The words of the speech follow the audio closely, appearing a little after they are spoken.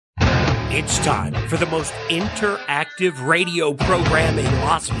It's time for the most interactive radio program in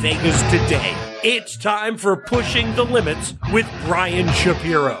Las Vegas today. It's time for Pushing the Limits with Brian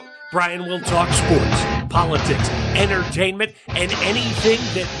Shapiro. Brian will talk sports, politics, entertainment, and anything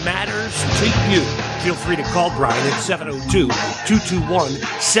that matters to you. Feel free to call Brian at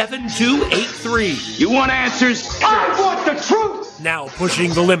 702-221-7283. You want answers? I want the truth! Now,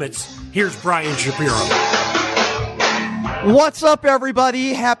 Pushing the Limits, here's Brian Shapiro. What's up,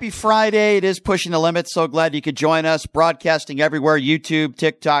 everybody? Happy Friday. It is Pushing the Limits. So glad you could join us. Broadcasting everywhere, YouTube,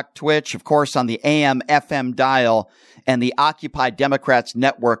 TikTok, Twitch, of course, on the AM, FM dial, and the Occupy Democrats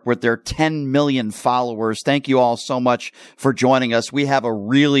Network with their 10 million followers. Thank you all so much for joining us. We have a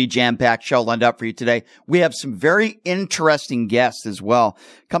really jam-packed show lined up for you today. We have some very interesting guests as well.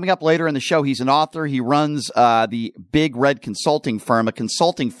 Coming up later in the show, he's an author. He runs the Big Red Consulting Firm, a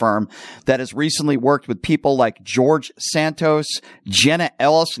consulting firm that has recently worked with people like George Santos, Jenna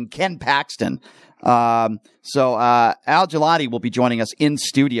Ellis, and Ken Paxton. Al Gelati will be joining us in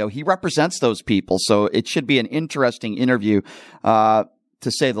studio. He represents those people, so it should be an interesting interview, to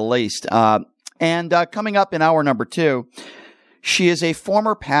say the least. And coming up in hour number 2, she is a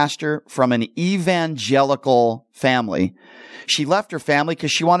former pastor from an evangelical family. She left her family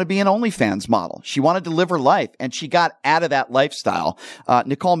because she wanted to be an OnlyFans model. She wanted to live her life, and she got out of that lifestyle.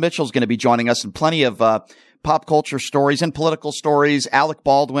 Nicole Mitchell is going to be joining us, and plenty of pop culture stories and political stories. Alec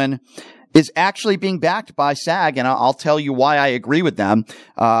Baldwin is actually being backed by SAG, and I'll tell you why I agree with them.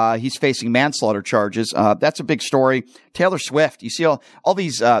 He's facing manslaughter charges. That's a big story. Taylor Swift, you see all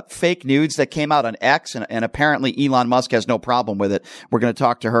these fake nudes that came out on X, and apparently Elon Musk has no problem with it. We're going to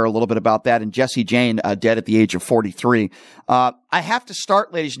talk to her a little bit about that. And Jesse Jane, dead at the age of 43. I have to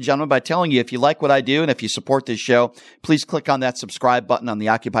start, ladies and gentlemen, by telling you, if you like what I do and if you support this show, please click on that subscribe button on the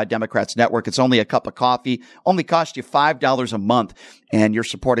Occupy Democrats Network. It's only a cup of coffee, only costs you $5 a month, and you're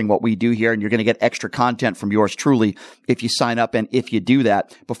supporting what we do here, and you're going to get extra content from yours truly if you sign up and if you do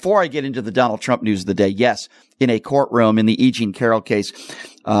that. Before I get into the Donald Trump news of the day, yes, in a courtroom in the E. Jean Carroll case,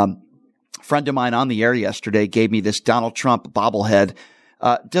 friend of mine on the air yesterday gave me this Donald Trump bobblehead.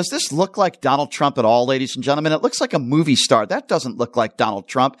 Does this look like Donald Trump at all, ladies and gentlemen? It looks like a movie star. That doesn't look like Donald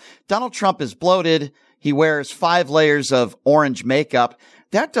Trump. Donald Trump is bloated. He wears 5 layers of orange makeup.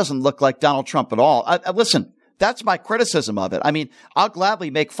 That doesn't look like Donald Trump at all. Listen, that's my criticism of it. I mean, I'll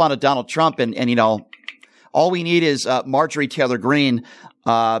gladly make fun of Donald Trump and you know, all we need is Marjorie Taylor Greene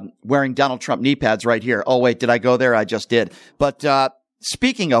wearing Donald Trump knee pads right here. Oh, wait, did I go there? I just did. But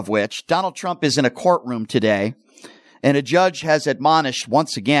speaking of which, Donald Trump is in a courtroom today, and a judge has admonished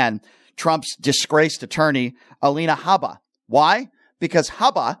once again Trump's disgraced attorney, Alina Habba. Why? Because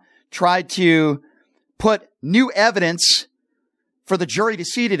Habba tried to put new evidence for the jury to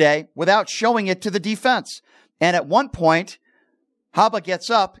see today without showing it to the defense. And at one point, Habba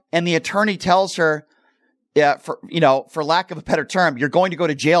gets up and the attorney tells her, for lack of a better term, you're going to go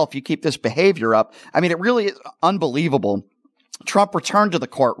to jail if you keep this behavior up. I mean, it really is unbelievable. Trump returned to the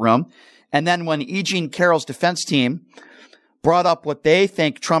courtroom, and then when E. Jean Carroll's defense team brought up what they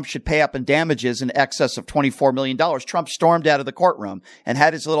think Trump should pay up in damages in excess of $24 million, Trump stormed out of the courtroom and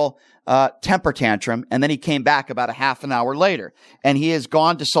had his little temper tantrum, and then he came back about a half an hour later, and he has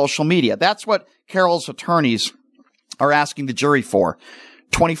gone to social media. That's what Carroll's attorneys are asking the jury for,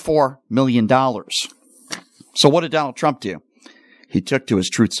 $24 million. So what did Donald Trump do? He took to his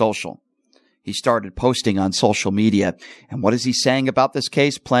Truth Social. He started posting on social media. And what is he saying about this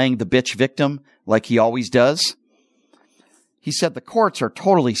case, playing the bitch victim like he always does? He said, the courts are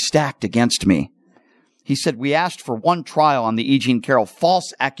totally stacked against me. He said, we asked for one trial on the E. Jean Carroll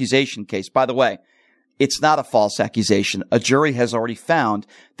false accusation case. By the way, it's not a false accusation. A jury has already found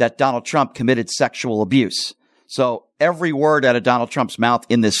that Donald Trump committed sexual abuse. So every word out of Donald Trump's mouth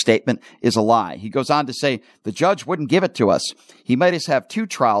in this statement is a lie. He goes on to say the judge wouldn't give it to us. He made us have 2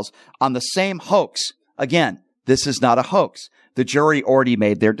 trials on the same hoax. Again, this is not a hoax. The jury already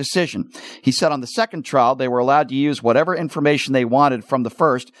made their decision. He said on the second trial, they were allowed to use whatever information they wanted from the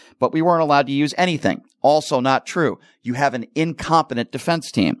first, but we weren't allowed to use anything. Also not true. You have an incompetent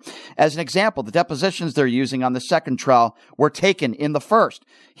defense team. As an example, the depositions they're using on the second trial were taken in the first.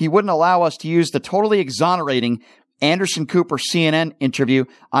 He wouldn't allow us to use the totally exonerating Anderson Cooper CNN interview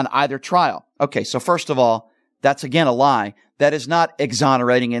on either trial. Okay, so first of all, that's again a lie. That is not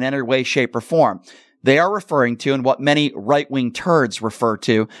exonerating in any way, shape, or form. They are referring to, and what many right-wing turds refer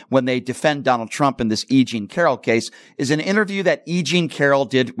to when they defend Donald Trump in this E. Jean Carroll case, is an interview that E. Jean Carroll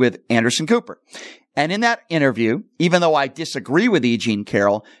did with Anderson Cooper. And in that interview, even though I disagree with E. Jean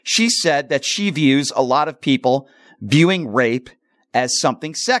Carroll, she said that she views a lot of people viewing rape as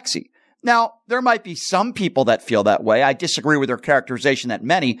something sexy. Now, there might be some people that feel that way. I disagree with her characterization that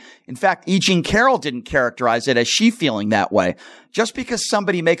many. In fact, E. Jean Carroll didn't characterize it as she feeling that way. Just because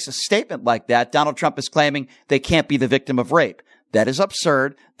somebody makes a statement like that, Donald Trump is claiming they can't be the victim of rape. That is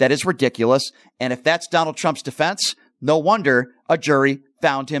absurd. That is ridiculous. And if that's Donald Trump's defense, no wonder a jury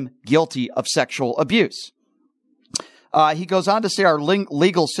found him guilty of sexual abuse. He goes on to say our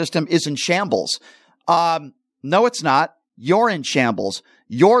legal system is in shambles. No, it's not. You're in shambles.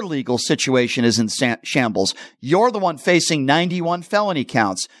 Your legal situation is in shambles. You're the one facing 91 felony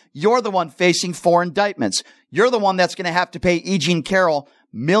counts. You're the one facing 4 indictments. You're the one that's going to have to pay E. Jean Carroll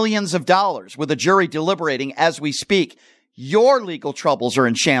millions of dollars with a jury deliberating as we speak. Your legal troubles are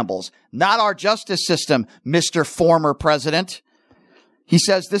in shambles, not our justice system, Mr. Former President. He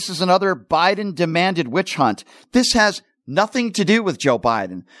says this is another Biden-demanded witch hunt. This has nothing to do with Joe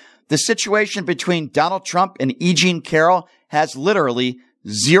Biden. The situation between Donald Trump and E. Jean Carroll has literally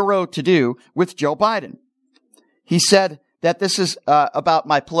zero to do with Joe Biden. He said that this is about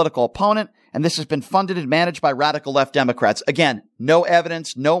my political opponent, and this has been funded and managed by radical left Democrats. Again, no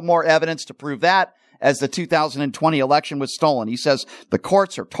evidence, no more evidence to prove that, as the 2020 election was stolen. He says the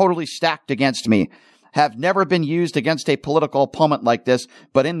courts are totally stacked against me, have never been used against a political opponent like this,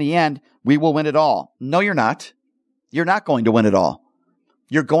 but in the end, we will win it all. No, you're not. You're not going to win it all.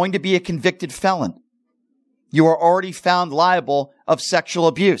 You're going to be a convicted felon. You are already found liable of sexual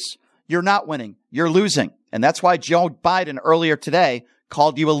abuse. You're not winning. You're losing. And that's why Joe Biden earlier today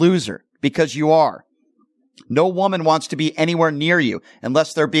called you a loser, because you are. No woman wants to be anywhere near you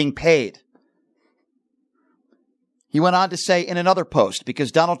unless they're being paid. He went on to say in another post, because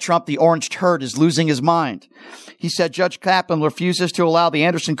Donald Trump, the orange turd, is losing his mind. He said Judge Kaplan refuses to allow the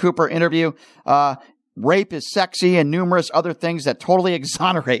Anderson Cooper interview. Rape is sexy and numerous other things that totally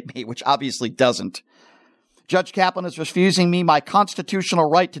exonerate me, which obviously doesn't. Judge Kaplan is refusing me my constitutional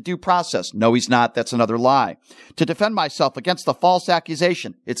right to due process. No, he's not. That's another lie. To defend myself against the false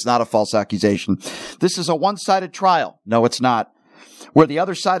accusation. It's not a false accusation. This is a one-sided trial. No, it's not. Where the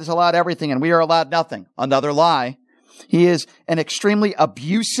other side is allowed everything and we are allowed nothing. Another lie. He is an extremely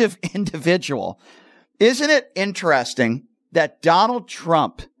abusive individual. Isn't it interesting that Donald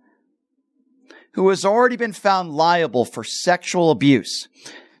Trump, who has already been found liable for sexual abuse,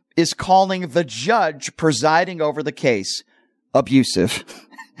 is calling the judge presiding over the case abusive?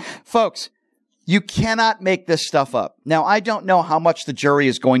 Folks, you cannot make this stuff up. Now, I don't know how much the jury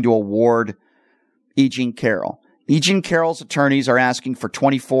is going to award E. Jean Carroll. E. Jean Carroll's attorneys are asking for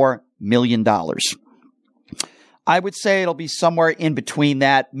 $24 million. I would say it'll be somewhere in between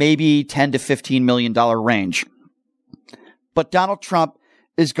that, maybe $10 to $15 million range. But Donald Trump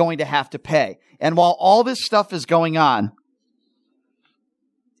is going to have to pay. And while all this stuff is going on,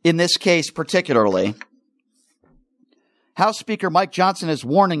 in this case particularly, House Speaker Mike Johnson is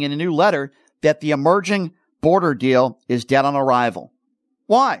warning in a new letter that the emerging border deal is dead on arrival.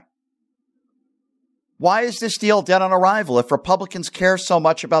 Why? Why is this deal dead on arrival? If Republicans care so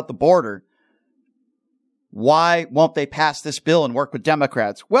much about the border, why won't they pass this bill and work with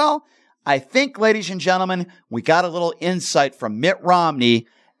Democrats? Well, I think, ladies and gentlemen, we got a little insight from Mitt Romney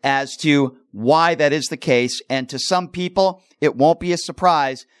as to why that is the case. And to some people, it won't be a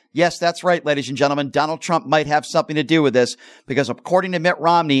surprise. Yes, that's right, ladies and gentlemen. Donald Trump might have something to do with this, because according to Mitt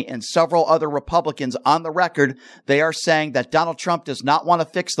Romney and several other Republicans on the record, they are saying that Donald Trump does not want to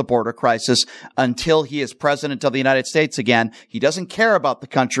fix the border crisis until he is president of the United States again. He doesn't care about the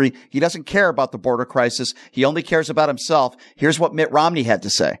country. He doesn't care about the border crisis. He only cares about himself. Here's what Mitt Romney had to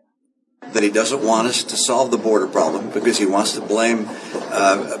say. That he doesn't want us to solve the border problem because he wants to blame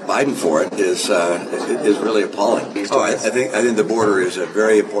Biden for it is really appalling. I think the border is a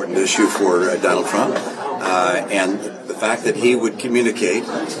very important issue for Donald Trump, and the fact that he would communicate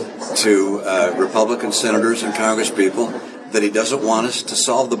to Republican senators and Congresspeople that he doesn't want us to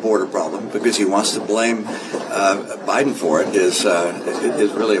solve the border problem because he wants to blame Biden for it is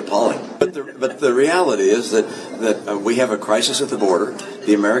really appalling. But the reality is that we have a crisis at the border.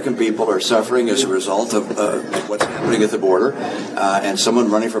 The American people are suffering as a result of what's happening at the border, and someone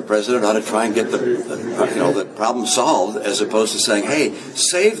running for president ought to try and get the problem solved, as opposed to saying, "Hey,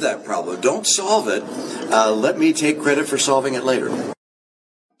 save that problem. Don't solve it. Let me take credit for solving it later."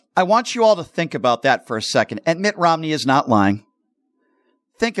 I want you all to think about that for a second. And Mitt Romney is not lying.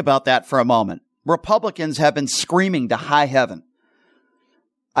 Think about that for a moment. Republicans have been screaming to high heaven,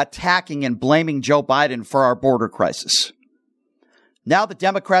 attacking and blaming Joe Biden for our border crisis. Now the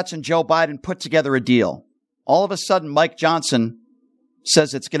Democrats and Joe Biden put together a deal. All of a sudden, Mike Johnson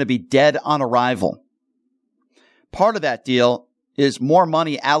says it's going to be dead on arrival. Part of that deal is more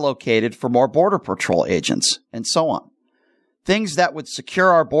money allocated for more Border Patrol agents and so on. things that would secure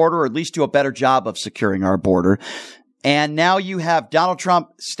our border, or at least do a better job of securing our border. And now you have Donald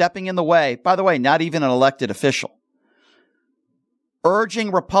Trump stepping in the way, by the way, not even an elected official,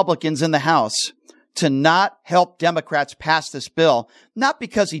 urging Republicans in the House to not help Democrats pass this bill, not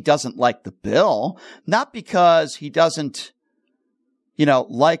because he doesn't like the bill, not because he doesn't,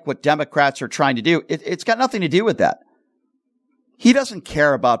 like what Democrats are trying to do. It's got nothing to do with that. He doesn't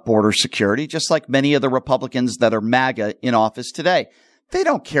care about border security, just like many of the Republicans that are MAGA in office today. They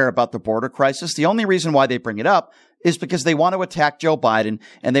don't care about the border crisis. The only reason why they bring it up is because they want to attack Joe Biden,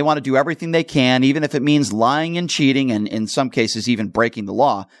 and they want to do everything they can, even if it means lying and cheating, and in some cases even breaking the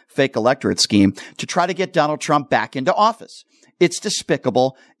law, fake electorate scheme, to try to get Donald Trump back into office. It's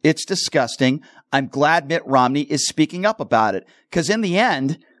despicable. It's disgusting. I'm glad Mitt Romney is speaking up about it, because in the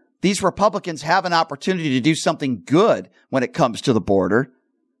end, these Republicans have an opportunity to do something good when it comes to the border,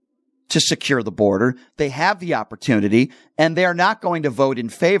 to secure the border. They have the opportunity, and they're not going to vote in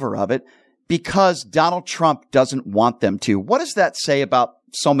favor of it because Donald Trump doesn't want them to. What does that say about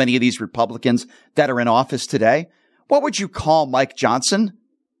so many of these Republicans that are in office today? What would you call Mike Johnson?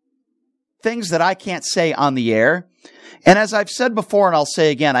 Things that I can't say on the air. And as I've said before, and I'll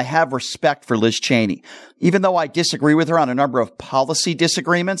say again, I have respect for Liz Cheney. Even though I disagree with her on a number of policy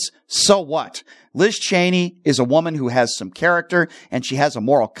disagreements, so what? Liz Cheney is a woman who has some character, and she has a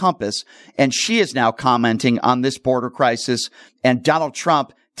moral compass, and she is now commenting on this border crisis, and Donald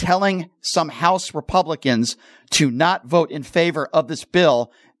Trump telling some House Republicans to not vote in favor of this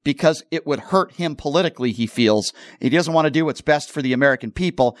bill because it would hurt him politically, he feels. He doesn't want to do what's best for the American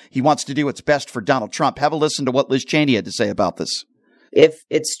people. He wants to do what's best for Donald Trump. Have a listen to what Liz Cheney had to say about this. If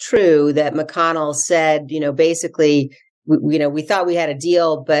it's true that McConnell said, basically, we thought we had a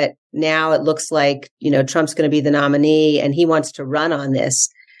deal, but now it looks like, Trump's going to be the nominee and he wants to run on this.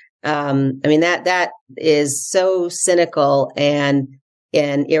 That is so cynical and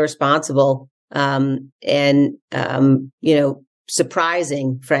irresponsible,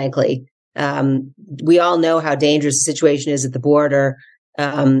 surprising, frankly. We all know how dangerous the situation is at the border.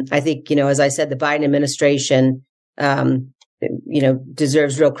 I think, as I said, the Biden administration,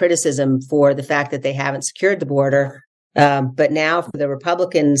 deserves real criticism for the fact that they haven't secured the border. But now for the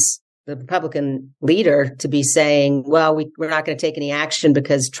Republican leader to be saying, well, we're not going to take any action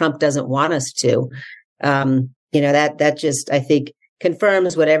because Trump doesn't want us to, that just, I think,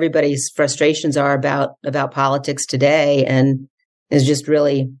 confirms what everybody's frustrations are about politics today, and is just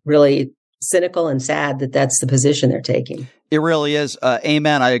really, really cynical and sad that that's the position they're taking. It really is.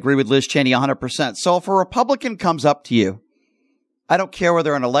 Amen. I agree with Liz Cheney 100%. So if a Republican comes up to you, I don't care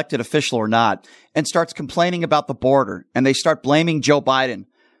whether an elected official or not, and starts complaining about the border, and they start blaming Joe Biden,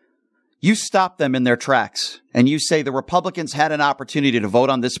 you stop them in their tracks, and you say the Republicans had an opportunity to vote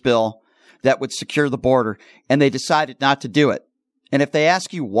on this bill that would secure the border, and they decided not to do it. And if they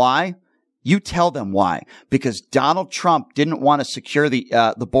ask you why, you tell them why. Because Donald Trump didn't want to secure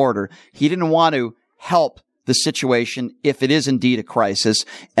the border. He didn't want to help the situation if it is indeed a crisis.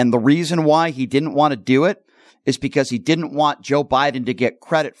 And the reason why he didn't want to do it is because he didn't want Joe Biden to get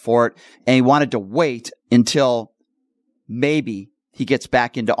credit for it. And he wanted to wait until maybe he gets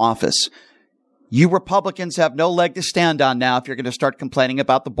back into office. You Republicans have no leg to stand on now if you're going to start complaining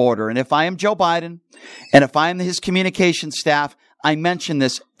about the border. And if I am Joe Biden, and if I am his communication staff, I mention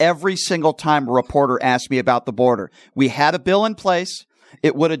this every single time a reporter asks me about the border. We had a bill in place.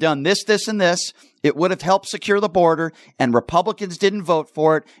 It would have done this, this, and this. It would have helped secure the border, and Republicans didn't vote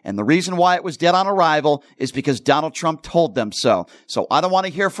for it. And the reason why it was dead on arrival is because Donald Trump told them so. So I don't want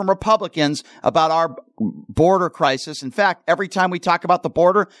to hear from Republicans about our border crisis. In fact, every time we talk about the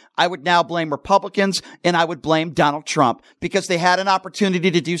border, I would now blame Republicans and I would blame Donald Trump because they had an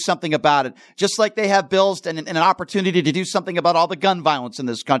opportunity to do something about it. Just like they have bills and an opportunity to do something about all the gun violence in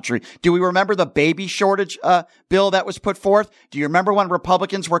this country. Do we remember the baby shortage bill that was put forth? Do you remember when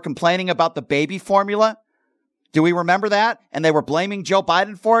Republicans were complaining about the baby formula? Do we remember that? And they were blaming Joe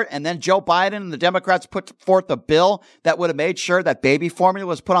Biden for it. And then Joe Biden and the Democrats put forth a bill that would have made sure that baby formula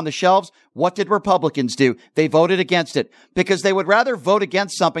was put on the shelves. What did Republicans do? They voted against it because they would rather vote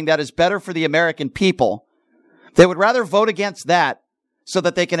against something that is better for the American people. They would rather vote against that so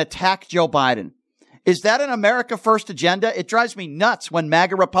that they can attack Joe Biden. Is that an America First agenda? It drives me nuts when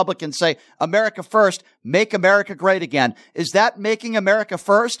MAGA Republicans say, America First, make America great again. Is that making America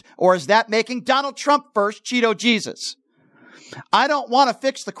first, or is that making Donald Trump first, Cheeto Jesus? I don't want to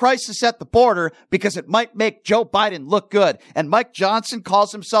fix the crisis at the border because it might make Joe Biden look good. And Mike Johnson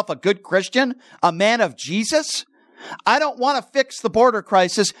calls himself a good Christian, a man of Jesus. I don't want to fix the border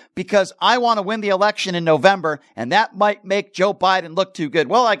crisis because I want to win the election in November, and that might make Joe Biden look too good.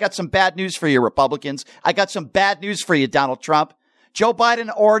 Well, I got some bad news for you, Republicans. I got some bad news for you, Donald Trump. Joe Biden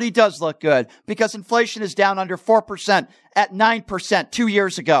already does look good because inflation is down under 4% at 9% 2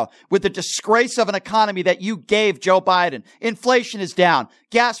 years ago with the disgrace of an economy that you gave Joe Biden. Inflation is down.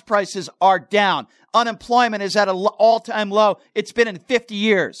 Gas prices are down. Unemployment is at an all-time low it's been in 50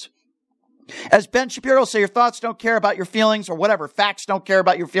 years. As Ben Shapiro say, your thoughts don't care about your feelings or whatever. Facts don't care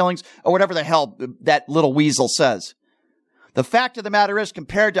about your feelings or whatever the hell that little weasel says. The fact of the matter is,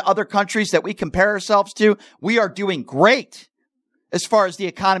 compared to other countries that we compare ourselves to, we are doing great. As far as the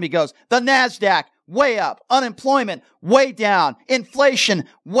economy goes, the NASDAQ, way up. Unemployment, way down. Inflation,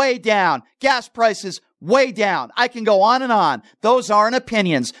 way down. Gas prices, way down. I can go on and on. Those aren't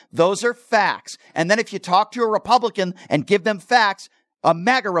opinions. Those are facts. And then if you talk to a Republican and give them facts, a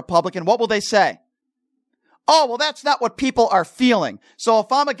MAGA Republican, what will they say? Oh, well, that's not what people are feeling. So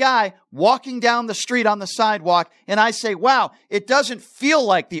if I'm a guy walking down the street on the sidewalk and I say, wow, it doesn't feel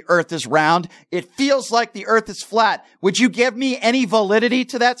like the earth is round. It feels like the earth is flat. Would you give me any validity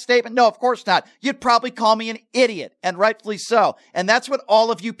to that statement? No, of course not. You'd probably call me an idiot, and rightfully so. And that's what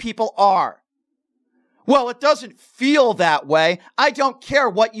all of you people are. Well, it doesn't feel that way. I don't care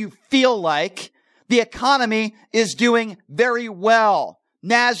what you feel like. The economy is doing very well.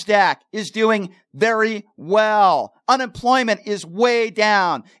 NASDAQ is doing very well. Unemployment is way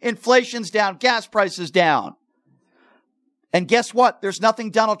down. Inflation's down. Gas prices down. And guess what? There's nothing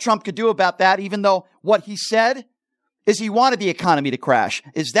Donald Trump could do about that, even though what he said is he wanted the economy to crash.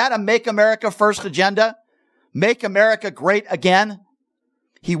 Is that a Make America First agenda? Make America great again?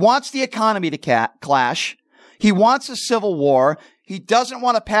 He wants the economy to clash. He wants a civil war. He doesn't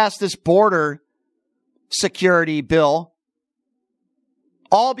want to pass this border security bill.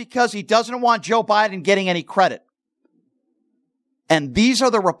 All because he doesn't want Joe Biden getting any credit. And these are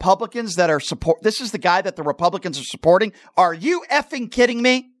the Republicans that are this is the guy that the Republicans are supporting. Are you effing kidding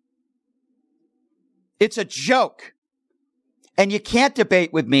me? It's a joke. And you can't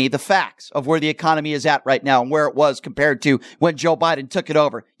debate with me the facts of where the economy is at right now and where it was compared to when Joe Biden took it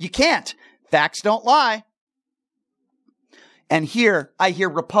over. You can't. Facts don't lie. And here I hear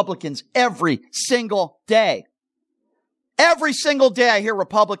Republicans every single day. Every single day I hear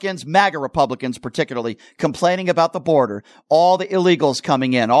Republicans, MAGA Republicans particularly, complaining about the border, all the illegals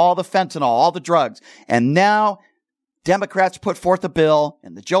coming in, all the fentanyl, all the drugs. And now Democrats put forth a bill,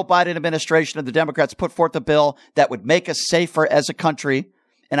 and the Joe Biden administration and the Democrats put forth a bill that would make us safer as a country.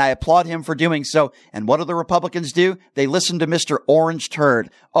 And I applaud him for doing so. And what do the Republicans do? They listen to Mr. Orange Turd.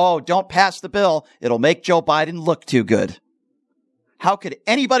 Oh, don't pass the bill. It'll make Joe Biden look too good. How could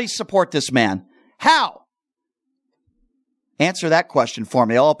anybody support this man? How? Answer that question for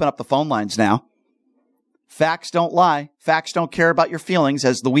me. I'll open up the phone lines now. Facts don't lie. Facts don't care about your feelings,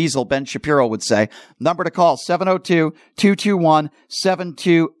 as the weasel Ben Shapiro would say. Number to call,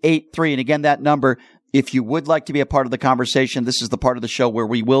 702-221-7283. And again, that number, if you would like to be a part of the conversation, this is the part of the show where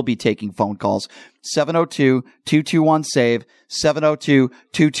we will be taking phone calls. 702-221-SAVE,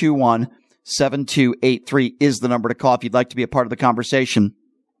 702-221-7283 is the number to call if you'd like to be a part of the conversation.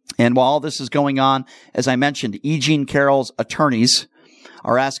 And while all this is going on, as I mentioned, E. Jean Carroll's attorneys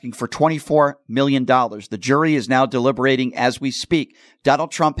are asking for $24 million. The jury is now deliberating as we speak.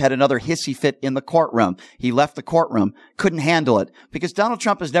 Donald Trump had another hissy fit in the courtroom. He left the courtroom, couldn't handle it, because Donald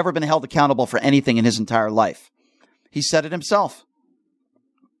Trump has never been held accountable for anything in his entire life. He said it himself.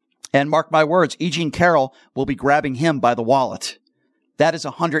 And mark my words, E. Jean Carroll will be grabbing him by the wallet. That is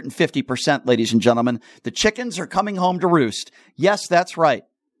 150%, ladies and gentlemen. The chickens are coming home to roost. Yes, that's right.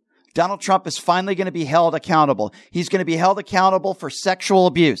 Donald Trump is finally going to be held accountable. He's going to be held accountable for sexual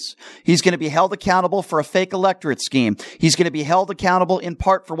abuse. He's going to be held accountable for a fake electorate scheme. He's going to be held accountable in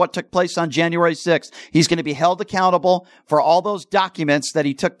part for what took place on January 6th. He's going to be held accountable for all those documents that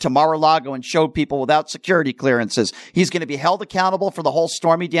he took to Mar-a-Lago and showed people without security clearances. He's going to be held accountable for the whole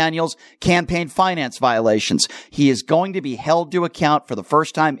Stormy Daniels campaign finance violations. He is going to be held to account for the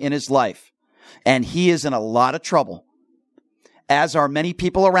first time in his life. And he is in a lot of trouble, as are many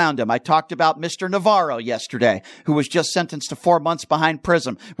people around him. I talked about Mr. Navarro yesterday, who was just sentenced to 4 months behind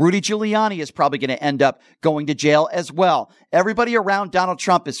prison. Rudy Giuliani is probably going to end up going to jail as well. Everybody around Donald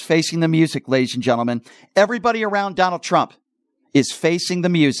Trump is facing the music, ladies and gentlemen. Everybody around Donald Trump is facing the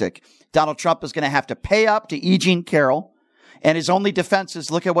music. Donald Trump is going to have to pay up to E. Jean Carroll. And his only defense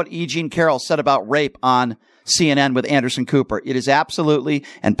is, look at what E. Jean Carroll said about rape on CNN with Anderson Cooper. It is absolutely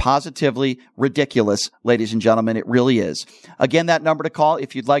and positively ridiculous, ladies and gentlemen. It really is. Again, that number to call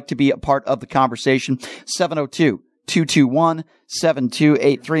if you'd like to be a part of the conversation,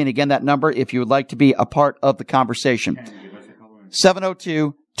 702-221-7283. And again, that number, if you would like to be a part of the conversation,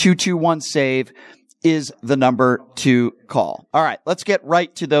 702-221-SAVE is the number to call. All right, let's get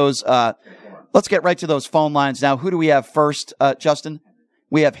right to those. Let's get right to those phone lines now. Who do we have first, Justin?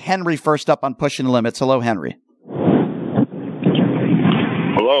 We have Henry first up on Pushing the Limits. Hello, Henry.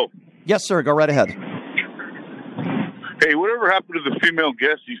 Hello. Yes, sir. Go right ahead. Hey, whatever happened to the female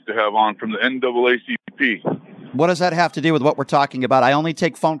guest you used to have on from the NAACP? What does that have to do with what we're talking about? I only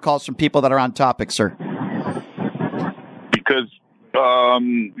take phone calls from people that are on topic, sir. Because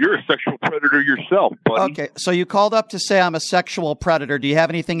you're a sexual predator yourself, buddy. Okay, so you called up to say I'm a sexual predator. Do you have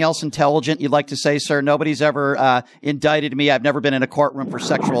anything else intelligent you'd like to say, sir? Nobody's ever indicted me. I've never been in a courtroom for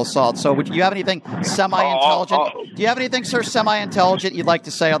sexual assault. So do you have anything semi-intelligent? Do you have anything, sir, semi-intelligent you'd like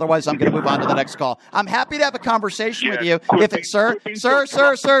to say? Otherwise, I'm going to move on to the next call. I'm happy to have a conversation with you. If it's, sir,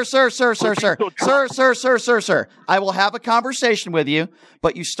 I will have a conversation with you,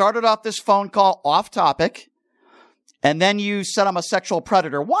 but you started off this phone call off topic. And then you said I'm a sexual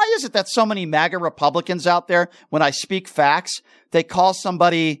predator. Why is it that so many MAGA Republicans out there, when I speak facts, they call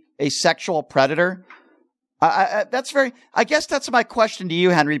somebody a sexual predator? I guess that's my question to you,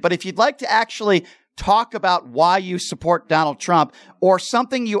 Henry. But if you'd like to actually talk about why you support Donald Trump or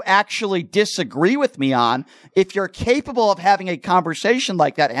something you actually disagree with me on, if you're capable of having a conversation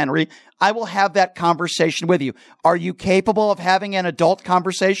like that, Henry, I will have that conversation with you. Are you capable of having an adult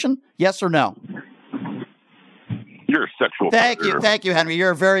conversation? Yes or no? You're a sexual predator. Thank you, Henry.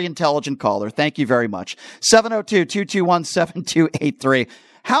 You're a very intelligent caller. Thank you very much. 702-221-7283.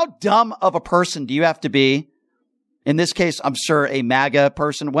 How dumb of a person do you have to be? In this case, I'm sure a MAGA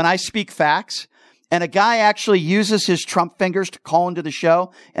person. When I speak facts and a guy actually uses his Trump fingers to call into the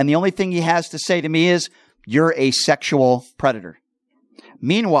show, and the only thing he has to say to me is, you're a sexual predator.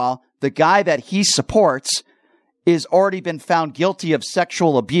 Meanwhile, the guy that he supports is already been found guilty of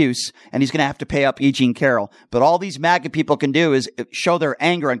sexual abuse, and he's going to have to pay up E. Jean Carroll. But all these MAGA people can do is show their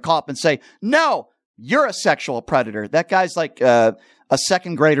anger and call up and say, no, you're a sexual predator. That guy's like a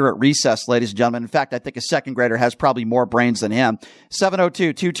second grader at recess, ladies and gentlemen. In fact, I think a second grader has probably more brains than him.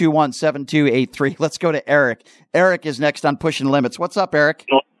 702-221-7283. Let's go to Eric. Eric is next on Pushing the Limits. What's up, Eric?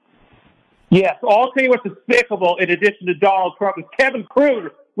 Yes, I'll tell you what's despicable in addition to Donald Trump is Kevin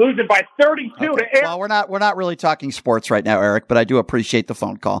Cruz losing by 32 to Eric. Well, we're not really talking sports right now, Eric, but I do appreciate the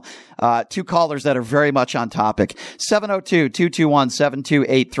phone call. Two callers that are very much on topic.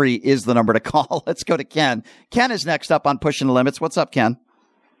 702-221-7283 is the number to call. Let's go to Ken. Ken is next up on Pushing the Limits. What's up, Ken?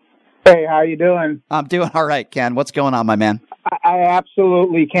 Hey, how you doing? I'm doing all right, Ken. What's going on, my man? I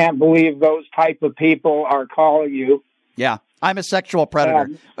absolutely can't believe those type of people are calling you. Yeah, I'm a sexual predator.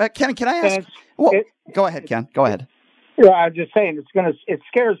 Ken, can I ask? Go ahead, Ken. Go ahead. Yeah, I'm just saying it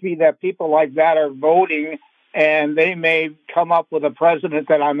scares me that people like that are voting and they may come up with a president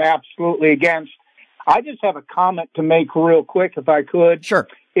that I'm absolutely against. I just have a comment to make real quick, if I could. Sure.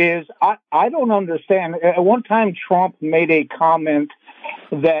 I don't understand. At one time, Trump made a comment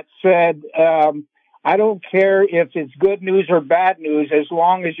that said, I don't care if it's good news or bad news, as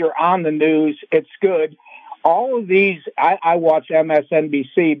long as you're on the news, it's good. All of these, I watch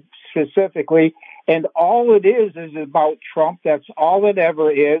MSNBC specifically, and all it is about Trump. That's all it ever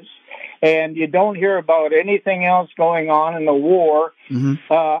is. And you don't hear about anything else going on in the war,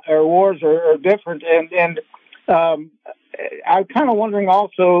 or wars are different. And I'm kind of wondering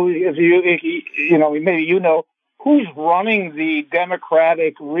also, if you know, maybe you know, who's running the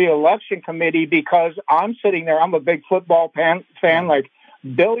Democratic reelection committee, because I'm sitting there, I'm a big football fan, like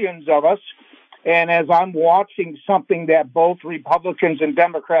billions of us. And as I'm watching something that both Republicans and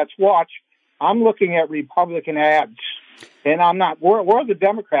Democrats watch, I'm looking at Republican ads, and I'm not. We're the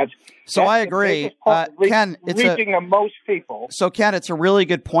Democrats. So I agree, Ken. It's reaching the most people. So Ken, it's a really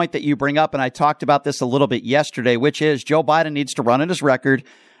good point that you bring up, and I talked about this a little bit yesterday, which is Joe Biden needs to run in his record.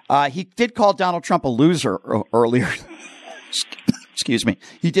 He did call Donald Trump a loser earlier. Excuse me.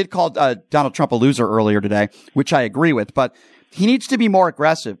 He did call Donald Trump a loser earlier today, which I agree with, but he needs to be more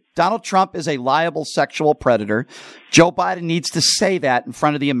aggressive. Donald Trump is a liable sexual predator. Joe Biden needs to say that in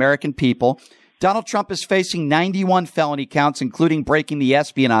front of the American people. Donald Trump is facing 91 felony counts, including breaking the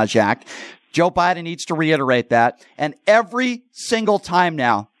Espionage Act. Joe Biden needs to reiterate that. And every single time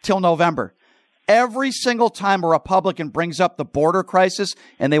now, till November, every single time a Republican brings up the border crisis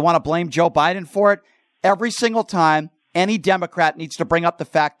and they want to blame Joe Biden for it, every single time, any Democrat needs to bring up the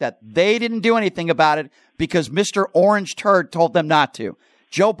fact that they didn't do anything about it because Mr. Orange Turd told them not to.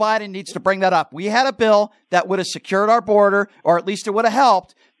 Joe Biden needs to bring that up. We had a bill that would have secured our border, or at least it would have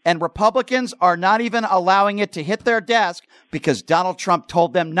helped, and Republicans are not even allowing it to hit their desk because Donald Trump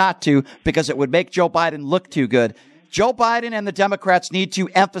told them not to, because it would make Joe Biden look too good. Joe Biden and the Democrats need to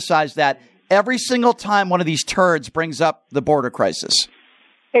emphasize that every single time one of these turds brings up the border crisis.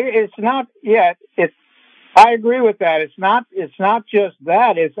 It's not yet. I agree with that. It's not just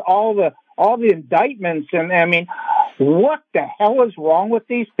that. It's all the indictments. And I mean, what the hell is wrong with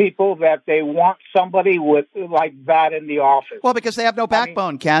these people that they want somebody with like that in the office? Well, because they have no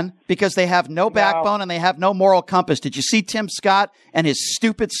backbone, Ken. Because they have no backbone and they have no moral compass. Did you see Tim Scott and his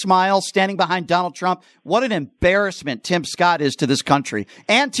stupid smile standing behind Donald Trump? What an embarrassment Tim Scott is to this country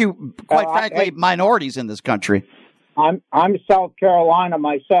and to, quite frankly, minorities in this country. I'm South Carolina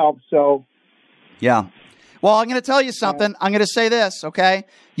myself, so. Yeah. Well, I'm going to tell you something. I'm going to say this, okay?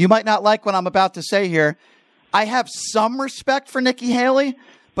 You might not like what I'm about to say here. I have some respect for Nikki Haley,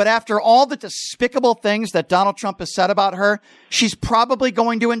 but after all the despicable things that Donald Trump has said about her, she's probably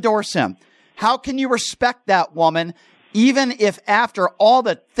going to endorse him. How can you respect that woman, even if after all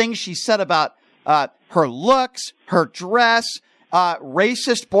the things she said about her looks, her dress,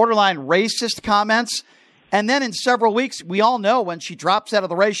 borderline racist comments? And then in several weeks, we all know when she drops out of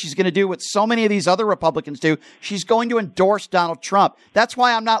the race, she's going to do what so many of these other Republicans do. She's going to endorse Donald Trump. That's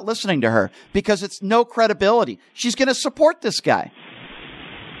why I'm not listening to her, because it's no credibility. She's going to support this guy.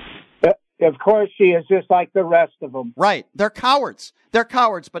 Of course she is, just like the rest of them. Right. They're cowards. They're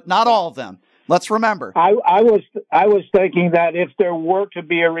cowards, but not all of them. Let's remember. I was thinking that if there were to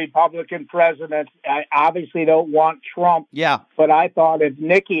be a Republican president, I obviously don't want Trump. Yeah. But I thought if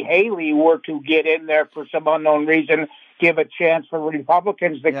Nikki Haley were to get in there for some unknown reason, give a chance for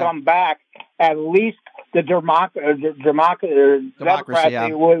Republicans to come back, at least the democracy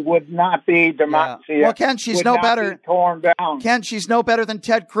would not be democracy. Yeah. Well, Ken, she's no better. Torn down. Ken, she's no better than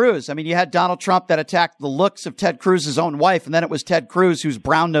Ted Cruz. I mean, you had Donald Trump that attacked the looks of Ted Cruz's own wife, and then it was Ted Cruz who's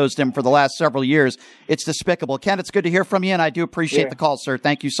brown-nosed him for the last several years. It's despicable. Ken, it's good to hear from you, and I do appreciate the call, sir.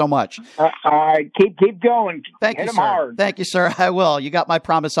 Thank you so much. All right, keep going. Thank you, Hit 'em sir. hard. Thank you, sir. I will. You got my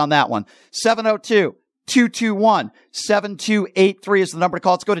promise on that one. 702-221-7283 is the number to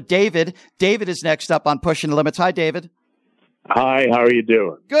call. Let's go to David. David is next up on Pushing the Limits. Hi, David. Hi, how are you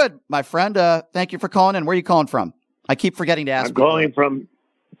doing? Good, my friend. Thank you for calling in. Where are you calling from? I keep forgetting to ask. I'm calling from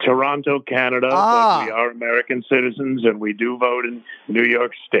Toronto, Canada, but we are American citizens and we do vote in New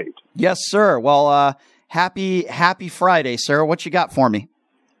York State. Yes, sir. Well, happy Friday, sir. What you got for me?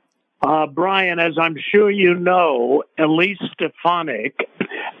 Brian, as I'm sure you know, Elise Stefanik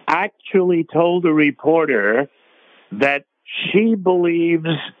actually told a reporter that she believes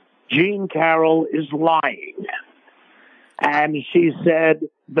Jean Carroll is lying. And she said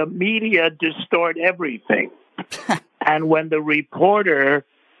the media distort everything. And when the reporter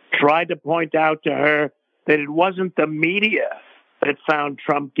tried to point out to her that it wasn't the media that found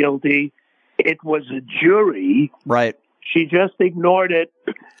Trump guilty, it was a jury. Right. She just ignored it.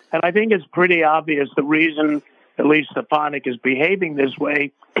 And I think it's pretty obvious the reason Elise Stefanik is behaving this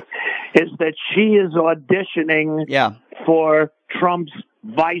way is that she is auditioning for Trump's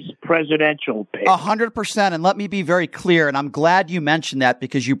vice presidential pick. 100%. And let me be very clear. And I'm glad you mentioned that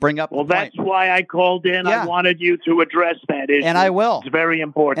because you bring up. Well, that's why I called in. Yeah. I wanted you to address that issue. And I will. It's very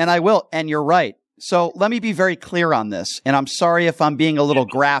important. And I will. And you're right. So let me be very clear on this. And I'm sorry if I'm being a little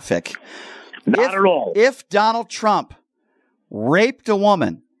graphic. Not at all. If Donald Trump raped a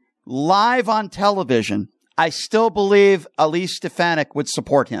woman live on television, I still believe Elise Stefanik would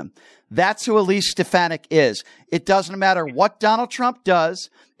support him. That's who Elise Stefanik is. It doesn't matter what Donald Trump does.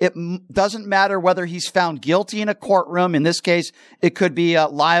 It doesn't matter whether he's found guilty in a courtroom. In this case, it could be a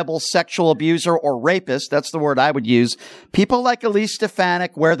liable sexual abuser or rapist. That's the word I would use. People like Elise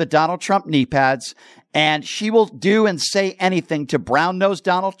Stefanik wear the Donald Trump knee pads, and she will do and say anything to brown-nose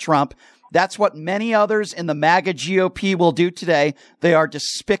Donald Trump. That's what many others in the MAGA GOP will do today. They are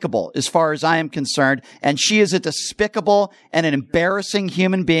despicable as far as I am concerned. And she is a despicable and an embarrassing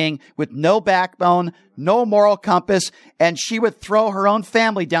human being with no backbone, no moral compass, and she would throw her own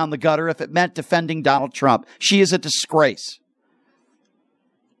family down the gutter if it meant defending Donald Trump. She is a disgrace.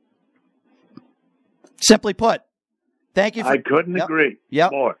 Simply put. Thank you. I couldn't agree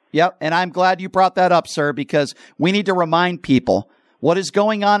more. Yep. And I'm glad you brought that up, sir, because we need to remind people what is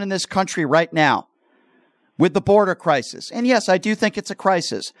going on in this country right now with the border crisis. And yes, I do think it's a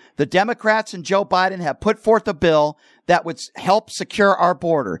crisis. The Democrats and Joe Biden have put forth a bill that would help secure our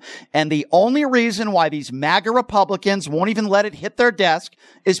border. And the only reason why these MAGA Republicans won't even let it hit their desk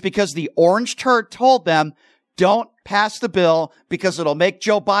is because the orange turd told them, don't pass the bill because it'll make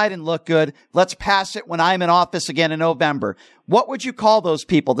Joe Biden look good. Let's pass it when I'm in office again in November. What would you call those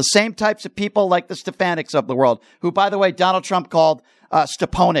people? The same types of people like the Stefaniks of the world, who, by the way, Donald Trump called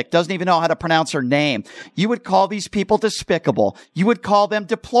Stepanek, doesn't even know how to pronounce her name. You would call these people despicable. You would call them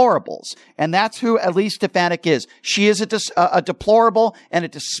deplorables. And that's who Elise Stefanik is. She is a deplorable and a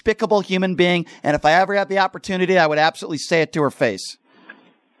despicable human being. And if I ever had the opportunity, I would absolutely say it to her face.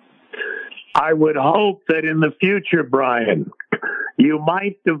 I would hope that in the future, Brian, you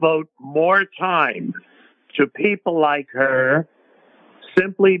might devote more time to people like her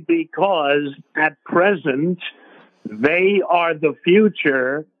simply because at present they are the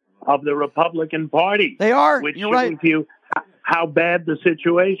future of the Republican Party. They are. Which You're right. shows you how bad the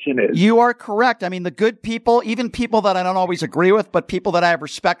situation is. You are correct. I mean, the good people, even people that I don't always agree with, but people that I have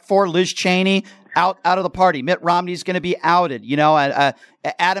respect for, Liz Cheney, out of the party. Mitt Romney's going to be outed.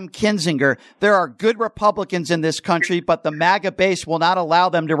 Adam Kinzinger. There are good Republicans in this country, but the MAGA base will not allow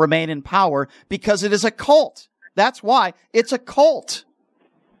them to remain in power because it is a cult. That's why it's a cult.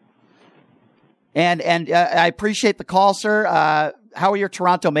 And I appreciate the call, sir. How are your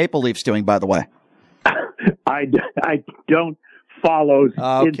Toronto Maple Leafs doing, by the way? I don't follow.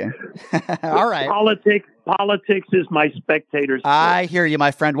 Okay. All right. Politics is my spectator sport. I hear you,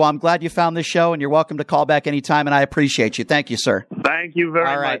 my friend. Well, I'm glad you found this show, and you're welcome to call back anytime, and I appreciate you. Thank you, sir. Thank you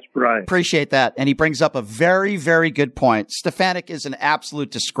very much, Brian. Appreciate that. And he brings up a very, very good point. Stefanik is an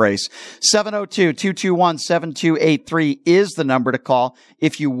absolute disgrace. 702-221-7283 is the number to call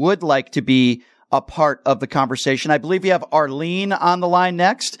if you would like to be a part of the conversation. I believe we have Arlene on the line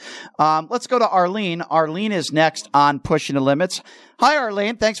next. Let's go to Arlene. Arlene is next on Pushing the Limits. Hi,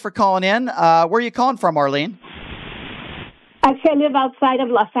 Arlene. Thanks for calling in. Where are you calling from, Arlene? Actually, I live outside of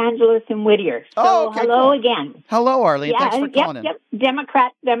Los Angeles in Whittier. So okay, hello cool. again. Hello, Arlene. Thanks for calling in. Yep.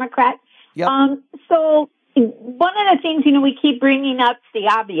 Democrat. Yep. So one of the things, we keep bringing up the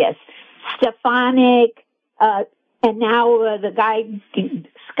obvious. Stefanik, and now the guy,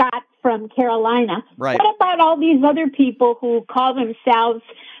 Scott from Carolina. Right. What about all these other people who call themselves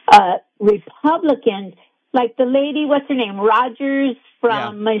Republicans? Like the lady, what's her name? Rogers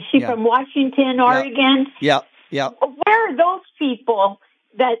from, is she from Washington, Oregon? Yeah. Where are those people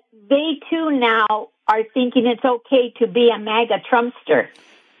that they too now are thinking it's okay to be a MAGA Trumpster?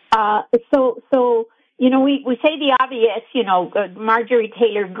 So we say the obvious, Marjorie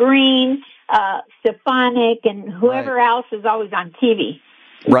Taylor Greene, Stefanik, and whoever else is always on TV.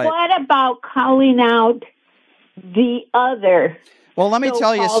 Right. What about calling out the other? Well, let me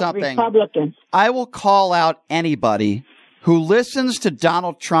tell you something. Republicans? I will call out anybody who listens to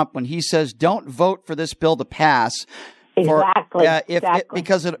Donald Trump when he says, don't vote for this bill to pass. Exactly.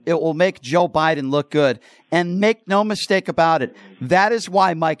 Because it will make Joe Biden look good. And make no mistake about it, that is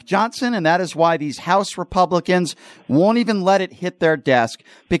why Mike Johnson and that is why these House Republicans won't even let it hit their desk,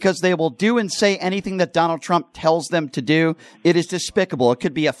 because they will do and say anything that Donald Trump tells them to do. It is despicable. It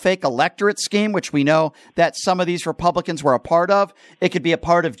could be a fake electorate scheme, which we know that some of these Republicans were a part of. It could be a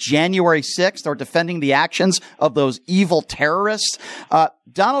part of January 6th or defending the actions of those evil terrorists.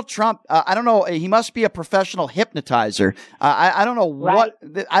 Donald Trump, I don't know, he must be a professional hypnotizer. I don't know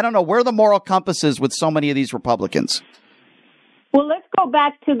I don't know where the moral compass is with so many of these Republicans. Well, let's go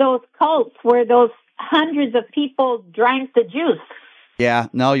back to those cults where those hundreds of people drank the juice. Yeah,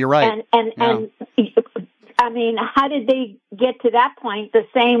 no, you're right. And I mean, how did they get to that point? The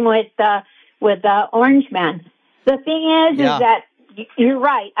same with Orange Man. The thing is that you're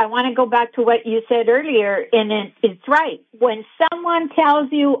right. I want to go back to what you said earlier, and it's right. When someone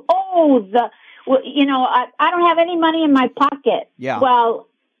tells you, I don't have any money in my pocket. Yeah. Well,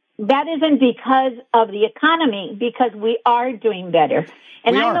 that isn't because of the economy, because we are doing better.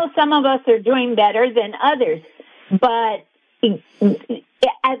 And I know some of us are doing better than others, but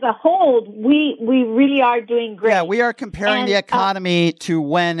as a whole, we really are doing great. Yeah, we are comparing the economy to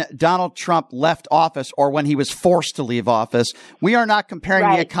when Donald Trump left office or when he was forced to leave office. We are not comparing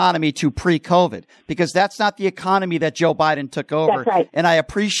the economy to pre-COVID, because that's not the economy that Joe Biden took over. That's right. And I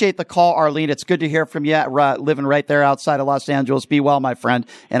appreciate the call, Arlene. It's good to hear from you, living right there outside of Los Angeles. Be well, my friend.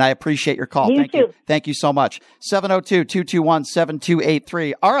 And I appreciate your call. Thank you. Thank you so much.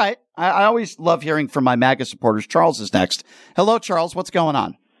 702-221-7283. All right. I always love hearing from my MAGA supporters. Charles is next. Hello, Charles. What's going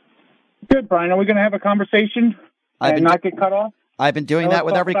on? Good, Brian. Are we going to have a conversation and not get cut off? I've been doing that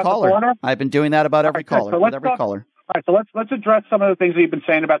with every caller. I've been doing that about every caller. With every caller. All right, so let's address some of the things that you've been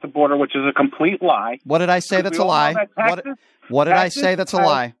saying about the border, which is a complete lie. What did I say that's a lie? What did I say that's a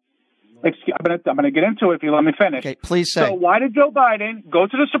lie? I'm going to get into it if you let me finish. Okay, please say. So why did Joe Biden go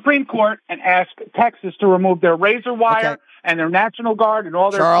to the Supreme Court and ask Texas to remove their razor wire and their National Guard and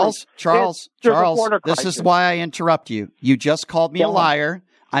all their Charles, this is why I interrupt you. You just called me a liar.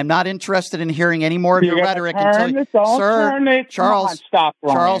 I'm not interested in hearing any more of your rhetoric until you, sir, Charles,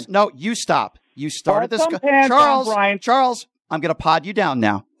 no, you stop. You started this. Charles, I'm going to pod you down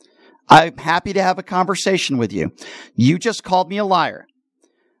now. I'm happy to have a conversation with you. You just called me a liar.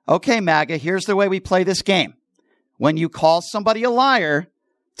 Okay, MAGA, here's the way we play this game. When you call somebody a liar,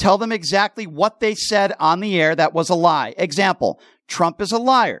 tell them exactly what they said on the air that was a lie. Example, Trump is a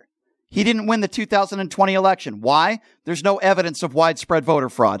liar. He didn't win the 2020 election. Why? There's no evidence of widespread voter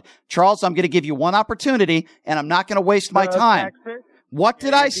fraud. Charles, I'm going to give you one opportunity, and I'm not going to waste my time. What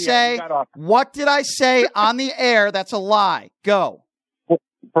did I say? What did I say on the air that's a lie? Go.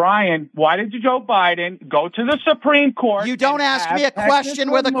 Brian, why did Joe Biden go to the Supreme Court? You don't ask me a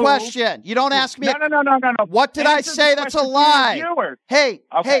question with a question. You don't ask me. No. What did I say that's a lie?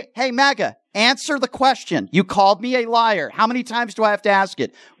 Hey, MAGA, answer the question. You called me a liar. How many times do I have to ask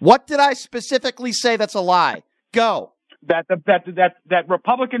it? What did I specifically say that's a lie? Go. That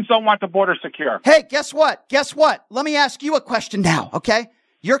Republicans don't want the border secure. Hey, guess what? Let me ask you a question now, okay?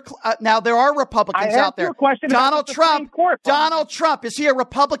 Now there are Republicans out there. Donald Trump, is he a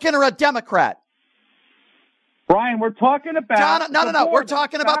Republican or a Democrat? Brian, we're talking about No. We're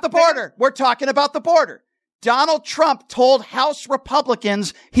talking about the border. We're talking about the border. Donald Trump told House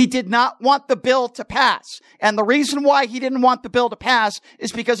Republicans he did not want the bill to pass. And the reason why he didn't want the bill to pass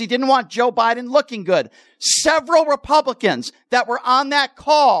is because he didn't want Joe Biden looking good. Several Republicans that were on that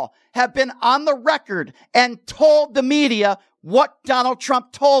call have been on the record and told the media what Donald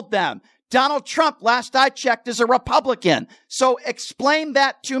Trump told them. Donald Trump, last I checked, is a Republican. So explain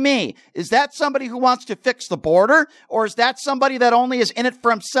that to me. Is that somebody who wants to fix the border, or is that somebody that only is in it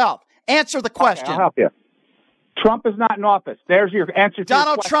for himself? Answer the question. Okay, I'll help you. Trump is not in office. There's your answer to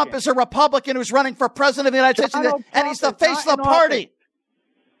Donald Trump is a Republican who's running for president of the United States, and he's the face of the party.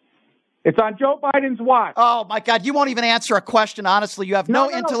 It's on Joe Biden's watch. Oh, my God. You won't even answer a question, honestly. You have no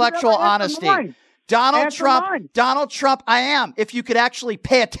intellectual honesty. Donald Trump, I am. If you could actually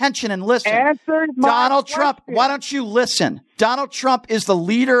pay attention and listen. Donald Trump, why don't you listen? Donald Trump is the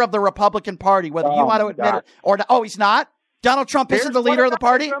leader of the Republican Party, whether you want to admit it or not. Oh, he's not? Donald Trump isn't the leader of the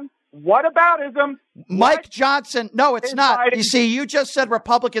party? Whataboutism. Mike Johnson. No, it's not. Biden. You see, you just said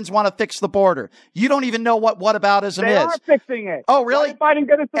Republicans want to fix the border. You don't even know what whataboutism is. They are fixing it. Oh, really? Why did Biden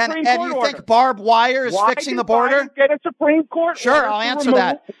get a Supreme Court and you think barbed wire is fixing the border? Biden get a Supreme Court Sure, I'll answer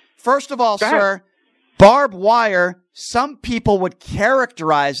that. First of all, sir, barbed wire, some people would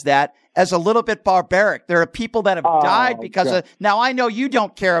characterize that as a little bit barbaric. There are people that have died because of. Now, I know you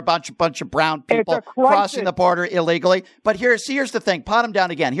don't care about a bunch of brown people crossing the border illegally, but here's the thing. Pot him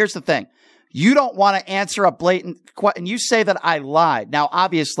down again. Here's the thing. You don't want to answer a blatant question. You say that I lied. Now,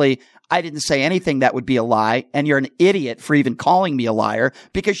 obviously, I didn't say anything that would be a lie, and you're an idiot for even calling me a liar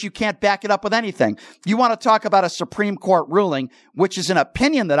because you can't back it up with anything. You want to talk about a Supreme Court ruling, which is an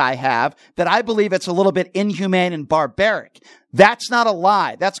opinion that I have, that I believe it's a little bit inhumane and barbaric. That's not a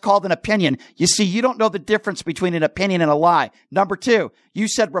lie. That's called an opinion. You see, you don't know the difference between an opinion and a lie. Number two, you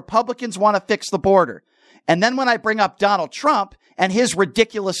said Republicans want to fix the border. And then when I bring up Donald Trump and his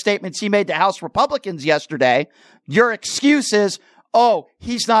ridiculous statements he made to House Republicans yesterday, your excuse is, oh,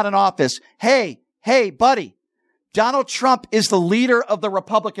 he's not in office. Hey, buddy, Donald Trump is the leader of the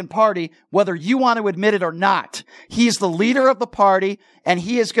Republican Party, whether you want to admit it or not. He's the leader of the party, and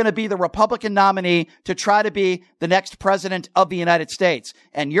he is going to be the Republican nominee to try to be the next president of the United States.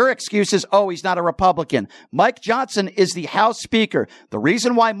 And your excuse is, oh, he's not a Republican. Mike Johnson is the House Speaker. The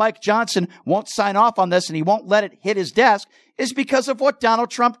reason why Mike Johnson won't sign off on this and he won't let it hit his desk is because of what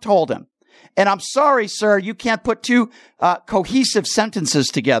Donald Trump told him. And I'm sorry, sir, you can't put two cohesive sentences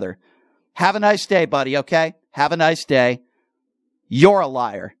together. Have a nice day, buddy, okay? Have a nice day. You're a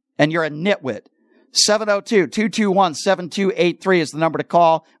liar, and you're a nitwit. 702-221-7283 is the number to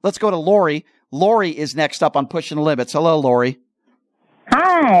call. Let's go to Lori. Lori is next up on Pushing the Limits. Hello, Lori.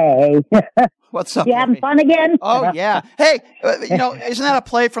 Hi. What's up, You Lori? having fun again? Oh, yeah. Hey, isn't that a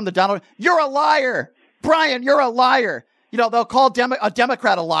play from the Donald? You're a liar. Brian, you're a liar. They'll call a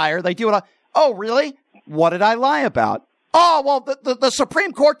Democrat a liar. They do it. Oh, really? What did I lie about? Oh, well, the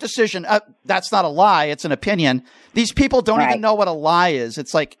Supreme Court decision, that's not a lie. It's an opinion. These people don't even know what a lie is.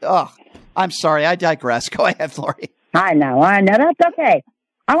 It's like, I'm sorry. I digress. Go ahead, Lori. I know. That's okay.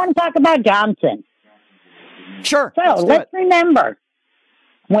 I want to talk about Johnson. Sure. So let's remember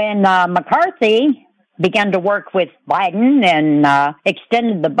when McCarthy began to work with Biden and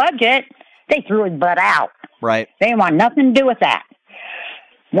extended the budget, they threw his butt out. Right. They didn't want nothing to do with that.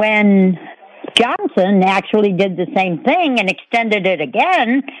 When Johnson actually did the same thing and extended it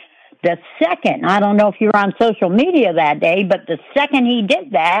again, the second, I don't know if you were on social media that day, but the second he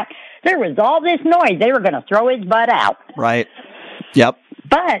did that, there was all this noise. They were going to throw his butt out. Right. Yep.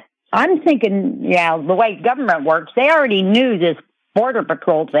 But I'm thinking, the way government works, they already knew this Border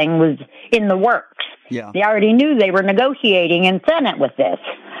Patrol thing was in the works. Yeah. They already knew they were negotiating in Senate with this.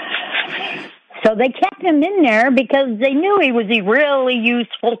 So they kept him in there because they knew he was a really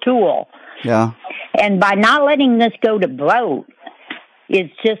useful tool. Yeah. And by not letting this go to vote,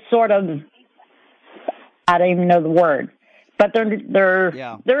 it's just sort of, I don't even know the word, but they're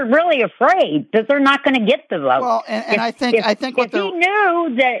really afraid that they're not going to get the vote. Well, and I think if he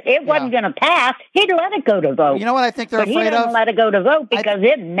knew that it wasn't going to pass, he'd let it go to vote. You know what I think they're afraid of? He doesn't let it go to vote because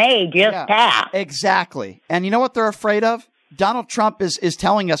it may just pass. Exactly. And you know what they're afraid of? Donald Trump is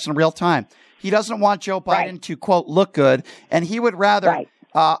telling us in real time. He doesn't want Joe Biden to, quote, look good, and he would rather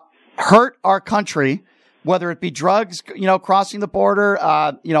hurt our country, whether it be drugs, crossing the border,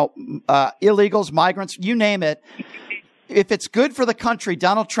 illegals, migrants, you name it. If it's good for the country,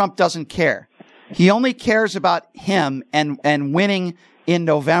 Donald Trump doesn't care. He only cares about him and winning in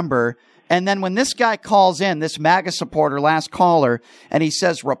November. And then when this guy calls in, this MAGA supporter, last caller, and he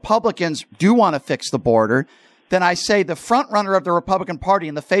says Republicans do want to fix the border, then I say the front runner of the Republican Party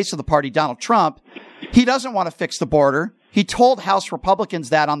in the face of the party, Donald Trump, he doesn't want to fix the border. He told House Republicans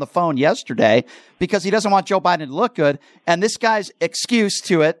that on the phone yesterday because he doesn't want Joe Biden to look good. And this guy's excuse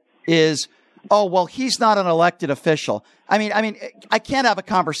to it is, oh, well, he's not an elected official. I mean, I can't have a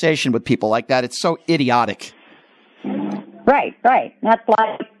conversation with people like that. It's so idiotic. Right. That's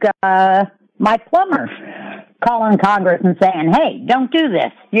like my plumber calling Congress and saying, hey, don't do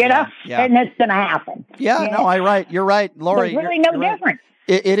this, and it's going to happen. Yeah, no, you're right, Lori. There's really no difference.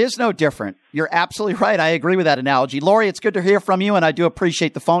 It is no different. You're absolutely right. I agree with that analogy. Lori, it's good to hear from you, and I do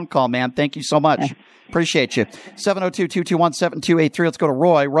appreciate the phone call, man. Thank you so much. Appreciate you. 702-221-7283. Let's go to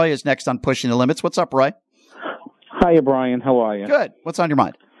Roy. Roy is next on Pushing the Limits. What's up, Roy? Hiya, Brian. How are you? Good. What's on your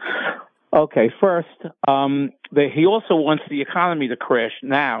mind? Okay, first, he also wants the economy to crash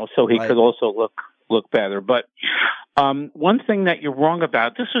now so he could also look better. But one thing that you're wrong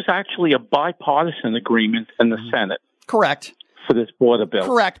about, this was actually a bipartisan agreement in the Senate. Correct. For this border bill.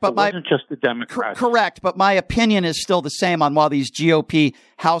 Correct. But it wasn't just the Democrats. Correct. But my opinion is still the same on why these GOP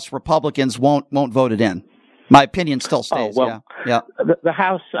House Republicans won't vote it in. My opinion still stays. Oh, well, yeah. The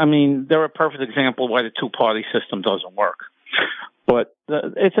House, they're a perfect example of why the two-party system doesn't work. But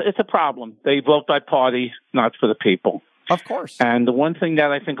it's a problem. They vote by party, not for the people. Of course. And the one thing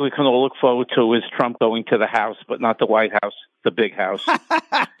that I think we can all look forward to is Trump going to the House, but not the White House, the big house.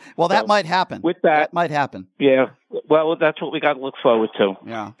 Well, that might happen. With that might happen. Yeah. Well, that's what we got to look forward to.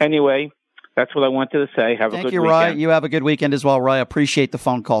 Yeah. Anyway, that's what I wanted to say. Have a good weekend. Thank you, Roy. You have a good weekend as well, Roy. I appreciate the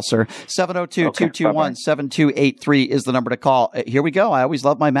phone call, sir. 702-221-7283 is the number to call. Here we go. I always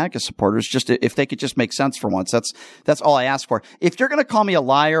love my MAGA supporters. Just if they could just make sense for once. That's all I ask for. If you're going to call me a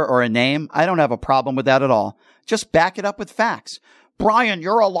liar or a name, I don't have a problem with that at all. Just back it up with facts. Brian,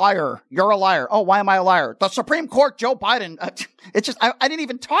 you're a liar. You're a liar. Oh, why am I a liar? The Supreme Court, Joe Biden. It's just, I didn't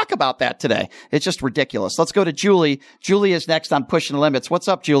even talk about that today. It's just ridiculous. Let's go to Julie. Julie is next on Pushing the Limits. What's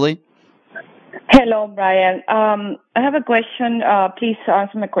up, Julie? Hello, Brian. I have a question. Please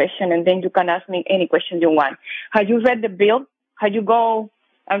answer my question, and then you can ask me any question you want. Have you read the bill? Have you go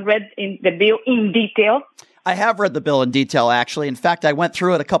and read the bill in detail? I have read the bill in detail, actually. In fact, I went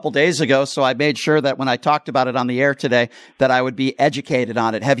through it a couple days ago, so I made sure that when I talked about it on the air today, that I would be educated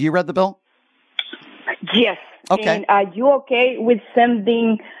on it. Have you read the bill? Yes. Okay. And are you okay with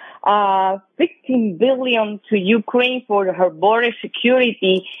sending $15 billion to Ukraine for her border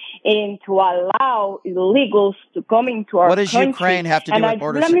security and to allow illegals to come into our country? What does Ukraine have to do with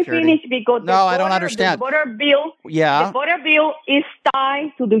border security? Let me finish because I don't understand. The border bill, the border bill is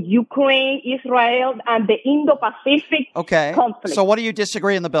tied to the Ukraine, Israel, and the Indo-Pacific conflict. So what do you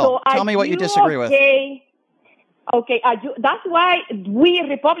disagree in the bill? Tell me what you disagree with. Okay, that's why we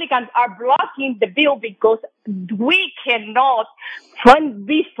Republicans are blocking the bill because we cannot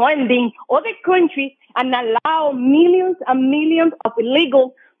be funding other countries and allow millions and millions of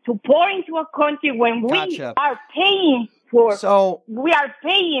illegals to pour into a country when we are paying for illegal.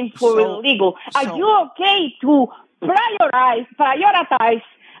 Are you okay to prioritize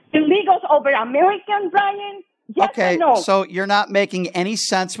illegals over Americans, Brian? Yes or no? So you're not making any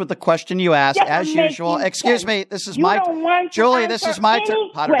sense with the question you asked, as usual. Excuse me, this is my Julie, this is my turn.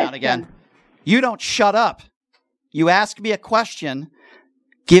 Pot her down again. You don't shut up. You ask me a question,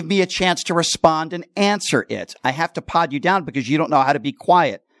 give me a chance to respond and answer it. I have to pod you down because you don't know how to be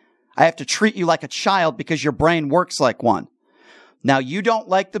quiet. I have to treat you like a child because your brain works like one. Now, you don't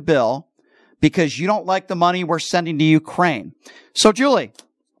like the bill because you don't like the money we're sending to Ukraine. So, Julie,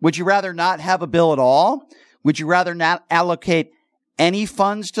 would you rather not have a bill at all? Would you rather not allocate any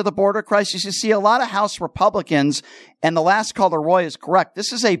funds to the border crisis? You see, a lot of House Republicans, and the last caller, Roy, is correct.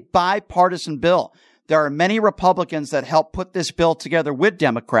 This is a bipartisan bill. There are many Republicans that helped put this bill together with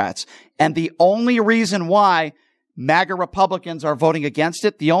Democrats. And the only reason why MAGA Republicans are voting against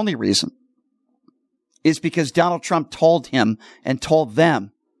it, the only reason, is because Donald Trump told him and told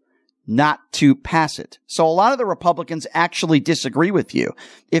them not to pass it. So a lot of the Republicans actually disagree with you.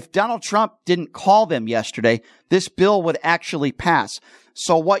 If Donald Trump didn't call them yesterday, this bill would actually pass.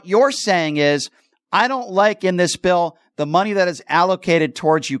 So what you're saying is, I don't like in this bill the money that is allocated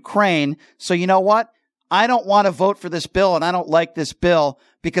towards Ukraine. So you know what? I don't want to vote for this bill, and I don't like this bill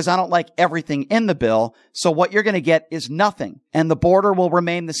because I don't like everything in the bill. So what you're going to get is nothing, and the border will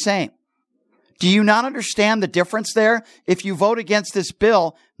remain the same. Do you not understand the difference there? If you vote against this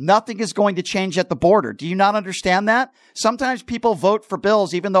bill, nothing is going to change at the border. Do you not understand that? Sometimes people vote for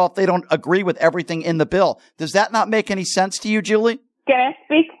bills even though if they don't agree with everything in the bill. Does that not make any sense to you, Julie? Can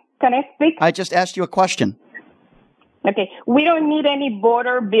I speak? I just asked you a question. Okay. We don't need any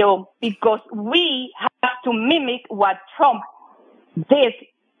border bill because we have to mimic what Trump did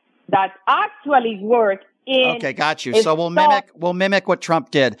that actually worked. Okay, got you. So we'll mimic what Trump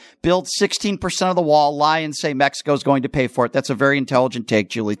did. Build 16% of the wall, lie and say Mexico's going to pay for it. That's a very intelligent take,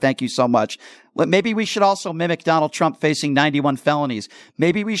 Julie. Thank you so much. Maybe we should also mimic Donald Trump facing 91 felonies.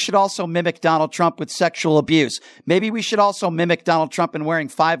 Maybe we should also mimic Donald Trump with sexual abuse. Maybe we should also mimic Donald Trump in wearing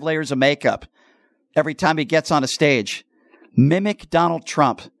 5 layers of makeup every time he gets on a stage. Mimic Donald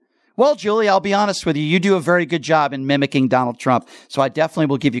Trump. Well, Julie, I'll be honest with you. You do a very good job in mimicking Donald Trump. So I definitely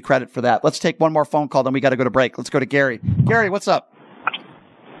will give you credit for that. Let's take one more phone call, then we got to go to break. Let's go to Gary. Gary, what's up?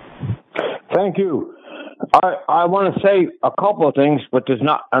 Thank you. I want to say a couple of things, but there's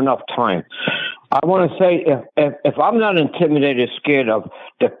not enough time. I want to say if I'm not intimidated, scared of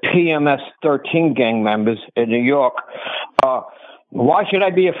the PMS 13 gang members in New York, why should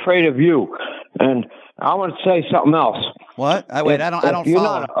I be afraid of you? And I want to say something else. What? I don't follow. You're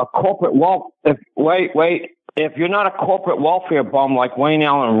not a corporate If you're not a corporate welfare bum like Wayne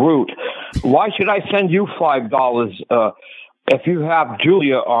Allen Root, why should I send you $5 if you have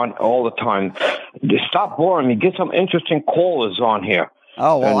Julia on all the time? Stop boring me. Get some interesting callers on here.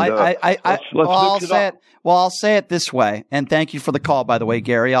 Oh, well, let's I'll say it this way. And thank you for the call, by the way,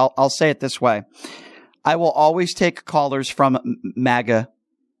 Gary. I'll say it this way. I will always take callers from MAGA.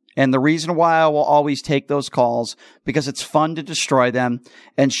 And the reason why I will always take those calls, because it's fun to destroy them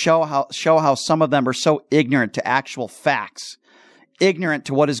and show how some of them are so ignorant to actual facts, ignorant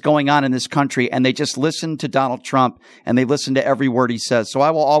to what is going on in this country. And they just listen to Donald Trump and they listen to every word he says. So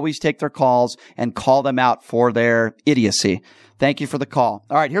I will always take their calls and call them out for their idiocy. Thank you for the call.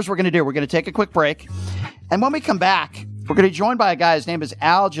 All right, here's what we're going to do. We're going to take a quick break. And when we come back, we're going to be joined by a guy. His name is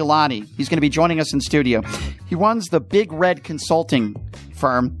Al Gilani. He's going to be joining us in studio. He runs the Big Red Consulting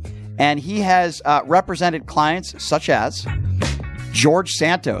firm, and he has represented clients such as George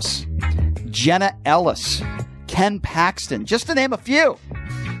Santos, Jenna Ellis, Ken Paxton, just to name a few.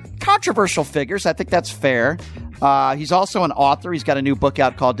 Controversial figures. I think that's fair. He's also an author. He's got a new book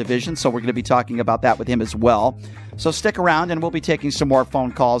out called Division, so we're going to be talking about that with him as well. So stick around, and we'll be taking some more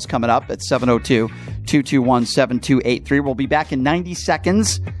phone calls coming up at 702-221-7283. We'll be back in 90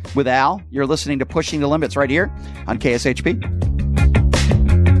 seconds with Al. You're listening to Pushing the Limits right here on KSHP.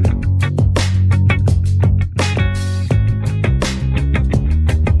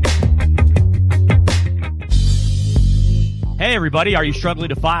 Hey everybody, are you struggling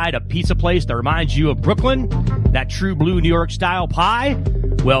to find a pizza place that reminds you of Brooklyn? That true blue New York style pie?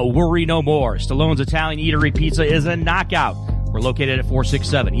 Well, worry no more. Stallone's Italian Eatery Pizza is a knockout. We're located at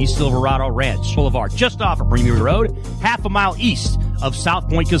 467 East Silverado Ranch Boulevard, just off of Premium Road, half a mile east of South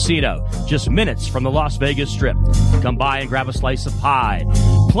Point Casino, just minutes from the Las Vegas Strip. Come by and grab a slice of pie.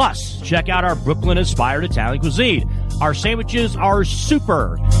 Plus, check out our Brooklyn-inspired Italian cuisine. Our sandwiches are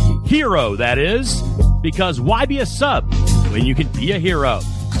super. Hero, that is. Because why be a sub when you can be a hero?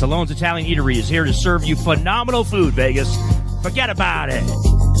 Stallone's Italian Eatery is here to serve you phenomenal food, Vegas. Forget about it.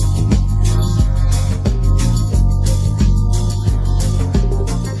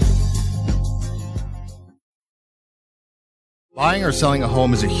 Buying or selling a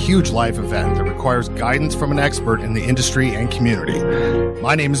home is a huge life event that requires guidance from an expert in the industry and community.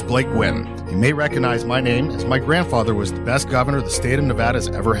 My name is Blake Gwynn. You may recognize my name as my grandfather was the best governor the state of Nevada has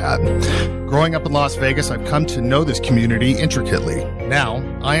ever had. Growing up in Las Vegas, I've come to know this community intricately. Now,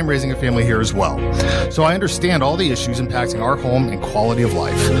 I am raising a family here as well. So I understand all the issues impacting our home and quality of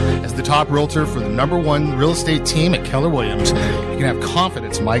life. As the top realtor for the #1 real estate team at Keller Williams, you can have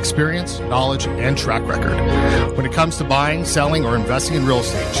confidence in my experience, knowledge, and track record. When it comes to buying, selling, or investing in real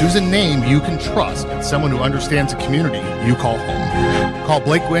estate, choose a name you can trust and someone who understands the community you call home. Call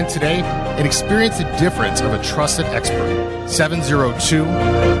Blake Wynn today and experience the difference of a trusted expert.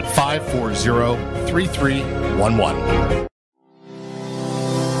 702-540-3311.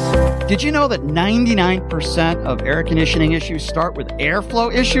 Did you know that 99% of air conditioning issues start with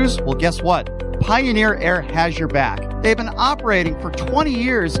airflow issues? Well, guess what? Pioneer Air has your back. They've been operating for 20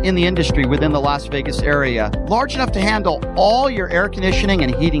 years in the industry within the Las Vegas area, large enough to handle all your air conditioning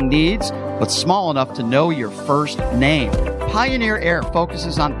and heating needs, but small enough to know your first name. Pioneer Air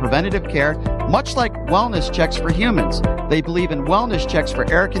focuses on preventative care, much like wellness checks for humans. They believe in wellness checks for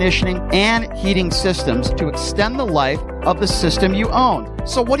air conditioning and heating systems to extend the life of the system you own.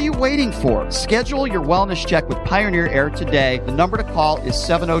 So what are you waiting for? Schedule your wellness check with Pioneer Air today. The number to call is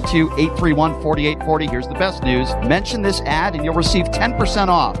 702-831-4840. Here's the best news. Mention this ad and you'll receive 10%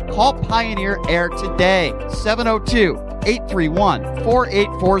 off. Call Pioneer Air today.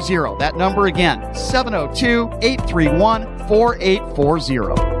 702-831-4840. That number again,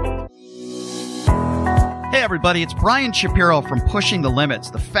 702-831-4840. Hey everybody, it's Brian Shapiro from Pushing the Limits,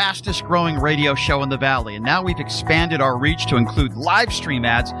 the fastest growing radio show in the Valley. And now we've expanded our reach to include live stream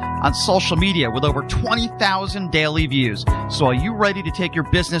ads on social media with over 20,000 daily views. So are you ready to take your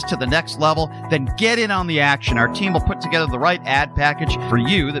business to the next level? Then get in on the action. Our team will put together the right ad package for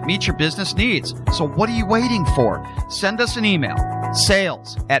you that meets your business needs. So what are you waiting for? Send us an email,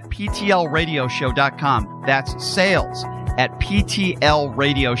 sales@ptlradioshow.com. That's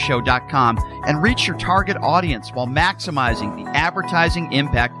sales@ptlradioshow.com and reach your target audience while maximizing the advertising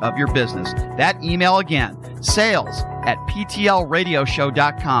impact of your business. That email again,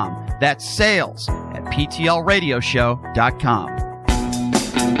 sales@ptlradioshow.com. That's sales@ptlradioshow.com.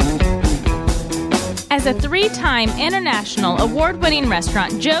 As a 3-time international award-winning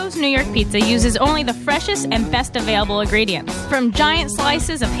restaurant, Joe's New York Pizza uses only the freshest and best available ingredients. From giant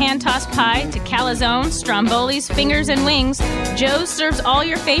slices of hand-tossed pie to calzone, strombolis, fingers, and wings, Joe's serves all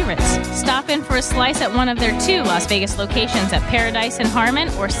your favorites. Stop in for a slice at one of their 2 Las Vegas locations at Paradise and Harmon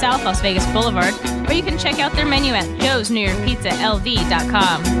or South Las Vegas Boulevard, or you can check out their menu at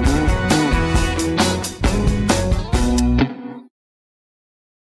joesnewyorkpizzalv.com.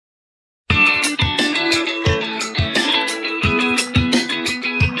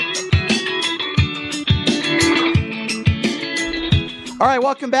 All right,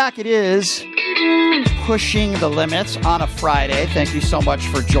 welcome back. It is Pushing the Limits on a Friday. Thank you so much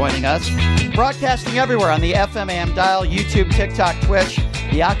for joining us. Broadcasting everywhere on the FM AM dial, YouTube, TikTok, Twitch,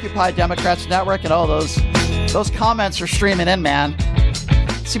 the Occupy Democrats Network, and all those comments are streaming in, man.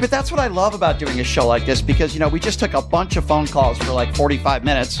 See, but that's what I love about doing a show like this because, we just took a bunch of phone calls for like 45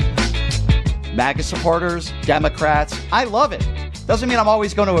 minutes. MAGA supporters, Democrats. I love it. Doesn't mean I'm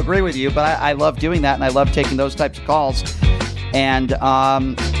always going to agree with you, but I love doing that, and I love taking those types of calls. And,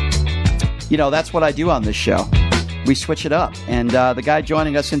 that's what I do on this show. We switch it up. And the guy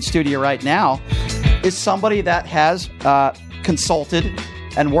joining us in studio right now is somebody that has consulted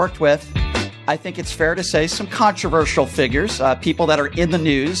and worked with, I think it's fair to say, some controversial figures, people that are in the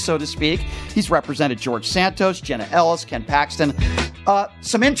news, so to speak. He's represented George Santos, Jenna Ellis, Ken Paxton.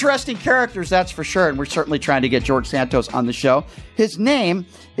 Some interesting characters, that's for sure, and we're certainly trying to get George Santos on the show. His name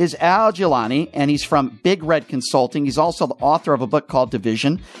is Al Gilani, and he's from Big Red Consulting. He's also the author of a book called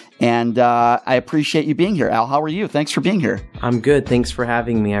Division, and I appreciate you being here. Al, how are you? Thanks for being here. I'm good. Thanks for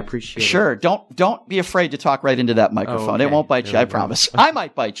having me. I appreciate it. Sure. Don't be afraid to talk right into that microphone. Oh, okay. It won't bite you, I promise. I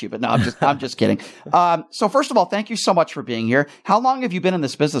might bite you, but no, I'm just kidding. So first of all, thank you so much for being here. How long have you been in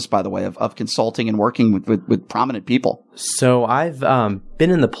this business, by the way, of consulting and working with prominent people? So I've been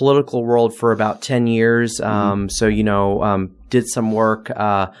in the political world for about 10 years. Did some work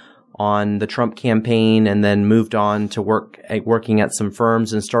on the Trump campaign and then moved on to working at some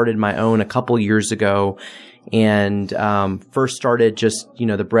firms and started my own a couple years ago. And first started just,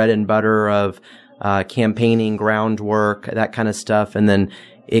 the bread and butter of campaigning, groundwork, that kind of stuff. And then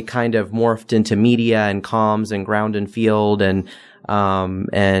it kind of morphed into media and comms and ground and field and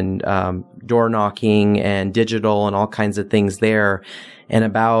door knocking and digital and all kinds of things there. And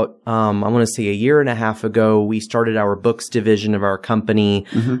about, I want to say a year and a half ago, we started our books division of our company.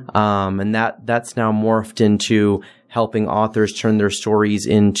 Mm-hmm. And that's now morphed into helping authors turn their stories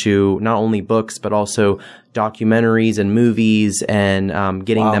into not only books, but also documentaries and movies and,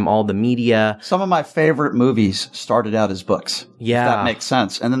 getting them all the media. Some of my favorite movies started out as books. Yeah. If that makes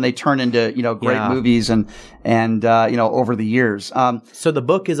sense. And then they turn into, great movies and over the years. So the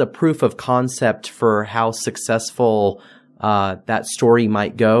book is a proof of concept for how successful that story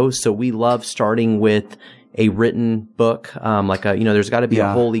might go. So we love starting with a written book, there's got to be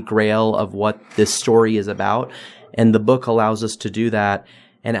a holy grail of what this story is about. And the book allows us to do that.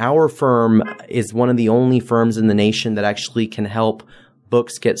 And our firm is one of the only firms in the nation that actually can help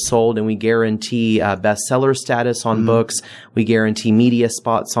books get sold, and we guarantee bestseller status on books. We guarantee media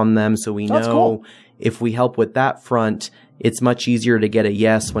spots on them, so we know if we help with that front, it's much easier to get a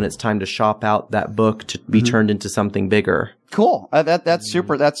yes when it's time to shop out that book to be turned into something bigger. Cool. That's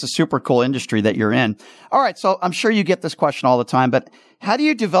super. That's a super cool industry that you're in. All right. So I'm sure you get this question all the time, but how do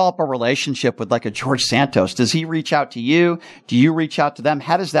you develop a relationship with like a George Santos? Does he reach out to you? Do you reach out to them?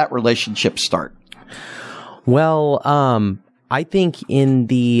 How does that relationship start? Well, I think in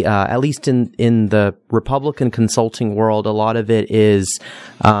the, at least in the Republican consulting world, a lot of it is,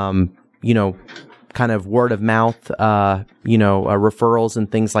 kind of word of mouth, referrals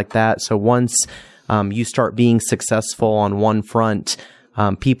and things like that. So once, you start being successful on one front,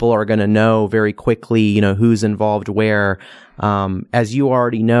 people are going to know very quickly, who's involved where. As you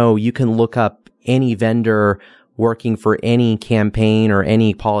already know, you can look up any vendor working for any campaign or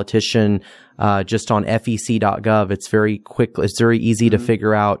any politician, just on fec.gov. It's very quick. It's very easy to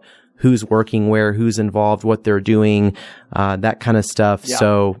figure out who's working where, who's involved, what they're doing, that kind of stuff. Yeah.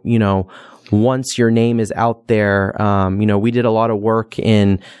 So, once your name is out there, we did a lot of work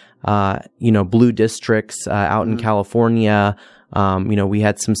in, blue districts, out in California. We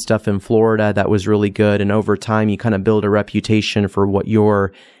had some stuff in Florida that was really good. And over time, you kind of build a reputation for what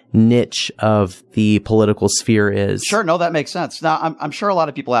your niche of the political sphere is. Sure. No, that makes sense. Now, I'm sure a lot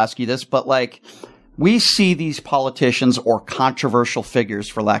of people ask you this, but like, we see these politicians or controversial figures,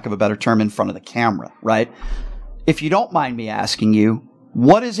 for lack of a better term, in front of the camera, right? If you don't mind me asking you,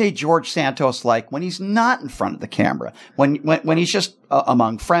 what is a George Santos like when he's not in front of the camera? When he's just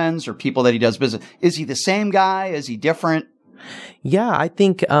among friends or people that he does business? Is he the same guy? Is he different? Yeah, I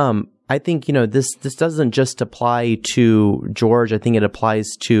think this doesn't just apply to George. I think it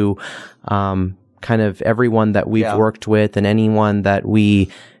applies to, kind of everyone that we've worked with and anyone that we,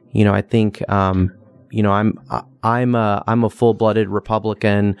 I think, I'm a full-blooded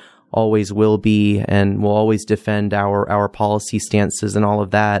Republican. Always will be, and will always defend our policy stances and all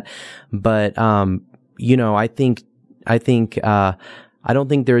of that. But, I don't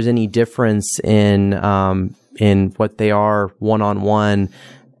think there's any difference in what they are one-on-one,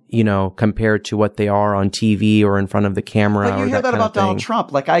 compared to what they are on TV or in front of the camera. But you hear that about Donald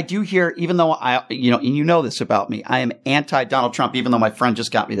Trump. Like I do hear, even though and you know this about me, I am anti-Donald Trump, even though my friend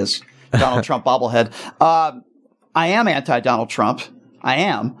just got me this Donald Trump bobblehead. I am anti-Donald Trump. I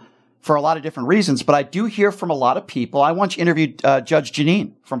am. For a lot of different reasons, but I do hear from a lot of people. I once interviewed Judge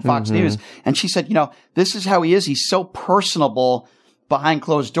Janine from Fox News, and she said, this is how he is. He's so personable behind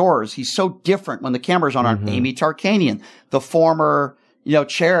closed doors. He's so different when the camera's on. Amy Tarkanian, the former,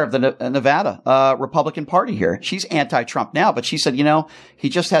 chair of the Nevada Republican Party here. She's anti-Trump now, but she said, he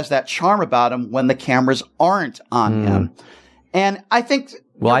just has that charm about him when the cameras aren't on him. And I think...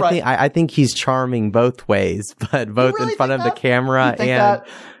 Well, I think he's charming both ways, but both in front of the camera and... That?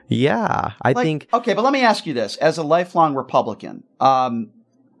 Yeah, I think... Okay, but let me ask you this. As a lifelong Republican,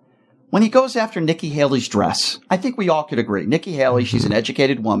 when he goes after Nikki Haley's dress, I think we all could agree. Nikki Haley, she's an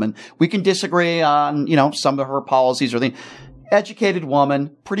educated woman. We can disagree on, some of her policies or things. Educated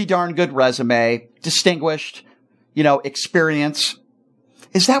woman, pretty darn good resume, distinguished, experience.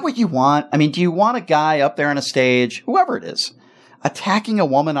 Is that what you want? I mean, do you want a guy up there on a stage, whoever it is, attacking a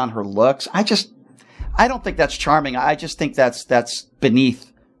woman on her looks? I don't think that's charming. I just think that's beneath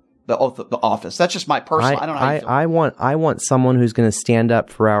the oath of the office. That's just my personal. I don't know how you feel. I want someone who's going to stand up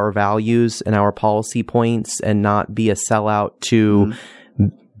for our values and our policy points and not be a sellout to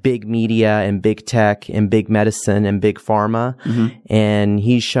big media and big tech and big medicine and big pharma. And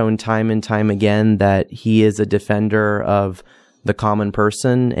he's shown time and time again that he is a defender of the common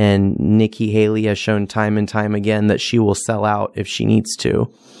person. And Nikki Haley has shown time and time again that she will sell out if she needs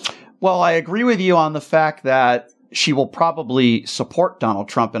to. Well, I agree with you on the fact that she will probably support Donald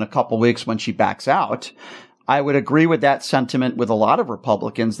Trump in a couple weeks when she backs out. I would agree with that sentiment with a lot of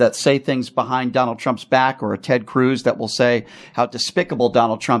Republicans that say things behind Donald Trump's back, or a Ted Cruz that will say how despicable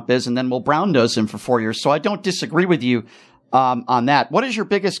Donald Trump is and then will brown nose him for 4 years. So I don't disagree with you on that. What is your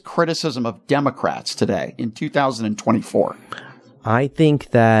biggest criticism of Democrats today in 2024? I think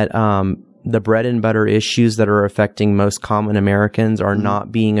that the bread and butter issues that are affecting most common Americans are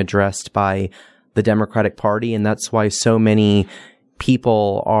not being addressed by the Democratic Party. And that's why so many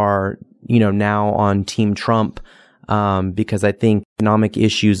people are, now on Team Trump, because I think economic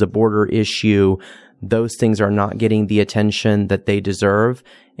issues, a border issue, those things are not getting the attention that they deserve.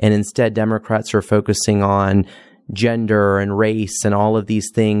 And instead, Democrats are focusing on gender and race and all of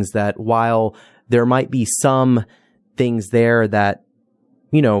these things that, while there might be some things there that,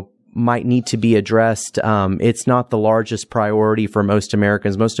 might need to be addressed. It's not the largest priority for most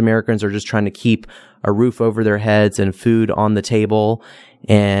Americans. Most Americans are just trying to keep a roof over their heads and food on the table.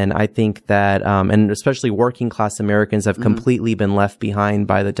 And I think that, and especially working class Americans have completely been left behind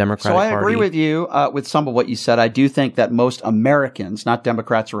by the Democratic Party. So I agree with you, with some of what you said. I do think that most Americans, not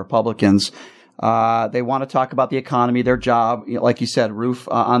Democrats or Republicans, they want to talk about the economy, their job, like you said, roof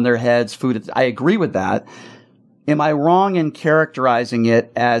on their heads, food. I agree with that. Am I wrong in characterizing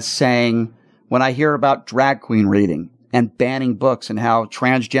it as saying, when I hear about drag queen reading and banning books and how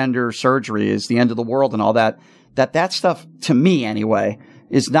transgender surgery is the end of the world and all that, that stuff, to me anyway,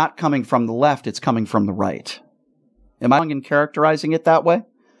 is not coming from the left, it's coming from the right? Am I wrong in characterizing it that way?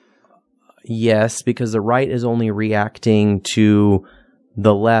 Yes, because the right is only reacting to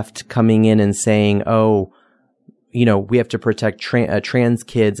the left coming in and saying, oh, we have to protect trans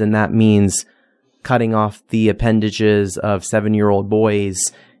kids, and that means cutting off the appendages of 7-year-old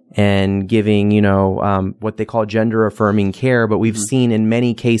boys and giving, what they call gender affirming care. But we've seen in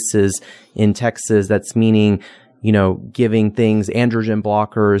many cases in Texas, that's meaning, giving things, androgen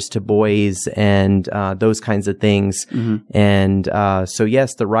blockers to boys and, those kinds of things. And, so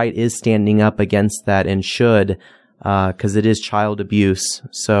yes, the right is standing up against that and should, cause it is child abuse.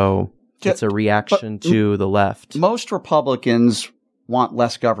 So it's a reaction to the left. Most Republicans want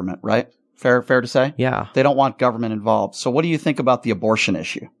less government, right? Fair to say? Yeah. They don't want government involved. So what do you think about the abortion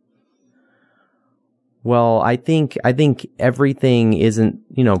issue? Well, I think everything isn't,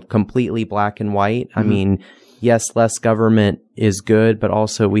 completely black and white. I mean, yes, less government is good, but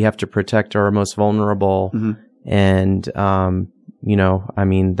also we have to protect our most vulnerable. And, we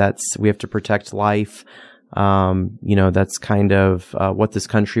have to protect life. That's kind of, what this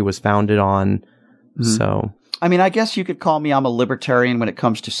country was founded on. So. I mean, I guess you could call me, I'm a libertarian when it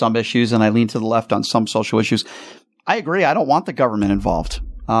comes to some issues, and I lean to the left on some social issues. I agree. I don't want the government involved.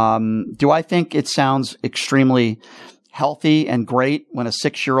 Do I think it sounds extremely healthy and great when a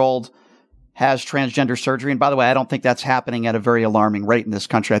 6-year-old has transgender surgery? And by the way, I don't think that's happening at a very alarming rate in this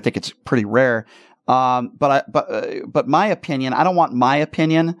country. I think it's pretty rare. But my opinion, I don't want my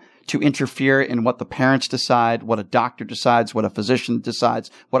opinion to interfere in what the parents decide, what a doctor decides, what a physician decides,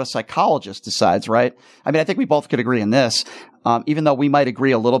 what a psychologist decides, right? I mean, I think we both could agree on this. Even though we might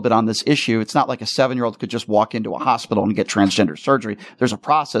agree a little bit on this issue, it's not like a 7-year-old could just walk into a hospital and get transgender surgery. There's a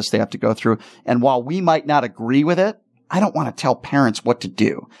process they have to go through. And while we might not agree with it, I don't want to tell parents what to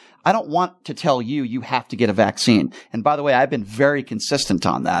do. I don't want to tell you have to get a vaccine. And by the way, I've been very consistent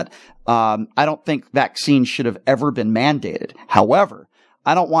on that. I don't think vaccines should have ever been mandated. However,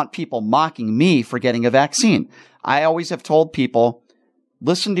 I don't want people mocking me for getting a vaccine. I always have told people,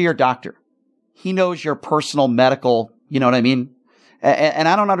 listen to your doctor. He knows your personal medical, you know what I mean? And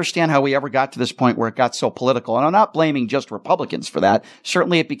I don't understand how we ever got to this point where it got so political. And I'm not blaming just Republicans for that.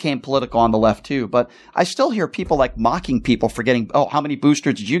 Certainly it became political on the left too. But I still hear people like mocking people for getting, oh, how many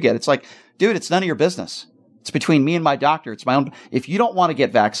boosters did you get? It's like, dude, it's none of your business. It's between me and my doctor. It's my own. If you don't want to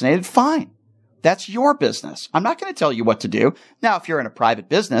get vaccinated, fine. That's your business. I'm not going to tell you what to do. Now, if you're in a private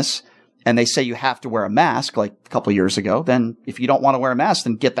business and they say you have to wear a mask like a couple of years ago, then if you don't want to wear a mask,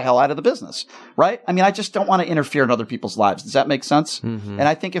 then get the hell out of the business, right? I mean, I just don't want to interfere in other people's lives. Does that make sense? And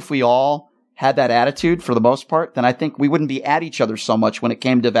I think if we all had that attitude for the most part, then I think we wouldn't be at each other so much when it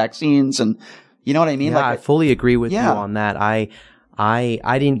came to vaccines and, you know what I mean? Yeah, I fully agree with you on that. I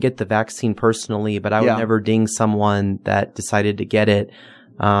didn't get the vaccine personally, but I would never ding someone that decided to get it.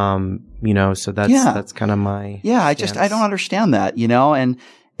 So that's kind of my stance. I don't understand that,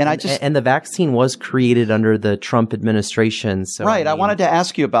 and the vaccine was created under the Trump administration. So right. I wanted to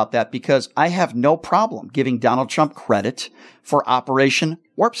ask you about that because I have no problem giving Donald Trump credit for Operation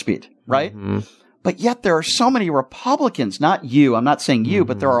Warp Speed, right? But yet there are so many Republicans, not you, I'm not saying you,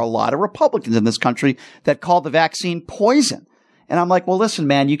 but there are a lot of Republicans in this country that call the vaccine poison. And I'm like, well, listen,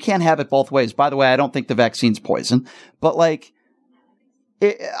 man, you can't have it both ways. By the way, I don't think the vaccine's poison, but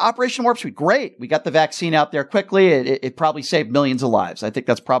Operation Warp Speed, great. We got the vaccine out there quickly. It probably saved millions of lives. I think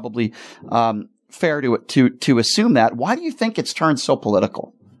that's probably fair to assume that. Why do you think it's turned so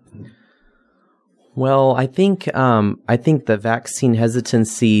political? Well, I think the vaccine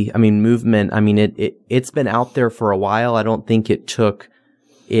hesitancy, movement, it's been out there for a while. I don't think it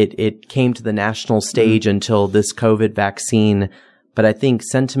came to the national stage until this COVID vaccine. But I think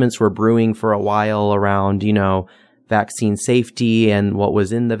sentiments were brewing for a while around, vaccine safety and what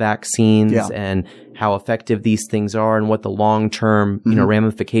was in the vaccines and how effective these things are and what the long-term,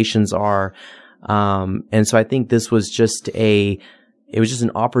 ramifications are. And so I think this was just it was just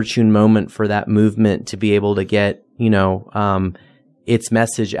an opportune moment for that movement to be able to get, its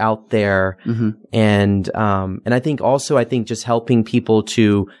message out there. And I think just helping people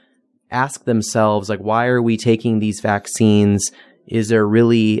to ask themselves, like, why are we taking these vaccines? Is there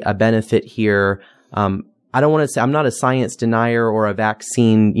really a benefit here? I don't want to say I'm not a science denier or a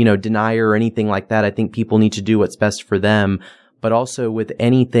vaccine, denier or anything like that. I think people need to do what's best for them. But also with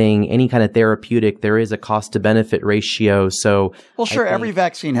anything, any kind of therapeutic, there is a cost to benefit ratio. So, well, sure, every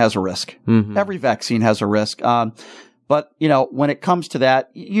vaccine has a risk. Mm-hmm. Every vaccine has a risk. But when it comes to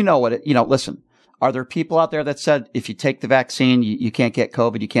that, listen, are there people out there that said if you take the vaccine, you can't get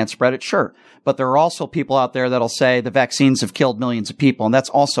COVID, you can't spread it? Sure. But there are also people out there that'll say the vaccines have killed millions of people, and that's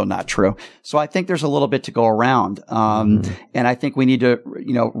also not true. So I think there's a little bit to go around. And I think we need to,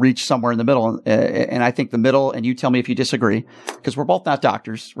 reach somewhere in the middle. And I think the middle, and you tell me if you disagree, because we're both not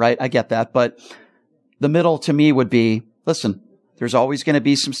doctors, right? I get that. But the middle to me would be, listen, there's always going to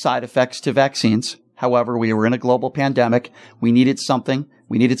be some side effects to vaccines. However, we were in a global pandemic. We needed something.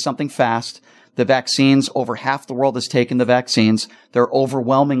 We needed something fast. The vaccines, over half the world has taken the vaccines. They're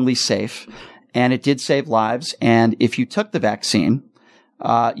overwhelmingly safe, and it did save lives. And if you took the vaccine,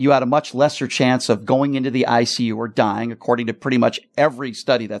 you had a much lesser chance of going into the ICU or dying, according to pretty much every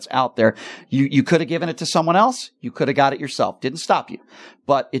study that's out there. You could have given it to someone else. You could have got it yourself. Didn't stop you.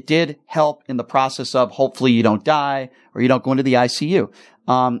 But it did help in the process of hopefully you don't die or you don't go into the ICU.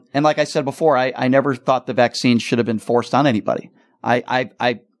 And like I said before, I never thought the vaccine should have been forced on anybody.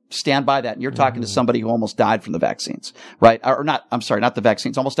 I stand by that. And you're talking to somebody who almost died from the vaccines, right? Or not, I'm sorry, not the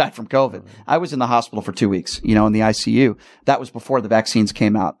vaccines, almost died from COVID. I was in the hospital for 2 weeks, in the ICU. That was before the vaccines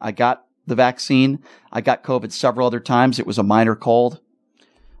came out. I got the vaccine. I got COVID several other times. It was a minor cold.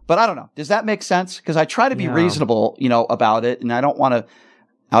 But I don't know. Does that make sense? Because I try to be reasonable, about it. And I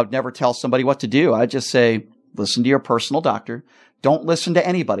would never tell somebody what to do. I just say, listen to your personal doctor. Don't listen to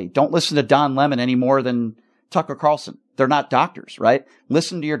anybody. Don't listen to Don Lemon any more than Tucker Carlson. They're not doctors, right?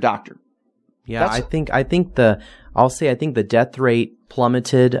 Listen to your doctor. Yeah, I think the death rate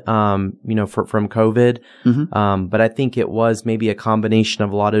plummeted, from COVID. Mm-hmm. But I think it was maybe a combination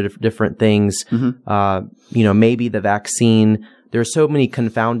of a lot of different things. Mm-hmm. Maybe the vaccine. There's so many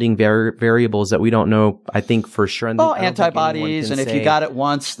confounding variables that we don't know, I think, for sure. And antibodies, and if you got it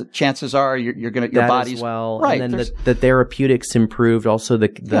once, the chances are your body's right. And then the therapeutics improved. Also,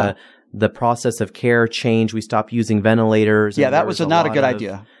 the process of care changed. We stopped using ventilators. Yeah, that was not a good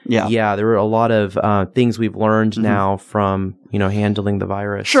idea. Yeah, there were a lot of things we've learned now from handling the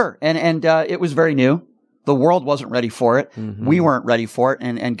virus. Sure, and it was very new. The world wasn't ready for it. Mm-hmm. We weren't ready for it,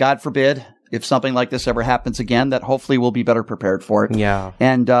 and God forbid if something like this ever happens again, that hopefully we'll be better prepared for it. Yeah,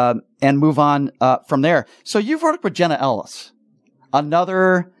 and move on from there. So you've worked with Jenna Ellis,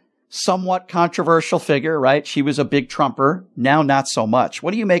 another somewhat controversial figure, right? She was a big Trumper. Now, not so much.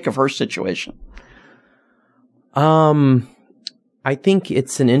 What do you make of her situation? I think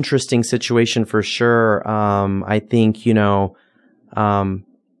it's an interesting situation for sure. I think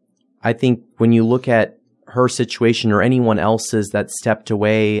when you look at her situation or anyone else's that stepped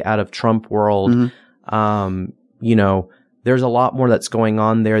away out of Trump world, mm-hmm. There's a lot more that's going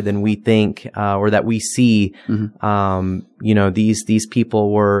on there than we think, or that we see. Mm-hmm. These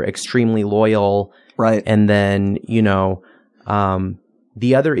people were extremely loyal. Right. And then,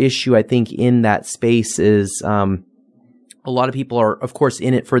 the other issue I think in that space is, a lot of people are, of course,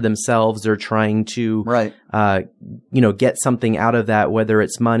 in it for themselves. They're trying to, get something out of that, whether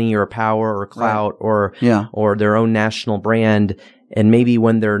it's money or power or clout or their own national brand. And maybe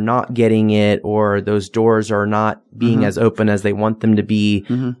when they're not getting it or those doors are not being mm-hmm. as open as they want them to be,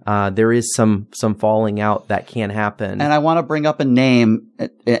 mm-hmm. There is some falling out that can happen. And I want to bring up a name,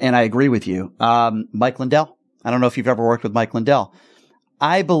 and I agree with you. Mike Lindell. I don't know if you've ever worked with Mike Lindell.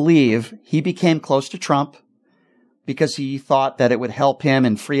 I believe he became close to Trump because he thought that it would help him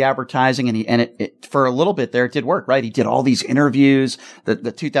in free advertising, and it for a little bit there, it did work, right? He did all these interviews.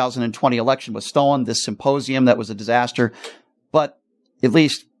 The 2020 election was stolen. This symposium that was a disaster. But at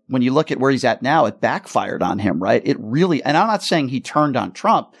least when you look at where he's at now, it backfired on him, right? It really, and I'm not saying he turned on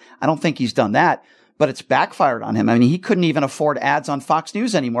Trump. I don't think he's done that, but it's backfired on him. I mean, he couldn't even afford ads on Fox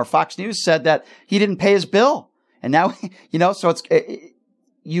News anymore. Fox News said that he didn't pay his bill. And now, so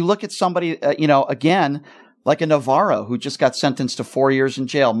you look at somebody, again, like a Navarro who just got sentenced to 4 years in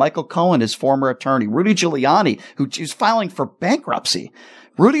jail. Michael Cohen, his former attorney. Rudy Giuliani, who's filing for bankruptcy.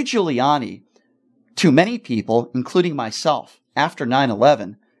 Rudy Giuliani, to many people, including myself, after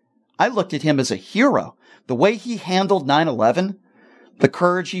 9/11, I looked at him as a hero. The way he handled 9/11, the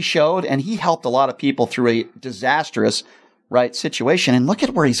courage he showed, and he helped a lot of people through a disastrous, situation. And look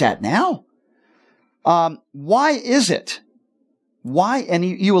at where he's at now. Why is it? And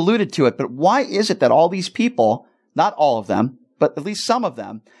you alluded to it, but why is it that all these people, not all of them, but at least some of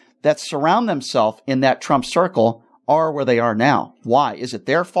them, that surround themselves in that Trump circle are where they are now. Why? Is it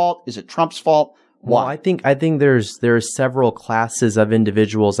their fault? Is it Trump's fault? Why? Well, I think there's several classes of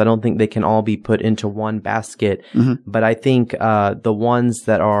individuals. I don't think they can all be put into one basket. But I think the ones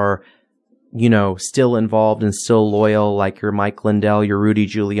that are, still involved and still loyal, like your Mike Lindell, your Rudy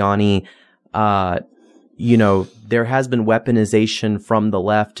Giuliani, there has been weaponization from the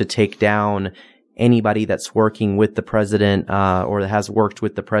left to take down anybody that's working with the president or that has worked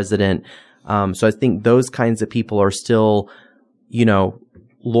with the president. So I think those kinds of people are still,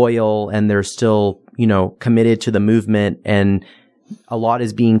 loyal, and they're still, committed to the movement, and a lot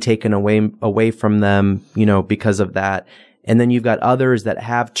is being taken away from them, because of that. And then you've got others that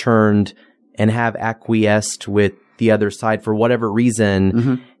have turned and have acquiesced with the other side for whatever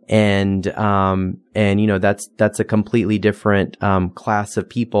reason. And that's a completely different, class of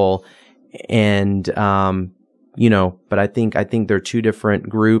people. And, but I think they're two different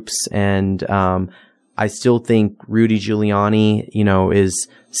groups. And, I still think Rudy Giuliani, is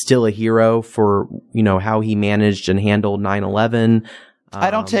still a hero for, how he managed and handled 9/11.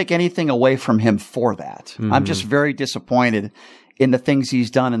 I don't take anything away from him for that. I'm just very disappointed in the things he's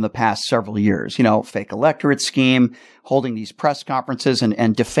done in the past several years. Fake electorate scheme, holding these press conferences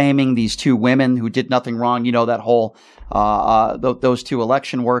and defaming these two women who did nothing wrong. That whole, those two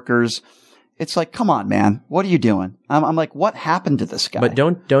election workers. It's like, come on, man. What are you doing? I'm like, what happened to this guy? But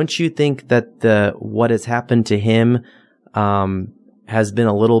don't you think that what has happened to him, has been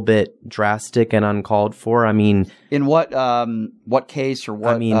a little bit drastic and uncalled for? I mean, in what case or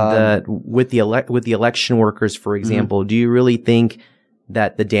what? I mean, with the election workers, for example, do you really think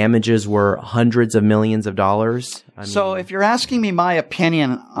that the damages were hundreds of millions of dollars? So if you're asking me my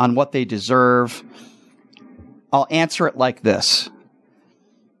opinion on what they deserve, I'll answer it like this.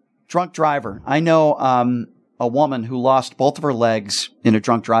 Drunk driver. I know a woman who lost both of her legs in a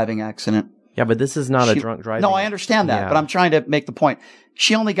drunk driving accident. Yeah, but this is not a drunk driving. No, I understand that, but I'm trying to make the point.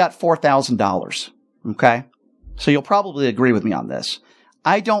 She only got $4,000. Okay? So you'll probably agree with me on this.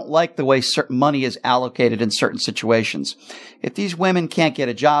 I don't like the way certain money is allocated in certain situations. If these women can't get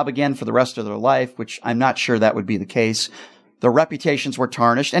a job again for the rest of their life, which I'm not sure that would be the case, their reputations were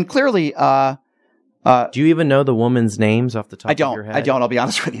tarnished, and clearly, do you even know the woman's names off the top of your head? I don't. I'll be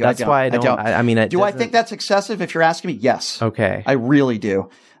honest with you. That's why I don't. I mean, do I think that's excessive? If you're asking me, yes. Okay. I really do.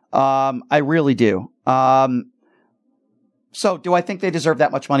 I really do. So do I think they deserve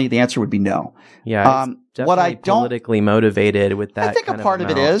that much money? The answer would be no. Yeah. What I don't politically motivated with that. I think a part of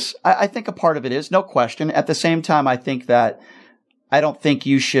it is. I think a part of it is, no question. At the same time, I think that I don't think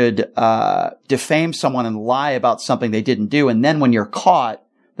you should defame someone and lie about something they didn't do, and then when you're caught.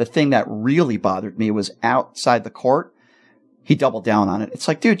 The thing that really bothered me was outside the court, he doubled down on it. It's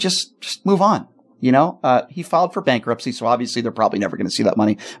like, dude, just move on. He filed for bankruptcy, so obviously they're probably never going to see that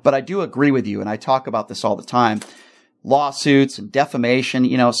money. But I do agree with you, and I talk about this all the time. Lawsuits and defamation,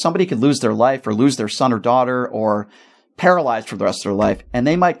 somebody could lose their life or lose their son or daughter or paralyzed for the rest of their life, and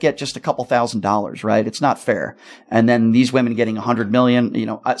they might get just a couple $1,000s, right? It's not fair. And then these women getting $100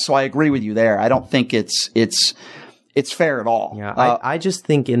 million, so I agree with you there. I don't think it's fair at all. Yeah, I just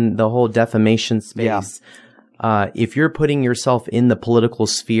think in the whole defamation space, if you're putting yourself in the political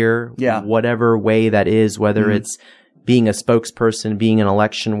sphere, whatever way that is, whether it's being a spokesperson, being an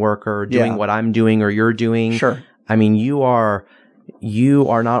election worker, doing what I'm doing or you're doing, sure. I mean, you are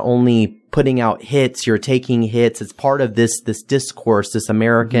not only putting out hits, you're taking hits. It's part of this discourse, this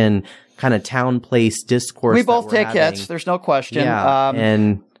American kind of town place discourse. We both take hits. There's no question. Yeah,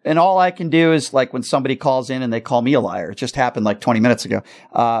 and all I can do is, like, when somebody calls in and they call me a liar, it just happened like 20 minutes ago.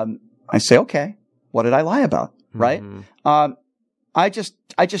 I say, okay, what did I lie about? Right? I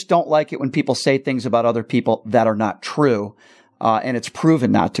just don't like it when people say things about other people that are not true. And it's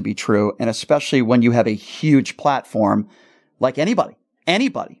proven not to be true. And especially when you have a huge platform like anybody,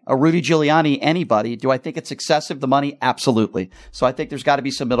 a Rudy Giuliani, anybody. Do I think it's excessive, the money? Absolutely. So I think there's got to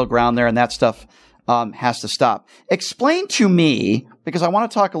be some middle ground there, and that stuff has to stop. Explain to me, because I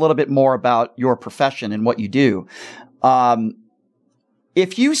want to talk a little bit more about your profession and what you do.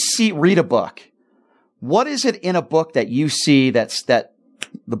 If you read a book, what is it in a book that you see that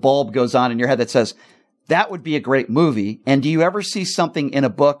the bulb goes on in your head that says, that would be a great movie? And do you ever see something in a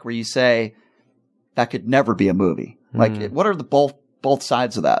book where you say, that could never be a movie? Like, what are the both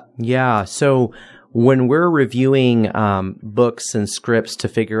sides of that? Yeah. So when we're reviewing books and scripts to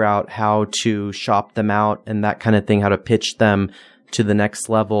figure out how to shop them out and that kind of thing, how to pitch them to the next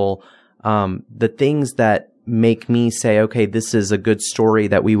level, the things that make me say, okay, this is a good story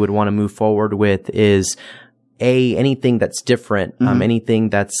that we would want to move forward with is anything that's different, anything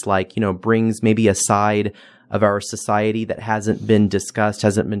that's like, brings maybe a side of our society that hasn't been discussed,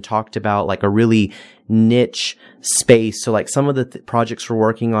 hasn't been talked about, like a really niche space. So like some of the projects we're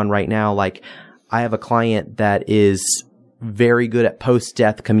working on right now, like I have a client that is very good at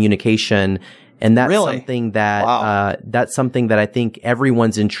post-death communication. And that's something that, that's something that I think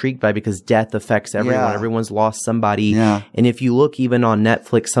everyone's intrigued by because death affects everyone. Yeah. Everyone's lost somebody. Yeah. And if you look even on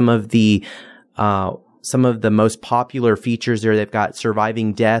Netflix, some of the most popular features there, they've got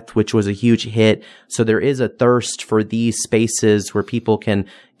Surviving Death, which was a huge hit. So there is a thirst for these spaces where people can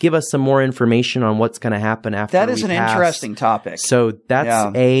give us some more information on what's going to happen after That is we an pass. interesting topic. So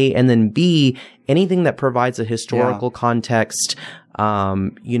that's A. And then B, anything that provides a historical context.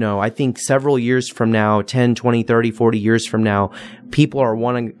 I think several years from now, 10, 20, 30, 40 years from now, people are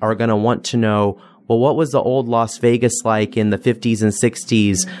going to want to know, well, what was the old Las Vegas like in the 50s and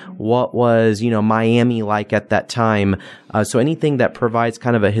 60s? What was, Miami like at that time? So anything that provides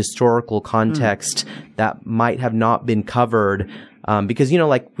kind of a historical context that might have not been covered. Because,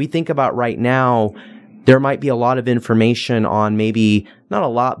 like we think about right now, there might be a lot of information on maybe not a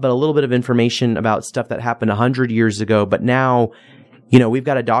lot, but a little bit of information about stuff that happened 100 years ago. But now, we've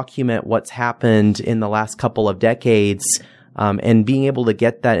got to document what's happened in the last couple of decades. And being able to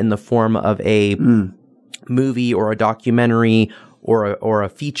get that in the form of a movie or a documentary or a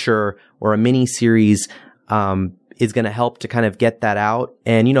feature or a mini series, is going to help to kind of get that out.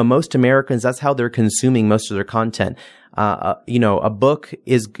 And, most Americans, that's how they're consuming most of their content. A book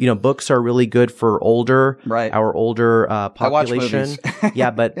is, books are really good for our older population.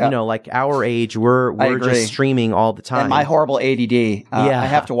 Yeah, but like our age, we're just streaming all the time. And my horrible ADD, I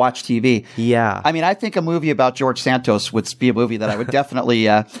have to watch TV. Yeah. I mean, I think a movie about George Santos would be a movie that I would definitely,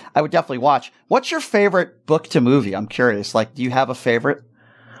 watch. What's your favorite book to movie? I'm curious. Like, do you have a favorite?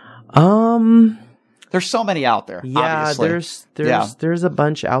 There's so many out there. Yeah, obviously. there's a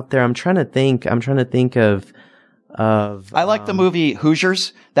bunch out there. I'm trying to think of. I like the movie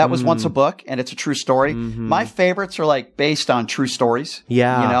Hoosiers. That was once a book, and it's a true story. My favorites are like based on true stories.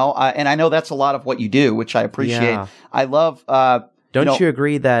 Yeah, and I know that's a lot of what you do, which I appreciate. Yeah. I love. Don't you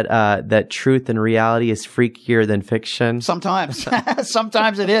agree that that truth and reality is freakier than fiction? Sometimes,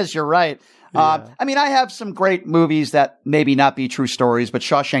 sometimes it is. You're right. I mean, I have some great movies that maybe not be true stories, but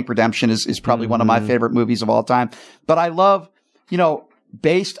Shawshank Redemption is probably one of my favorite movies of all time. But I love,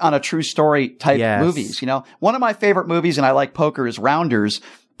 based on a true story type movies. One of my favorite movies, and I like poker, is Rounders,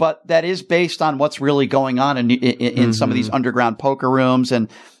 but that is based on what's really going on in some of these underground poker rooms.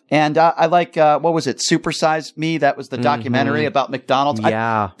 And I like, what was it? Super Size Me. That was the documentary about McDonald's.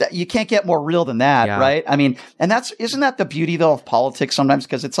 Yeah. You can't get more real than that, right? I mean, and isn't that the beauty though of politics sometimes?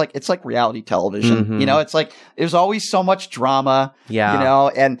 Cause it's like reality television, it's like, there's always so much drama,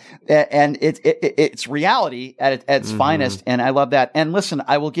 and it's reality at its finest. And I love that. And listen,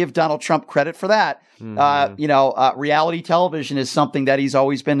 I will give Donald Trump credit for that. Reality television is something that he's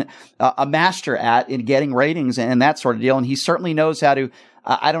always been a master at in getting ratings and that sort of deal. And he certainly knows how to,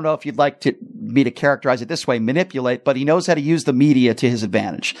 I don't know if you'd like me to characterize it this way, manipulate, but he knows how to use the media to his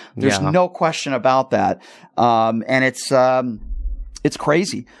advantage. There's no question about that. And it's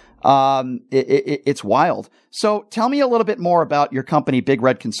crazy. It's wild. So tell me a little bit more about your company, Big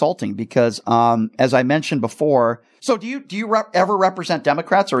Red Consulting, because, as I mentioned before, so do you ever represent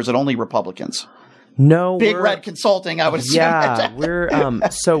Democrats or is it only Republicans? No, Big Red Consulting, I would assume. Yeah, we're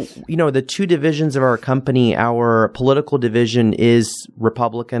so the two divisions of our company, our political division is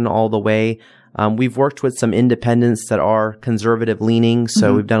Republican all the way. We've worked with some independents that are conservative leaning,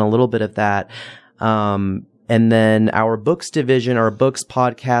 so we've done a little bit of that. And then our books division, our books,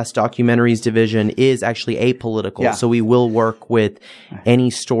 podcast, documentaries division is actually apolitical. Yeah. So we will work with any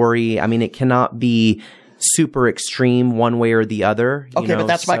story. I mean, it cannot be super extreme one way or the other. Okay, but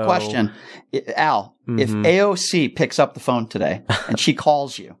that's my question. Al, if AOC picks up the phone today and she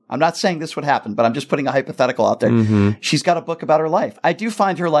calls you, I'm not saying this would happen, but I'm just putting a hypothetical out there. She's got a book about her life. I do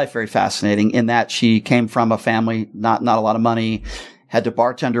find her life very fascinating in that she came from a family, not a lot of money, had to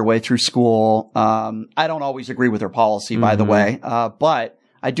bartend her way through school. I don't always agree with her policy, by the way, but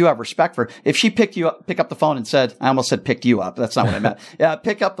I do have respect for her. If she pick up the phone and said, I almost said picked you up. That's not what I meant. Yeah,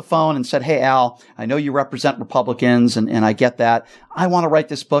 pick up the phone and said, hey, Al, I know you represent Republicans and I get that. I want to write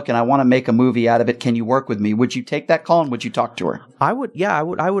this book and I want to make a movie out of it. Can you work with me? Would you take that call and would you talk to her? I would. Yeah,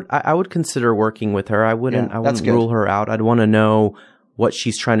 I would consider working with her. I wouldn't rule her out. I'd want to know what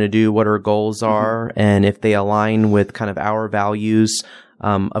she's trying to do, what her goals are, and if they align with kind of our values.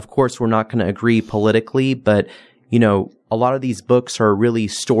 Of course, we're not going to agree politically, but a lot of these books are really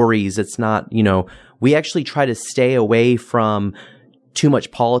stories. It's not, we actually try to stay away from too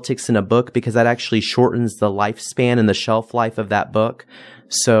much politics in a book because that actually shortens the lifespan and the shelf life of that book.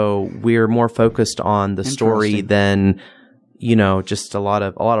 So we're more focused on the story than, just a lot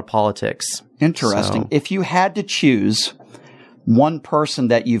of politics. Interesting. So, if you had to choose one person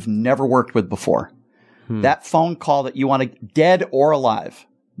that you've never worked with before, that phone call that you want to, dead or alive,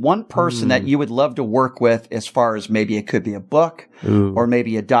 one person that you would love to work with, as far as maybe it could be a book or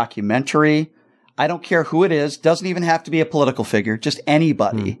maybe a documentary. I don't care who it is. Doesn't even have to be a political figure. Just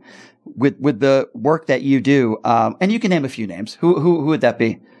anybody with the work that you do. And you can name a few names. Who would that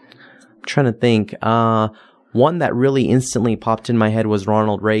be? I'm trying to think. One that really instantly popped in my head was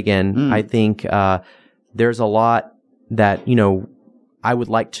Ronald Reagan. I think there's a lot that, I would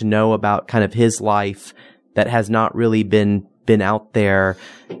like to know about kind of his life that has not really been out there.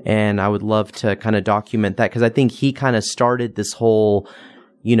 And I would love to kind of document that because I think he kind of started this whole,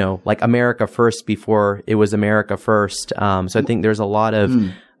 like America first before it was America first. So I think there's a lot of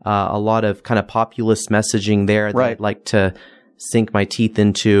kind of populist messaging there that I'd like to sink my teeth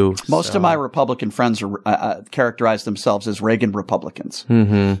into. Most of my Republican friends are, characterize themselves as Reagan Republicans.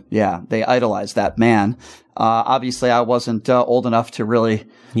 Yeah, they idolize that man. Obviously, I wasn't old enough to really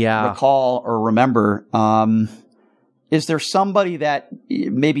recall or remember. Is there somebody that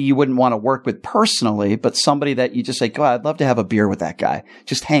maybe you wouldn't want to work with personally, but somebody that you just say, God, I'd love to have a beer with that guy.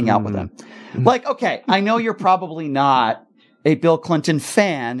 Just hang out with him. Like, okay, I know you're probably not a Bill Clinton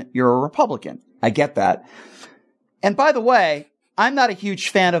fan. You're a Republican. I get that. And by the way, I'm not a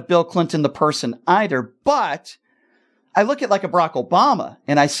huge fan of Bill Clinton, the person either, but I look at like a Barack Obama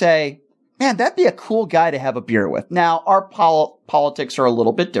and I say, man, that'd be a cool guy to have a beer with. Now, our politics are a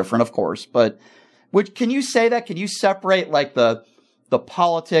little bit different, of course, but can you say that? Can you separate like the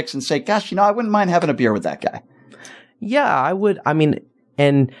politics and say, gosh, I wouldn't mind having a beer with that guy? Yeah, I would. I mean,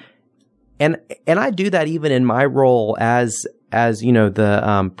 and I do that even in my role as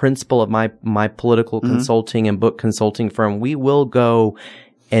the principal of my political consulting and book consulting firm. We will go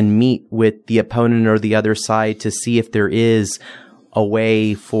and meet with the opponent or the other side to see if there is a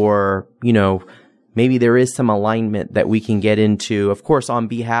way for, maybe there is some alignment that we can get into, of course, on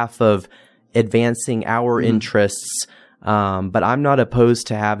behalf of advancing our interests. But I'm not opposed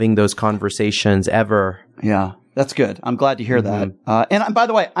to having those conversations ever. Yeah. That's good. I'm glad to hear that. And by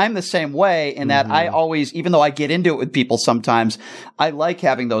the way, I'm the same way in that I always, even though I get into it with people sometimes, I like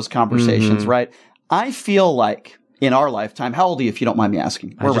having those conversations, right? I feel like in our lifetime, how old are you, if you don't mind me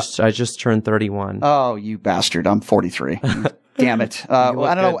asking? I just turned 31. Oh, you bastard. I'm 43. Damn it. I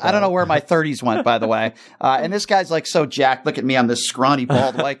don't know where my 30s went, by the way. And this guy's like so jacked. Look at me. I'm this scrawny,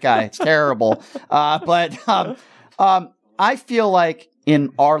 bald white guy. It's terrible. But I feel like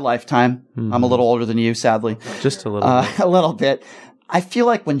in our lifetime, I'm a little older than you, sadly. Just a little bit. A little bit. I feel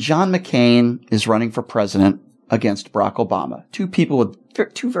like when John McCain is running for president against Barack Obama, two people with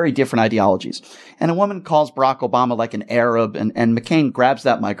two very different ideologies, and a woman calls Barack Obama like an Arab, and McCain grabs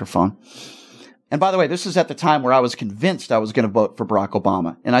that microphone. And by the way, this is at the time where I was convinced I was going to vote for Barack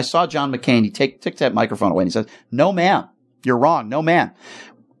Obama. And I saw John McCain, he took that microphone away and he says, no, ma'am, you're wrong. No, ma'am.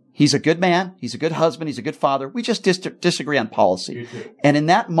 He's a good man. He's a good husband. He's a good father. We just disagree on policy. And in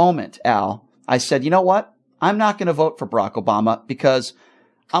that moment, Al, I said, you know what? I'm not going to vote for Barack Obama because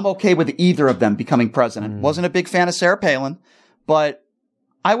I'm okay with either of them becoming president. Wasn't a big fan of Sarah Palin, but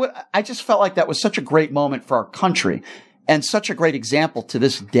I just felt like that was such a great moment for our country and such a great example to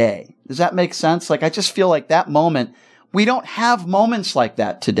this day. Does that make sense? Like, I just feel like that moment, we don't have moments like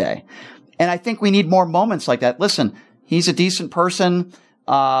that today. And I think we need more moments like that. Listen, he's a decent person.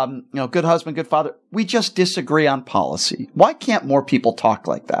 Good husband, good father. We just disagree on policy. Why can't more people talk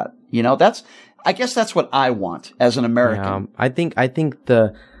like that? I guess that's what I want as an American. Yeah, I think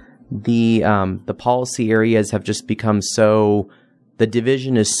the policy areas have just become so, the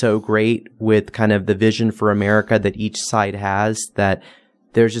division is so great with kind of the vision for America that each side has that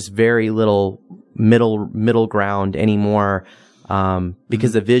there's just very little middle ground anymore,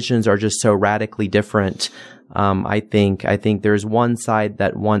 because the visions are just so radically different. I think there's one side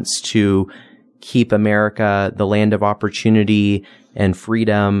that wants to keep America the land of opportunity and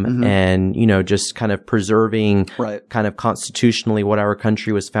freedom and, just kind of preserving kind of constitutionally what our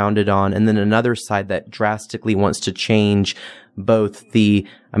country was founded on. And then another side that drastically wants to change both the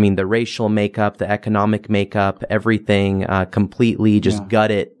racial makeup, the economic makeup, everything, completely just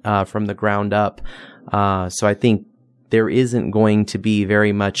gut it, from the ground up. So I think there isn't going to be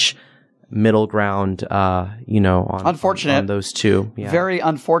very much middle ground, unfortunate on those two. Yeah. Very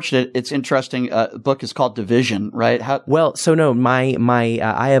unfortunate. It's interesting. Book is called Division, right? I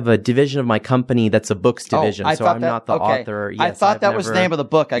have a division of my company that's a books division. I'm not the author. Yes, I thought that was the name of the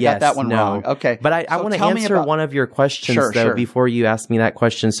book. I got that one wrong. Okay. But I want to answer one of your questions before you ask me that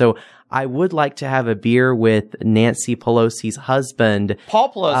question. So I would like to have a beer with Nancy Pelosi's husband,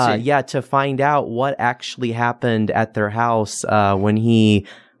 Paul Pelosi. To find out what actually happened at their house, when he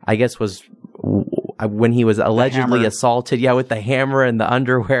was allegedly assaulted, with the hammer and the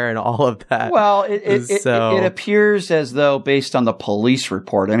underwear and all of that. Well, it appears as though, based on the police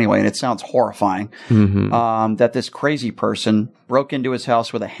report anyway, and it sounds horrifying, that this crazy person broke into his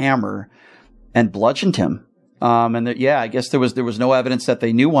house with a hammer and bludgeoned him. I guess there was no evidence that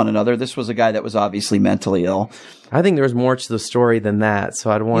they knew one another. This was a guy that was obviously mentally ill. I think there was more to the story than that. So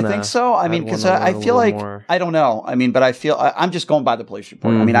I'd want to. You think so? I mean, because I feel like I don't know. I mean, but I'm just going by the police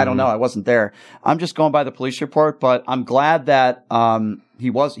report. I mean, I don't know. I wasn't there. I'm just going by the police report. But I'm glad that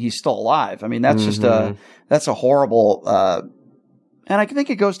he's still alive. I mean, that's just that's a horrible. And I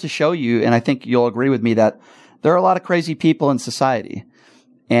think it goes to show you, and I think you'll agree with me, that there are a lot of crazy people in society.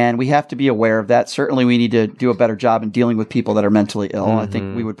 And we have to be aware of that. Certainly, we need to do a better job in dealing with people that are mentally ill. I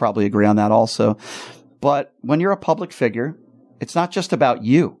think we would probably agree on that also. But when you're a public figure, it's not just about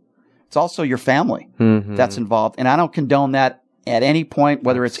you. It's also your family that's involved. And I don't condone that at any point,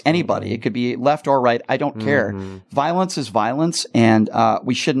 whether it's anybody. It could be left or right. I don't care. Violence is violence, and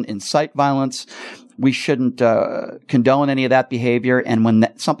we shouldn't incite violence. We shouldn't condone any of that behavior. And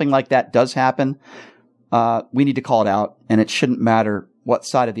when something like that does happen, we need to call it out, and it shouldn't matter what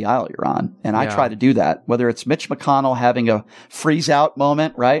side of the aisle you're on. And I try to do that, whether it's Mitch McConnell having a freeze out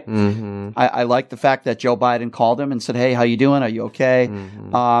moment, right? I like the fact that Joe Biden called him and said, "Hey, how you doing? Are you okay?"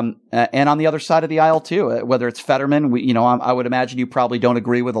 And on the other side of the aisle too, whether it's Fetterman, I would imagine you probably don't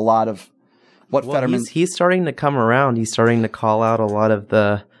agree with a lot of what Fetterman. He's starting to come around. He's starting to call out a lot of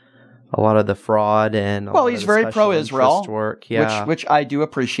the fraud and he's very pro-Israel work, which I do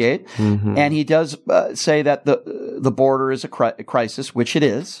appreciate, and he does say that the border is a crisis, which it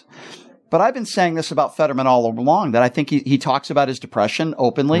is. But I've been saying this about Fetterman all along, that I think he talks about his depression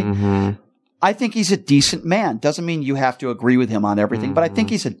openly. I think he's a decent man. Doesn't mean you have to agree with him on everything, but I think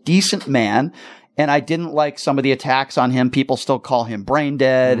he's a decent man. And I didn't like some of the attacks on him. People still call him brain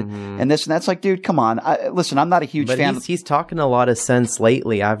dead and this and that's. Like, dude, come on. Listen, I'm not a huge fan. He's talking a lot of sense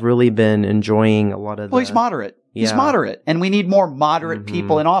lately. I've really been enjoying a lot of he's moderate. Yeah. He's moderate. And we need more moderate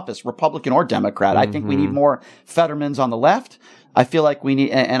people in office, Republican or Democrat. I think we need more Fettermans on the left. I feel like we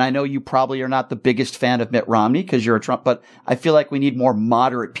need, and I know you probably are not the biggest fan of Mitt Romney because you're a Trump, but I feel like we need more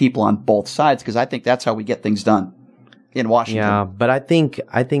moderate people on both sides, because I think that's how we get things done in Washington. Yeah, but I think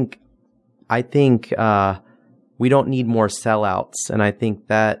we don't need more sellouts, and I think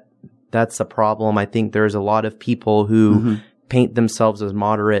that's a problem. I think there's a lot of people who paint themselves as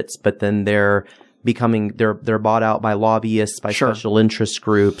moderates, but then they're bought out by lobbyists, by special interest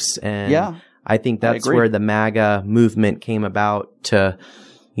groups, and I think that's where the MAGA movement came about, to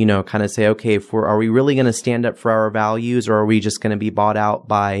kind of say, okay, are we really going to stand up for our values, or are we just going to be bought out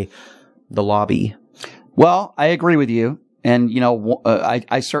by the lobby? Well, I agree with you. And,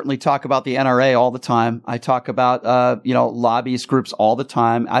 I certainly talk about the NRA all the time. I talk about, lobbyist groups all the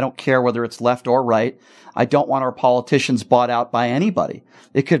time. I don't care whether it's left or right. I don't want our politicians bought out by anybody.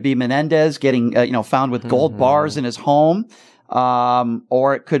 It could be Menendez getting, found with gold bars in his home.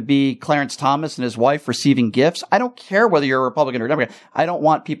 Or it could be Clarence Thomas and his wife receiving gifts. I don't care whether you're a Republican or Democrat. I don't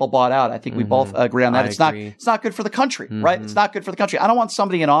want people bought out. I think we both agree on that. It's not good for the country, right? It's not good for the country. I don't want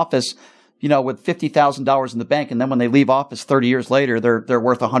somebody in office, with $50,000 in the bank, and then when they leave office 30 years later, they're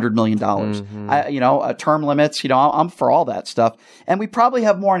worth $100 million. Term limits, I'm for all that stuff. And we probably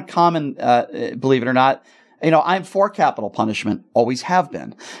have more in common, believe it or not. I'm for capital punishment, always have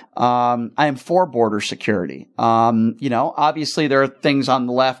been. I am for border security. Obviously there are things on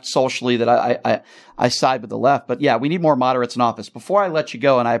the left socially that I side with the left, but yeah, we need more moderates in office. Before I let you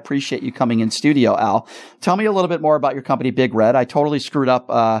go, and I appreciate you coming in studio, Al, tell me a little bit more about your company, Big Red. I totally screwed up,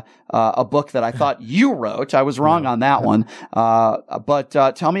 a book that I thought you wrote. I was wrong on that one. But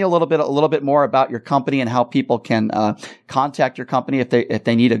tell me a little bit more about your company and how people can, contact your company if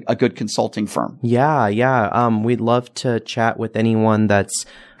they need a good consulting firm. Yeah. We'd love to chat with anyone that's,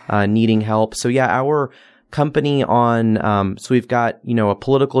 needing help. So yeah, our company so we've got, a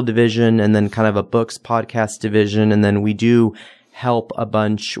political division and then kind of a books podcast division. And then we do help a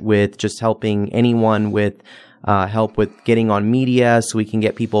bunch with just helping anyone with, help with getting on media so we can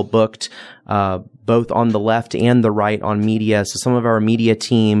get people booked, both on the left and the right on media. So some of our media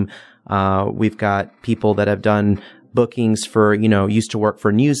team, we've got people that have done bookings for, used to work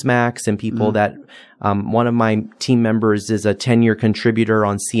for Newsmax and people that, one of my team members is a 10-year contributor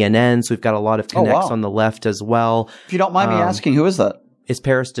on CNN. So we've got a lot of connects on the left as well. If you don't mind me asking, who is that? It's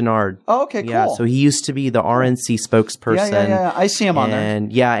Paris Denard. Oh, okay, cool. Yeah, so he used to be the RNC spokesperson. Yeah. I see him on there.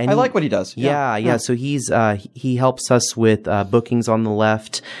 And I like what he does. Yeah. So he helps us with bookings on the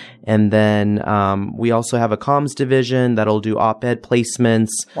left, and then we also have a comms division that'll do op-ed placements.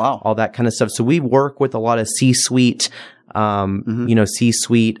 Wow. All that kind of stuff. So we work with a lot of C-suite,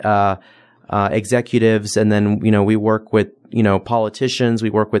 C-suite executives, and then we work with politicians, we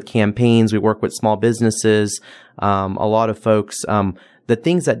work with campaigns, we work with small businesses, a lot of folks. The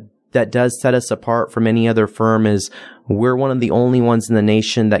things that does set us apart from any other firm is we're one of the only ones in the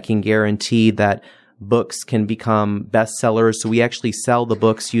nation that can guarantee that books can become bestsellers. So we actually sell the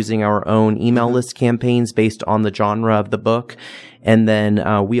books using our own email list campaigns based on the genre of the book. And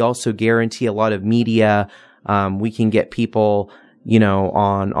then we also guarantee a lot of media. We can get people,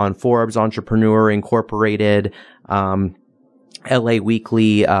 on Forbes, Entrepreneur, Incorporated, LA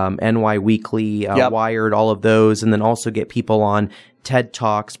Weekly, NY Weekly, Wired, all of those, and then also get people on TED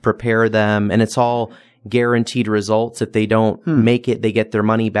Talks, prepare them, and it's all guaranteed results. If they don't make it, they get their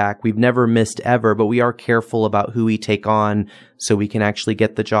money back. We've never missed ever, but we are careful about who we take on so we can actually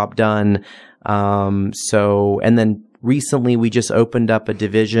get the job done. And then recently we just opened up a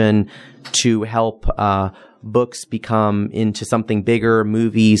division to help, books become into something bigger,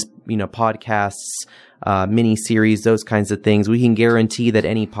 movies, podcasts, mini series, those kinds of things. We can guarantee that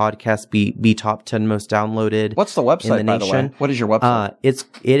any podcast be top 10 most downloaded. What's the website, in the by nation. the way? What is your website? It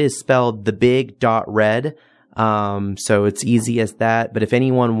is spelled thebig.red. So it's easy as that. But if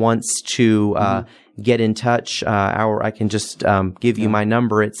anyone wants to, get in touch, I can just, give you my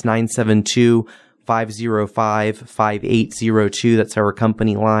number. It's 972-505-5802. That's our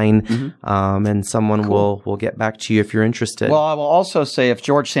company line. And someone will get back to you if you're interested. Well, I will also say if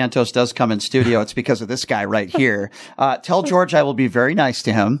George Santos does come in studio, it's because of this guy right here. Tell George I will be very nice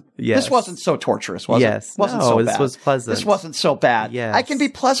to him. Yes. This wasn't so torturous, was it? Yes. Wasn't so bad. This was pleasant. This wasn't so bad. Yes. I can be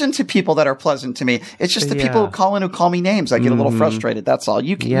pleasant to people that are pleasant to me. It's just the people who call me names. I get a little frustrated. That's all.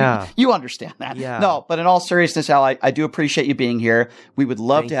 You understand that. Yeah. No, but in all seriousness, Al, I do appreciate you being here. We would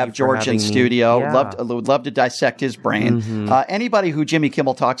love to have George in studio. Yeah. Would love to dissect his brain. Anybody who Jimmy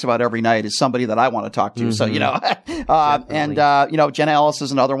Kimmel talks about every night is somebody that I want to talk to. So, Jenna Ellis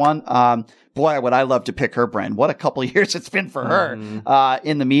is another one. Boy, would I love to pick her brain. What a couple of years it's been for her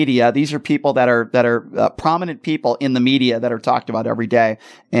in the media. These are people that are prominent people in the media that are talked about every day.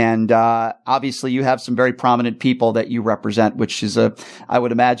 And obviously you have some very prominent people that you represent, which is I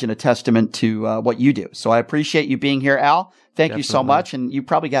would imagine a testament to what you do. So I appreciate you being here, Al. Thank you so much. And you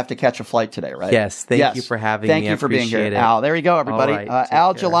probably have to catch a flight today, right? Yes. Thank you for having me. Thank you for being here, Al. There you go, everybody. Right,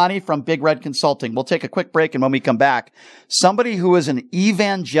 Al Jelani from Big Red Consulting. We'll take a quick break, and when we come back, somebody who is an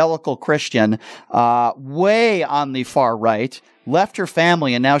evangelical Christian, way on the far right, left her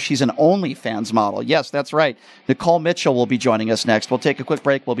family, and now she's an OnlyFans model. Yes, that's right. Nicole Mitchell will be joining us next. We'll take a quick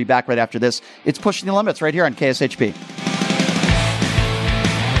break. We'll be back right after this. It's Pushing the Limits right here on KSHP.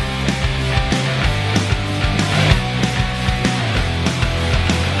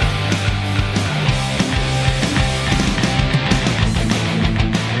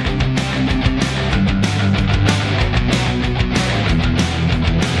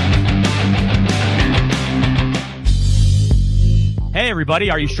 Hey everybody,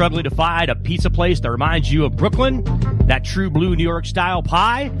 are you struggling to find a pizza place that reminds you of Brooklyn? That true blue New York style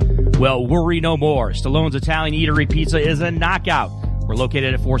pie? Well, worry no more. Stallone's Italian Eatery Pizza is a knockout. We're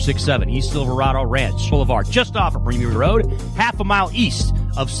located at 467 East Silverado Ranch Boulevard, just off of Premier Road, half a mile east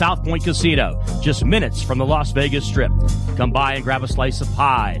of South Point Casino, just minutes from the Las Vegas Strip. Come by and grab a slice of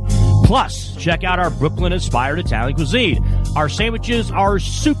pie. Plus, check out our Brooklyn-inspired Italian cuisine. Our sandwiches are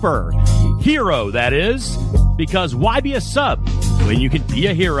super. Hero, that is. Because why be a sub when you can be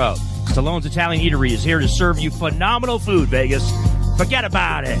a hero? Stallone's Italian Eatery is here to serve you phenomenal food, Vegas. Forget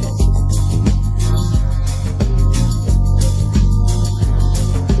about it.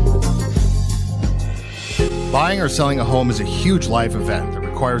 Buying or selling a home is a huge life event that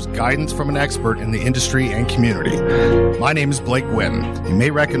requires guidance from an expert in the industry and community. My name is Blake Wynn. You may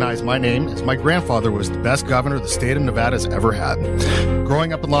recognize my name as my grandfather was the best governor the state of Nevada has ever had.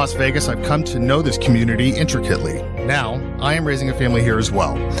 Growing up in Las Vegas, I've come to know this community intricately. Now, I am raising a family here as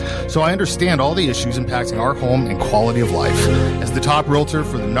well. So I understand all the issues impacting our home and quality of life. As the top realtor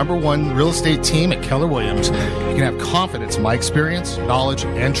for the #1 real estate team at Keller Williams, you can have confidence in my experience, knowledge,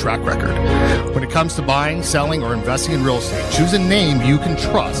 and track record. When it comes to buying, selling, or investing in real estate, choose a name you can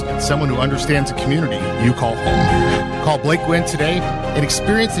trust and someone who understands the community you call home. Call Blake Wynn today and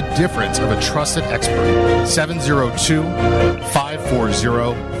experience the difference of a trusted expert.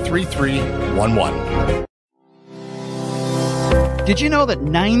 702-540-3311. Did you know that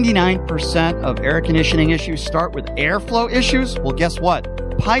 99% of air conditioning issues start with airflow issues? Well, guess what?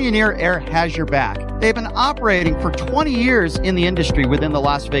 Pioneer Air has your back. They've been operating for 20 years in the industry within the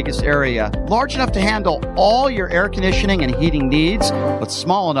Las Vegas area, large enough to handle all your air conditioning and heating needs, but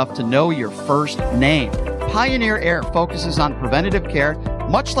small enough to know your first name. Pioneer Air focuses on preventative care,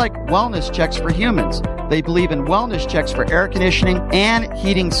 much like wellness checks for humans. They believe in wellness checks for air conditioning and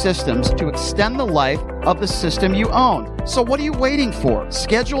heating systems to extend the life of the system you own. So what are you waiting for?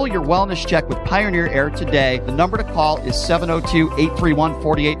 Schedule your wellness check with Pioneer Air today. The number to call is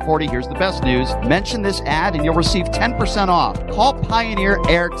 702-831-4840. Here's the best news. Mention this ad and you'll receive 10% off. Call Pioneer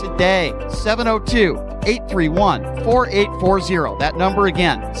Air today. 702-831-4840. That number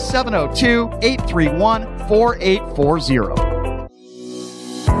again, 702-831-4840.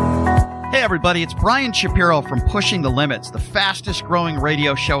 Hey everybody, it's Brian Shapiro from Pushing the Limits, the fastest growing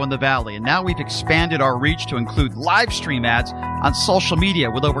radio show in the Valley. And now we've expanded our reach to include live stream ads on social media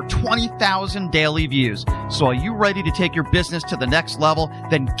with over 20,000 daily views. So are you ready to take your business to the next level?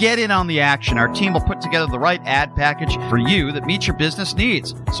 Then get in on the action. Our team will put together the right ad package for you that meets your business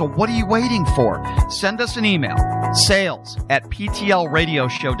needs. So what are you waiting for? Send us an email,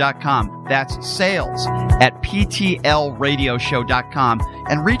 sales@ptlradioshow.com. That's sales@ptlradioshow.com,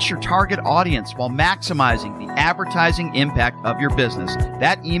 and reach your target audience while maximizing the advertising impact of your business.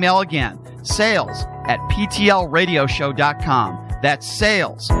 That email again, sales@ptlradioshow.com. That's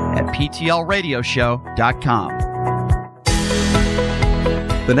sales@ptlradioshow.com.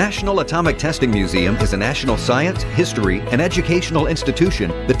 The National Atomic Testing Museum is a national science, history, and educational institution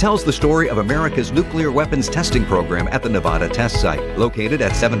that tells the story of America's nuclear weapons testing program at the Nevada test site. Located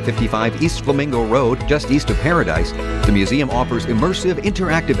at 755 East Flamingo Road, just east of Paradise, the museum offers immersive,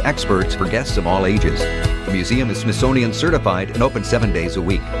 interactive experts for guests of all ages. The museum is Smithsonian certified and open 7 days a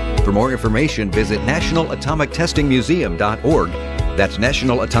week. For more information, visit nationalatomictestingmuseum.org. That's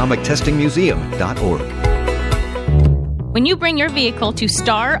nationalatomictestingmuseum.org. When you bring your vehicle to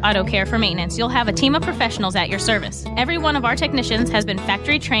Star Auto Care for maintenance, you'll have a team of professionals at your service. Every one of our technicians has been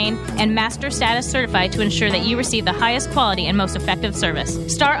factory trained and master status certified to ensure that you receive the highest quality and most effective service.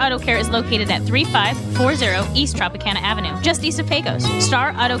 Star Auto Care is located at 3540 East Tropicana Avenue, just east of Pecos.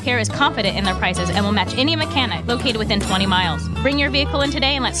 Star Auto Care is confident in their prices and will match any mechanic located within 20 miles. Bring your vehicle in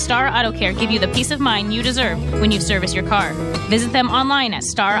today and let Star Auto Care give you the peace of mind you deserve when you service your car. Visit them online at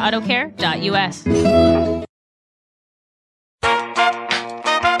starautocare.us.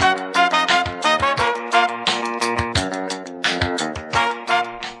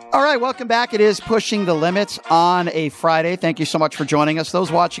 All right, welcome back. It is Pushing the Limits on a Friday. Thank you so much for joining us.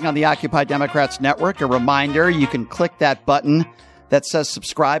 Those watching on the Occupy Democrats Network, a reminder, you can click that button that says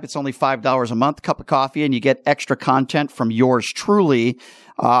subscribe. It's only $5 a month, cup of coffee, and you get extra content from yours truly.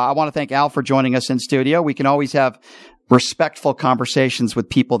 I want to thank Al for joining us in studio. We can always have respectful conversations with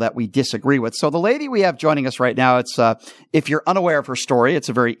people that we disagree with. So the lady we have joining us right now, it's if you're unaware of her story, it's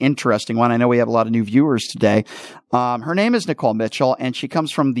a very interesting one. I know we have a lot of new viewers today. Her name is Nicole Mitchell, and she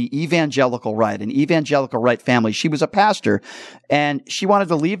comes from the evangelical right, an evangelical right family. She was a pastor, and she wanted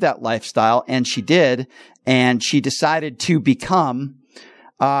to leave that lifestyle, and she did, and she decided to become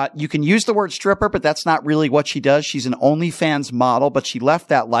you can use the word stripper, but that's not really what she does. She's an OnlyFans model, but she left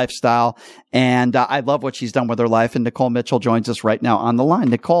that lifestyle, and I love what she's done with her life. And Nicole Mitchell joins us right now on the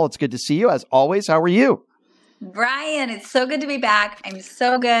line. Nicole, it's good to see you as always. How are you? Brian, it's so good to be back. I'm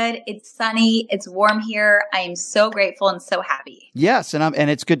so good. It's sunny. It's warm here. I am so grateful and so happy. Yes, and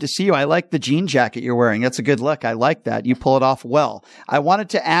it's good to see you. I like the jean jacket you're wearing. That's a good look. I like that. You pull it off well. I wanted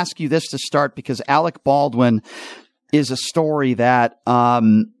to ask you this to start because Alec Baldwin is a story that a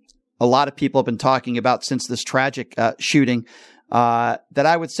lot of people have been talking about since this tragic shooting, that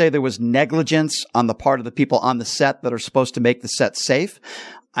I would say there was negligence on the part of the people on the set that are supposed to make the set safe.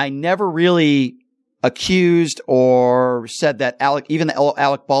 I never really accused or said that even though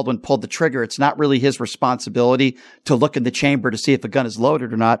Alec Baldwin pulled the trigger, it's not really his responsibility to look in the chamber to see if a gun is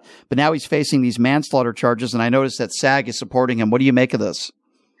loaded or not. But now he's facing these manslaughter charges, and I noticed that SAG is supporting him. What do you make of this?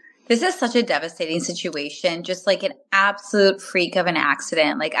 This is such a devastating situation, just like an absolute freak of an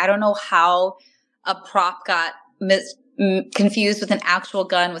accident. Like, I don't know how a prop got confused with an actual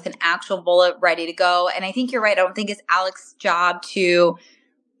gun, with an actual bullet ready to go. And I think you're right. I don't think it's Alec's job to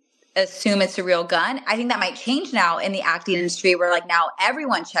assume it's a real gun. I think that might change now in the acting industry where like now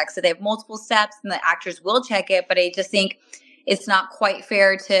everyone checks it. They have multiple steps and the actors will check it. But I just think it's not quite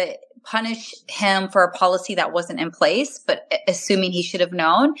fair to punish him for a policy that wasn't in place, but assuming he should have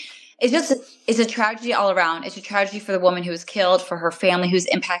known. It's a tragedy all around. It's a tragedy for the woman who was killed, for her family who's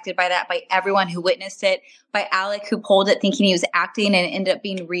impacted by that, by everyone who witnessed it, by Alec who pulled it thinking he was acting and it ended up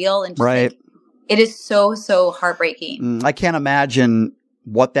being real. And just right. It is so, so heartbreaking. I can't imagine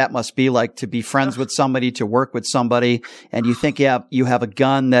what that must be like to be friends with somebody, to work with somebody, and you think you have a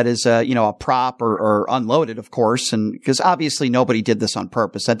gun that is a prop or unloaded, of course, and because obviously nobody did this on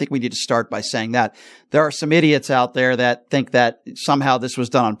purpose. I think we need to start by saying that there are some idiots out there that think that somehow this was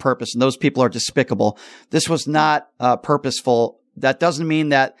done on purpose, and those people are despicable. This was not purposeful. That doesn't mean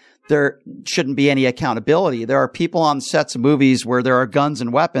that there shouldn't be any accountability. There are people on sets of movies where there are guns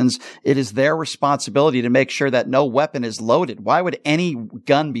and weapons. It is their responsibility to make sure that no weapon is loaded. Why would any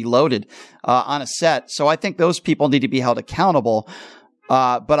gun be loaded on a set? So I think those people need to be held accountable.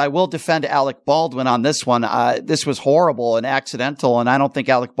 But I will defend Alec Baldwin on this one. This was horrible and accidental, and I don't think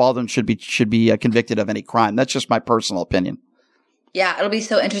Alec Baldwin should be convicted of any crime. That's just my personal opinion. Yeah, it'll be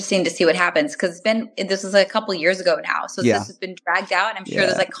so interesting to see what happens because this was a couple years ago now. So this has been dragged out and I'm sure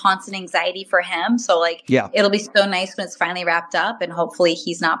there's like constant anxiety for him. So it'll be so nice when it's finally wrapped up and hopefully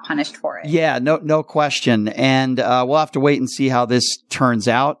he's not punished for it. Yeah, no question. And we'll have to wait and see how this turns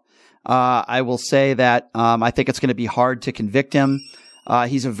out. I will say that I think it's going to be hard to convict him.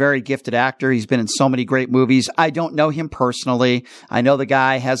 He's a very gifted actor. He's been in so many great movies. I don't know him personally. I know the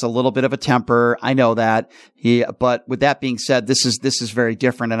guy has a little bit of a temper. I know that. But with that being said, this is very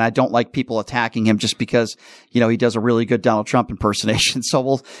different. And I don't like people attacking him just because, he does a really good Donald Trump impersonation.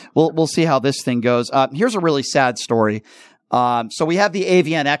 So we'll see how this thing goes. Here's a really sad story. So we have the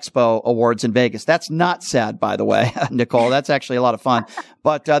AVN Expo Awards in Vegas. That's not sad, by the way, Nicole. That's actually a lot of fun.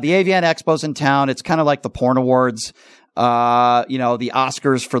 But the AVN Expo's in town. It's kind of like the porn awards. The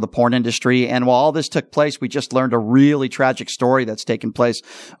Oscars for the porn industry. And while all this took place, we just learned a really tragic story that's taken place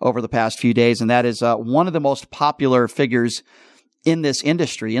over the past few days. And that is, one of the most popular figures in this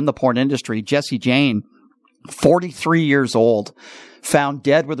industry, in the porn industry, Jessie Jane, 43 years old, found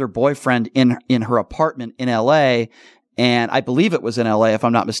dead with her boyfriend in her apartment in LA. And I believe it was in LA, if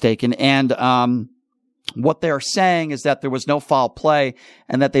I'm not mistaken. And, what they're saying is that there was no foul play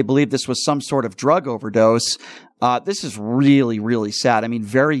and that they believe this was some sort of drug overdose. This is really, really sad. I mean,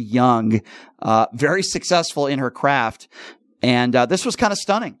 very young, very successful in her craft. And this was kind of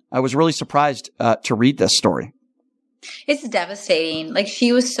stunning. I was really surprised to read this story. It's devastating. Like,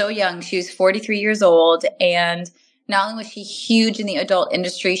 she was so young. She was 43 years old. And not only was she huge in the adult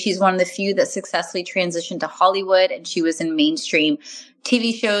industry, she's one of the few that successfully transitioned to Hollywood. And she was in mainstream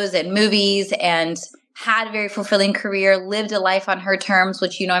TV shows and movies and had a very fulfilling career, lived a life on her terms,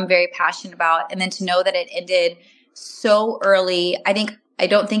 which, I'm very passionate about. And then to know that it ended so early, I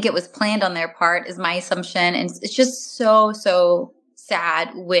don't think it was planned on their part is my assumption. And it's just so, so sad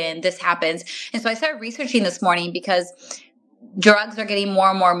when this happens. And so I started researching this morning because drugs are getting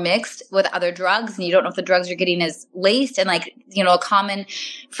more and more mixed with other drugs. And you don't know if the drugs you're getting is laced. And a common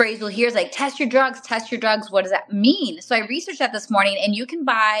phrase we'll hear is test your drugs, test your drugs. What does that mean? So I researched that this morning and you can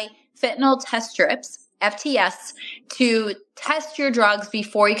buy fentanyl test strips, FTS, to test your drugs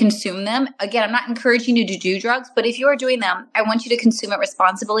before you consume them. Again, I'm not encouraging you to do drugs, but if you are doing them, I want you to consume it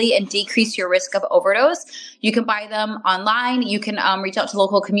responsibly and decrease your risk of overdose. You can buy them online. You can reach out to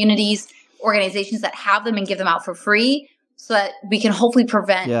local communities, organizations that have them and give them out for free so that we can hopefully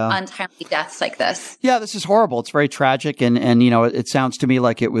prevent untimely deaths like this. Yeah, this is horrible. It's very tragic. And it sounds to me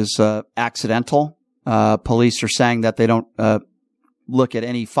like it was accidental. Police are saying that they don't look at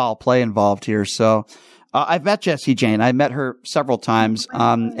any foul play involved here. So I've met Jessie Jane. I met her several times.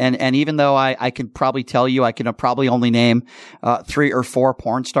 And even though I can probably tell you, I can probably only name 3 or 4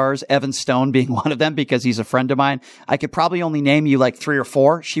 porn stars, Evan Stone being one of them because he's a friend of mine. I could probably only name you 3 or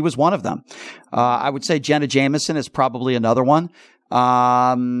 4. She was one of them. I would say Jenna Jameson is probably another one.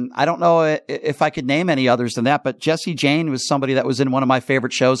 I don't know if I could name any others than that, but Jessie Jane was somebody that was in one of my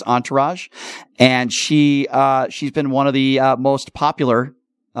favorite shows, Entourage. And she's been one of the most popular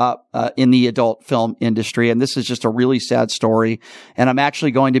in the adult film industry. And this is just a really sad story. And I'm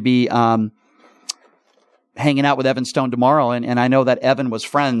actually going to be hanging out with Evan Stone tomorrow. And I know that Evan was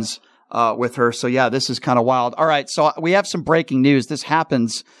friends with her. So yeah, this is kind of wild. All right. So we have some breaking news. This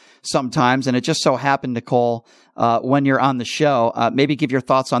happens sometimes. And it just so happened, Nicole, when you're on the show, maybe give your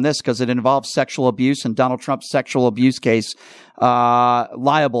thoughts on this because it involves sexual abuse and Donald Trump's sexual abuse case,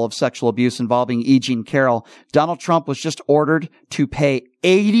 liable of sexual abuse involving E. Jean Carroll. Donald Trump was just ordered to pay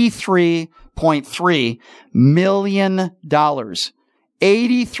 $83.3 million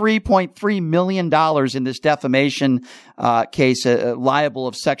 $83.3 million in this defamation case, liable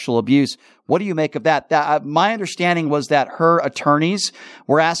of sexual abuse. What do you make of that? My understanding was that her attorneys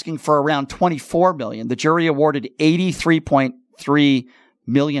were asking for around $24 million. The jury awarded $83.3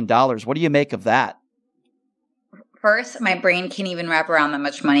 million. What do you make of that? First, my brain can't even wrap around that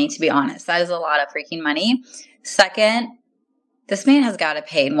much money, to be honest. That is a lot of freaking money. Second, this man has got to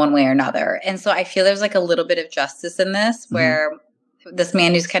pay in one way or another. And so I feel there's like a little bit of justice in this where this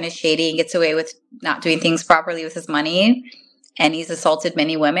man who's kind of shady and gets away with not doing things properly with his money, and he's assaulted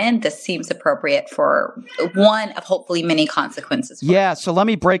many women, this seems appropriate for one of hopefully many consequences. Yeah, so let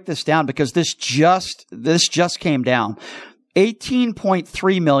me break this down because this just came down.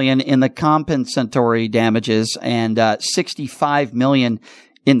 $18.3 million in the compensatory damages and $65 million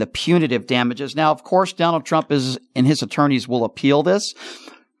in the punitive damages. Now, of course, Donald Trump and his attorneys will appeal this,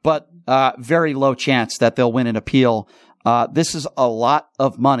 but very low chance that they'll win an appeal. This is a lot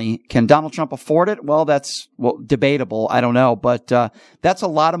of money. Can Donald Trump afford it? Well, that's debatable. I don't know, but that's a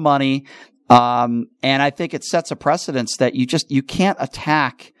lot of money. And I think it sets a precedence that you can't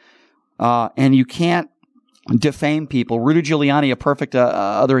attack and you can't defame people. Rudy Giuliani, a perfect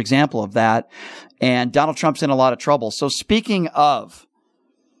other example of that. And Donald Trump's in a lot of trouble. So speaking of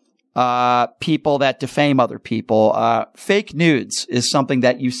people that defame other people, fake nudes is something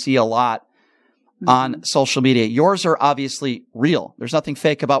that you see a lot on social media. Yours are obviously real. There's nothing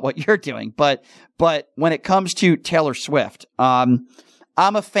fake about what you're doing. But when it comes to Taylor Swift, I'm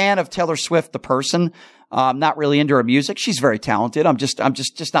a fan of Taylor Swift, the person. I'm not really into her music. She's very talented. I'm just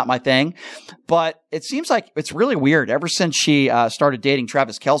not my thing. But it seems like it's really weird. Ever since she started dating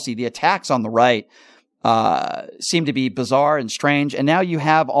Travis Kelce, the attacks on the right seem to be bizarre and strange. And now you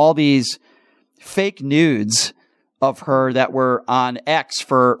have all these fake nudes of her that were on X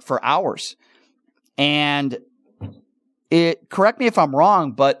for hours. And correct me if I'm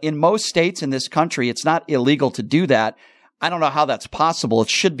wrong, but in most states in this country, it's not illegal to do that. I don't know how that's possible. It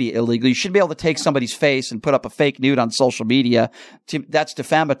should be illegal. You should be able to take somebody's face and put up a fake nude on social media. That's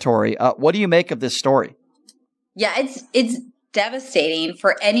defamatory. What do you make of this story? Yeah, it's devastating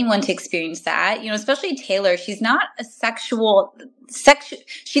for anyone to experience that. Especially Taylor. She's not a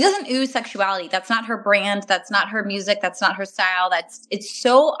she doesn't ooze sexuality. That's not her brand. That's not her music. That's not her style. It's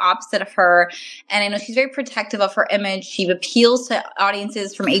so opposite of her. And I know she's very protective of her image. She appeals to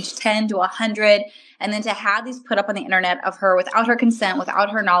audiences from age 10 to 100. And then to have these put up on the internet of her without her consent,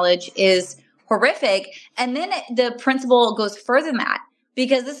 without her knowledge is horrific. And then the principle goes further than that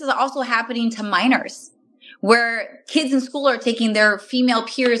because this is also happening to minors where kids in school are taking their female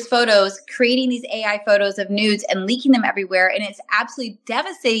peers' photos, creating these AI photos of nudes and leaking them everywhere. And it's absolutely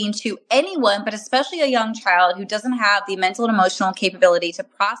devastating to anyone, but especially a young child who doesn't have the mental and emotional capability to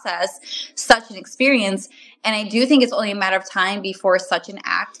process such an experience. And I do think it's only a matter of time before such an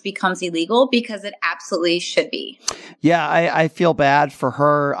act becomes illegal because it absolutely should be. Yeah, I feel bad for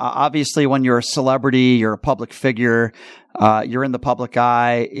her. Obviously, when you're a celebrity, you're a public figure, you're in the public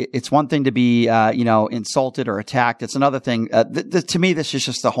eye. It's one thing to be, insulted or attacked. It's another thing. To me, this is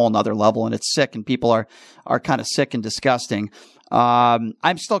just a whole nother level, and it's sick, and people are kind of sick and disgusting.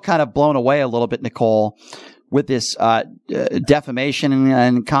 I'm still kind of blown away a little bit, Nicole, with this defamation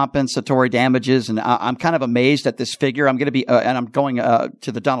and compensatory damages, and I'm kind of amazed at this figure. I'm going to be, and I'm going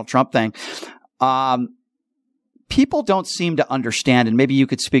to the Donald Trump thing. People don't seem to understand, and maybe you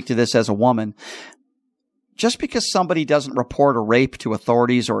could speak to this as a woman. Just because somebody doesn't report a rape to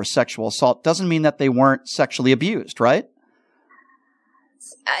authorities or a sexual assault doesn't mean that they weren't sexually abused, right?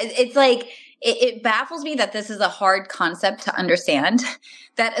 It's like, it baffles me that this is a hard concept to understand,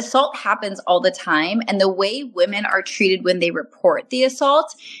 that assault happens all the time. And the way women are treated when they report the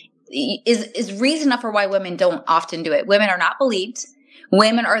assault is reason enough for why women don't often do it. Women are not believed.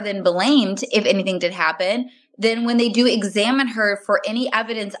 Women are then blamed if anything did happen. Then when they do examine her for any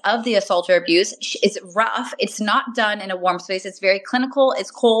evidence of the assault or abuse, it's rough. It's not done in a warm space. It's very clinical. It's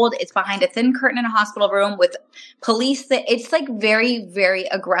cold. It's behind a thin curtain in a hospital room with police. It's like very, very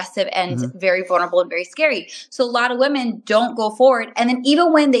aggressive and very vulnerable and very scary. So a lot of women don't go forward. And then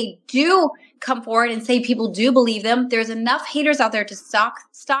even when they do come forward and say people do believe them, there's enough haters out there to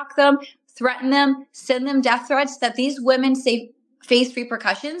stalk them, threaten them, send them death threats that these women face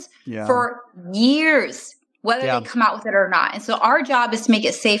repercussions for years. Whether they come out with it or not. And so our job is to make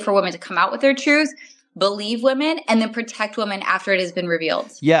it safe for women to come out with their truth, believe women, and then protect women after it has been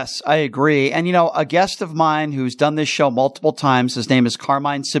revealed. Yes, I agree. And, a guest of mine who's done this show multiple times, his name is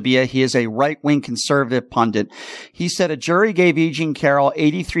Carmine Sabia. He is a right-wing conservative pundit. He said a jury gave E. Jean Carroll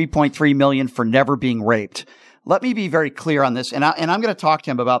 $83.3 million for never being raped. Let me be very clear on this. And I'm going to talk to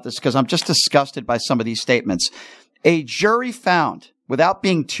him about this because I'm just disgusted by some of these statements. A jury found, without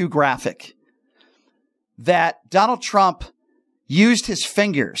being too graphic, that Donald Trump used his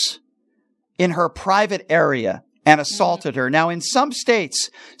fingers in her private area and assaulted her. Now, in some states,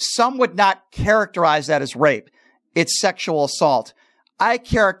 some would not characterize that as rape. It's sexual assault. I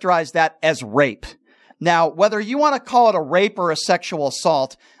characterize that as rape. Now, whether you want to call it a rape or a sexual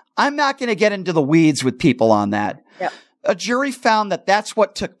assault, I'm not going to get into the weeds with people on that. Yep. A jury found that that's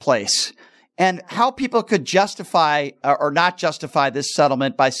what took place. And how people could justify or not justify this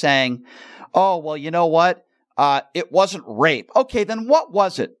settlement by saying, oh, well, you know what? It wasn't rape. Okay, then what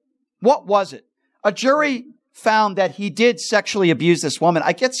was it? What was it? A jury found that he did sexually abuse this woman.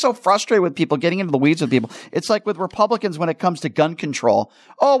 I get so frustrated with people getting into the weeds with people. It's like with Republicans when it comes to gun control.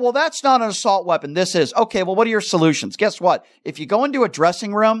 Oh, well, that's not an assault weapon. This is. Okay, well, what are your solutions? Guess what? If you go into a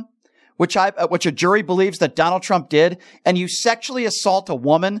dressing room, which a jury believes that Donald Trump did, and you sexually assault a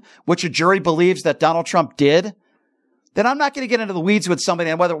woman, which a jury believes that Donald Trump did, then I'm not going to get into the weeds with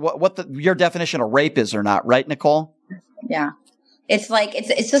somebody on whether your definition of rape is or not. Right, Nicole? Yeah. It's like,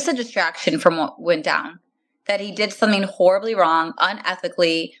 it's just a distraction from what went down. That he did something horribly wrong,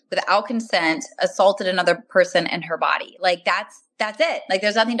 unethically, without consent, assaulted another person in her body. Like, that's it. Like,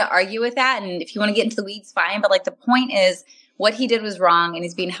 there's nothing to argue with that. And if you want to get into the weeds, fine. But like, the point is what he did was wrong and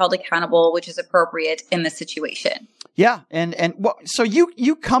he's being held accountable, which is appropriate in this situation. Yeah. So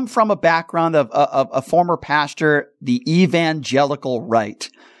you come from a background of a former pastor, the evangelical right.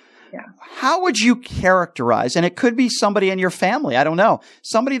 Yeah. How would you characterize, and it could be somebody in your family, I don't know,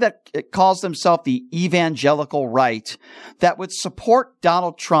 somebody that calls themselves the evangelical right that would support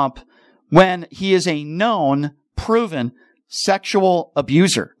Donald Trump when he is a known, proven sexual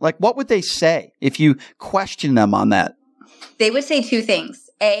abuser? Like, what would they say if you question them on that? They would say two things.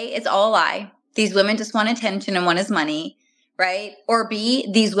 A, it's all a lie. These women just want attention and want his money, right? Or B,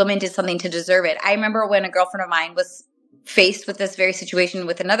 these women did something to deserve it. I remember when a girlfriend of mine was faced with this very situation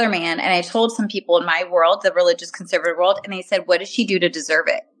with another man. And I told some people in my world, the religious conservative world, and they said, what did she do to deserve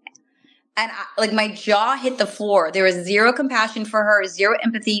it? And my jaw hit the floor. There was zero compassion for her, zero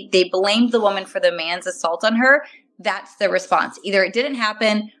empathy. They blamed the woman for the man's assault on her. That's the response. Either it didn't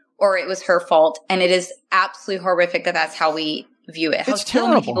happen or it was her fault. And it is absolutely horrific that that's how we view it. How It's so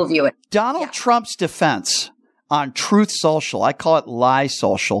many people view it. Donald Trump's defense on Truth Social, I call it Lie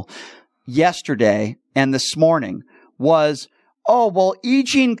Social, yesterday and this morning was, oh, well, E.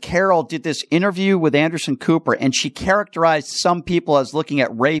 Jean Carroll did this interview with Anderson Cooper and she characterized some people as looking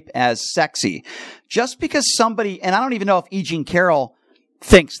at rape as sexy. Just because somebody, and I don't even know if E. Jean Carroll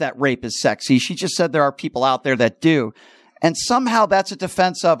thinks that rape is sexy. She just said there are people out there that do. And somehow that's a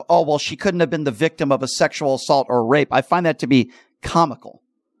defense of, oh, well, she couldn't have been the victim of a sexual assault or rape. I find that to be comical.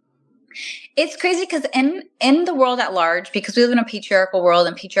 It's crazy because in the world at large, because we live in a patriarchal world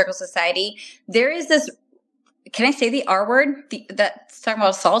and patriarchal society, there is this, can I say the R word? That's talking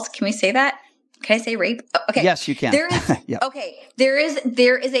about assault. Can we say that? Can I say rape? Okay. Yes, you can. There is, Yep. Okay. There is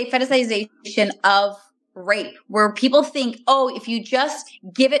a fetishization of rape where people think, oh, if you just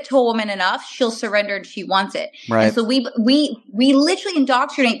give it to a woman enough, she'll surrender and she wants it. Right. And so we literally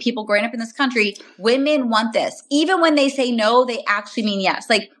indoctrinate people growing up in this country. Women want this. Even when they say no, they actually mean yes.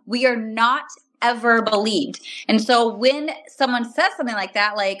 Like, we are not ever believed. And so when someone says something like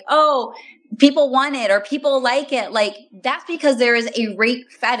that, like, oh, people want it or people like it, like, that's because there is a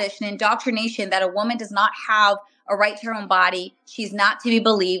rape fetish and indoctrination that a woman does not have a right to her own body. She's not to be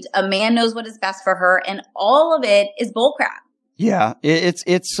believed. A man knows what is best for her, and all of it is bullcrap. Yeah,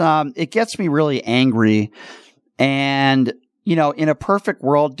 it gets me really angry. And, you know, in a perfect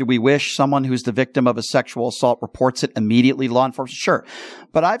world, do we wish someone who's the victim of a sexual assault reports it immediately, law enforcement? Sure.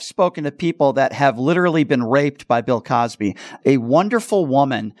 But I've spoken to people that have literally been raped by Bill Cosby. A wonderful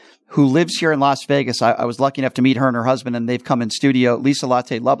woman who lives here in Las Vegas. I was lucky enough to meet her and her husband, and they've come in studio, Lisa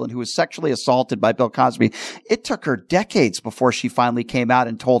Latte Lublin, who was sexually assaulted by Bill Cosby. It took her decades before she finally came out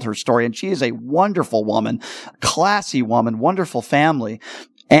and told her story. And she is a wonderful woman, classy woman, wonderful family.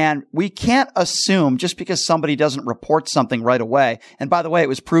 And we can't assume just because somebody doesn't report something right away. And by the way, it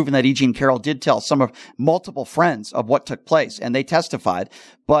was proven that E. Jean Carroll did tell some of multiple friends of what took place, and they testified.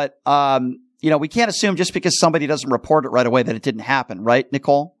 But, you know, we can't assume just because somebody doesn't report it right away that it didn't happen. Right,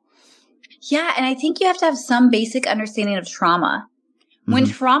 Nicole? Yeah. And I think you have to have some basic understanding of trauma. When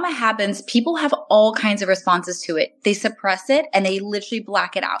trauma happens, people have all kinds of responses to it. They suppress it and they literally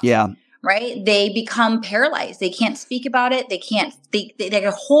black it out. Yeah. Right? They become paralyzed. They can't speak about it. They can't,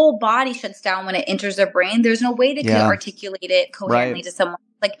 their whole body shuts down when it enters their brain. There's no way to articulate it coherently to someone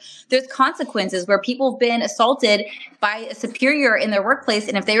Like, there's consequences where people have been assaulted by a superior in their workplace,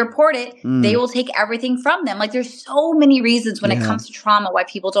 and if they report it, they will take everything from them. Like, there's so many reasons when it comes to trauma why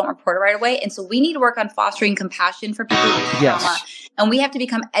people don't report it right away. And so we need to work on fostering compassion for people with trauma. And we have to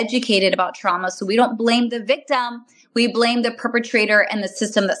become educated about trauma so we don't blame the victim. We blame the perpetrator and the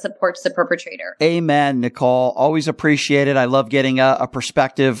system that supports the perpetrator. Amen, Nicole. Always appreciate it. I love getting a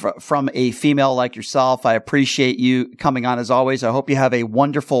perspective from a female like yourself. I appreciate you coming on as always. I hope you have a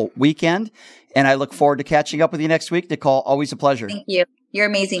wonderful weekend, and I look forward to catching up with you next week. Nicole, always a pleasure. Thank you. You're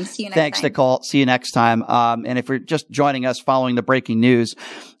amazing. See you next time. Thanks, Nicole. See you next time. And if you're just joining us following the breaking news,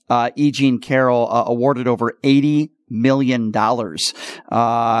 E. Jean Carroll awarded over $80 million.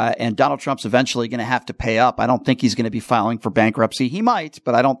 And Donald Trump's eventually going to have to pay up. I don't think he's going to be filing for bankruptcy. He might,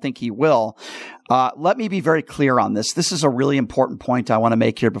 but I don't think he will. Let me be very clear on this. This is a really important point I want to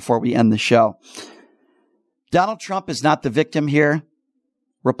make here before we end the show. Donald Trump is not the victim here.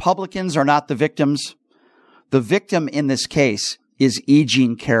 Republicans are not the victims. The victim in this case is E.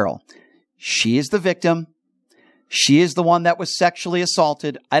 Jean Carroll. She is the victim. She is the one that was sexually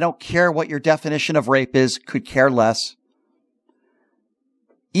assaulted. I don't care what your definition of rape is, could care less.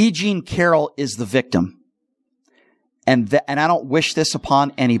 E. Jean Carroll is the victim. And I don't wish this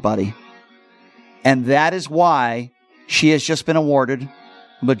upon anybody. And that is why she has just been awarded,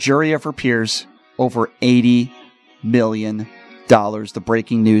 majority of her peers, over $80 million. The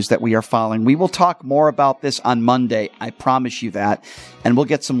breaking news that we are following. We will talk more about this on Monday. I promise you that. And we'll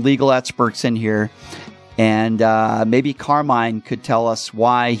get some legal experts in here. And maybe Carmine could tell us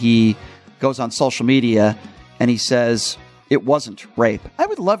why he goes on social media and he says it wasn't rape. I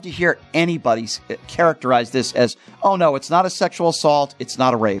would love to hear anybody characterize this as, oh no, it's not a sexual assault. It's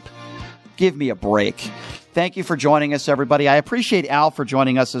not a rape. Give me a break. Thank you for joining us, everybody. I appreciate Al for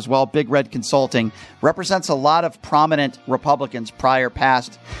joining us as well. Big Red Consulting represents a lot of prominent Republicans, prior,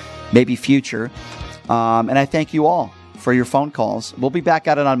 past, maybe future. And I thank you all for your phone calls. We'll be back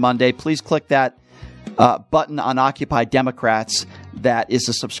at it on Monday. Please click that button on Occupy Democrats. That is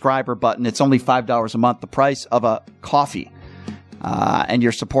a subscriber button. It's only $5 a month, the price of a coffee. And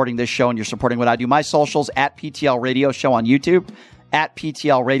you're supporting this show and you're supporting what I do. My socials, at PTL Radio Show on YouTube, at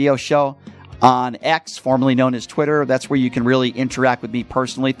PTL Radio Show on X, formerly known as Twitter. That's where you can really interact with me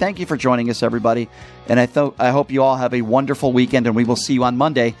personally. Thank you for joining us, everybody. And I hope you all have a wonderful weekend, and we will see you on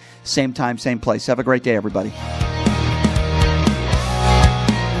Monday, same time, same place. Have a great day, everybody.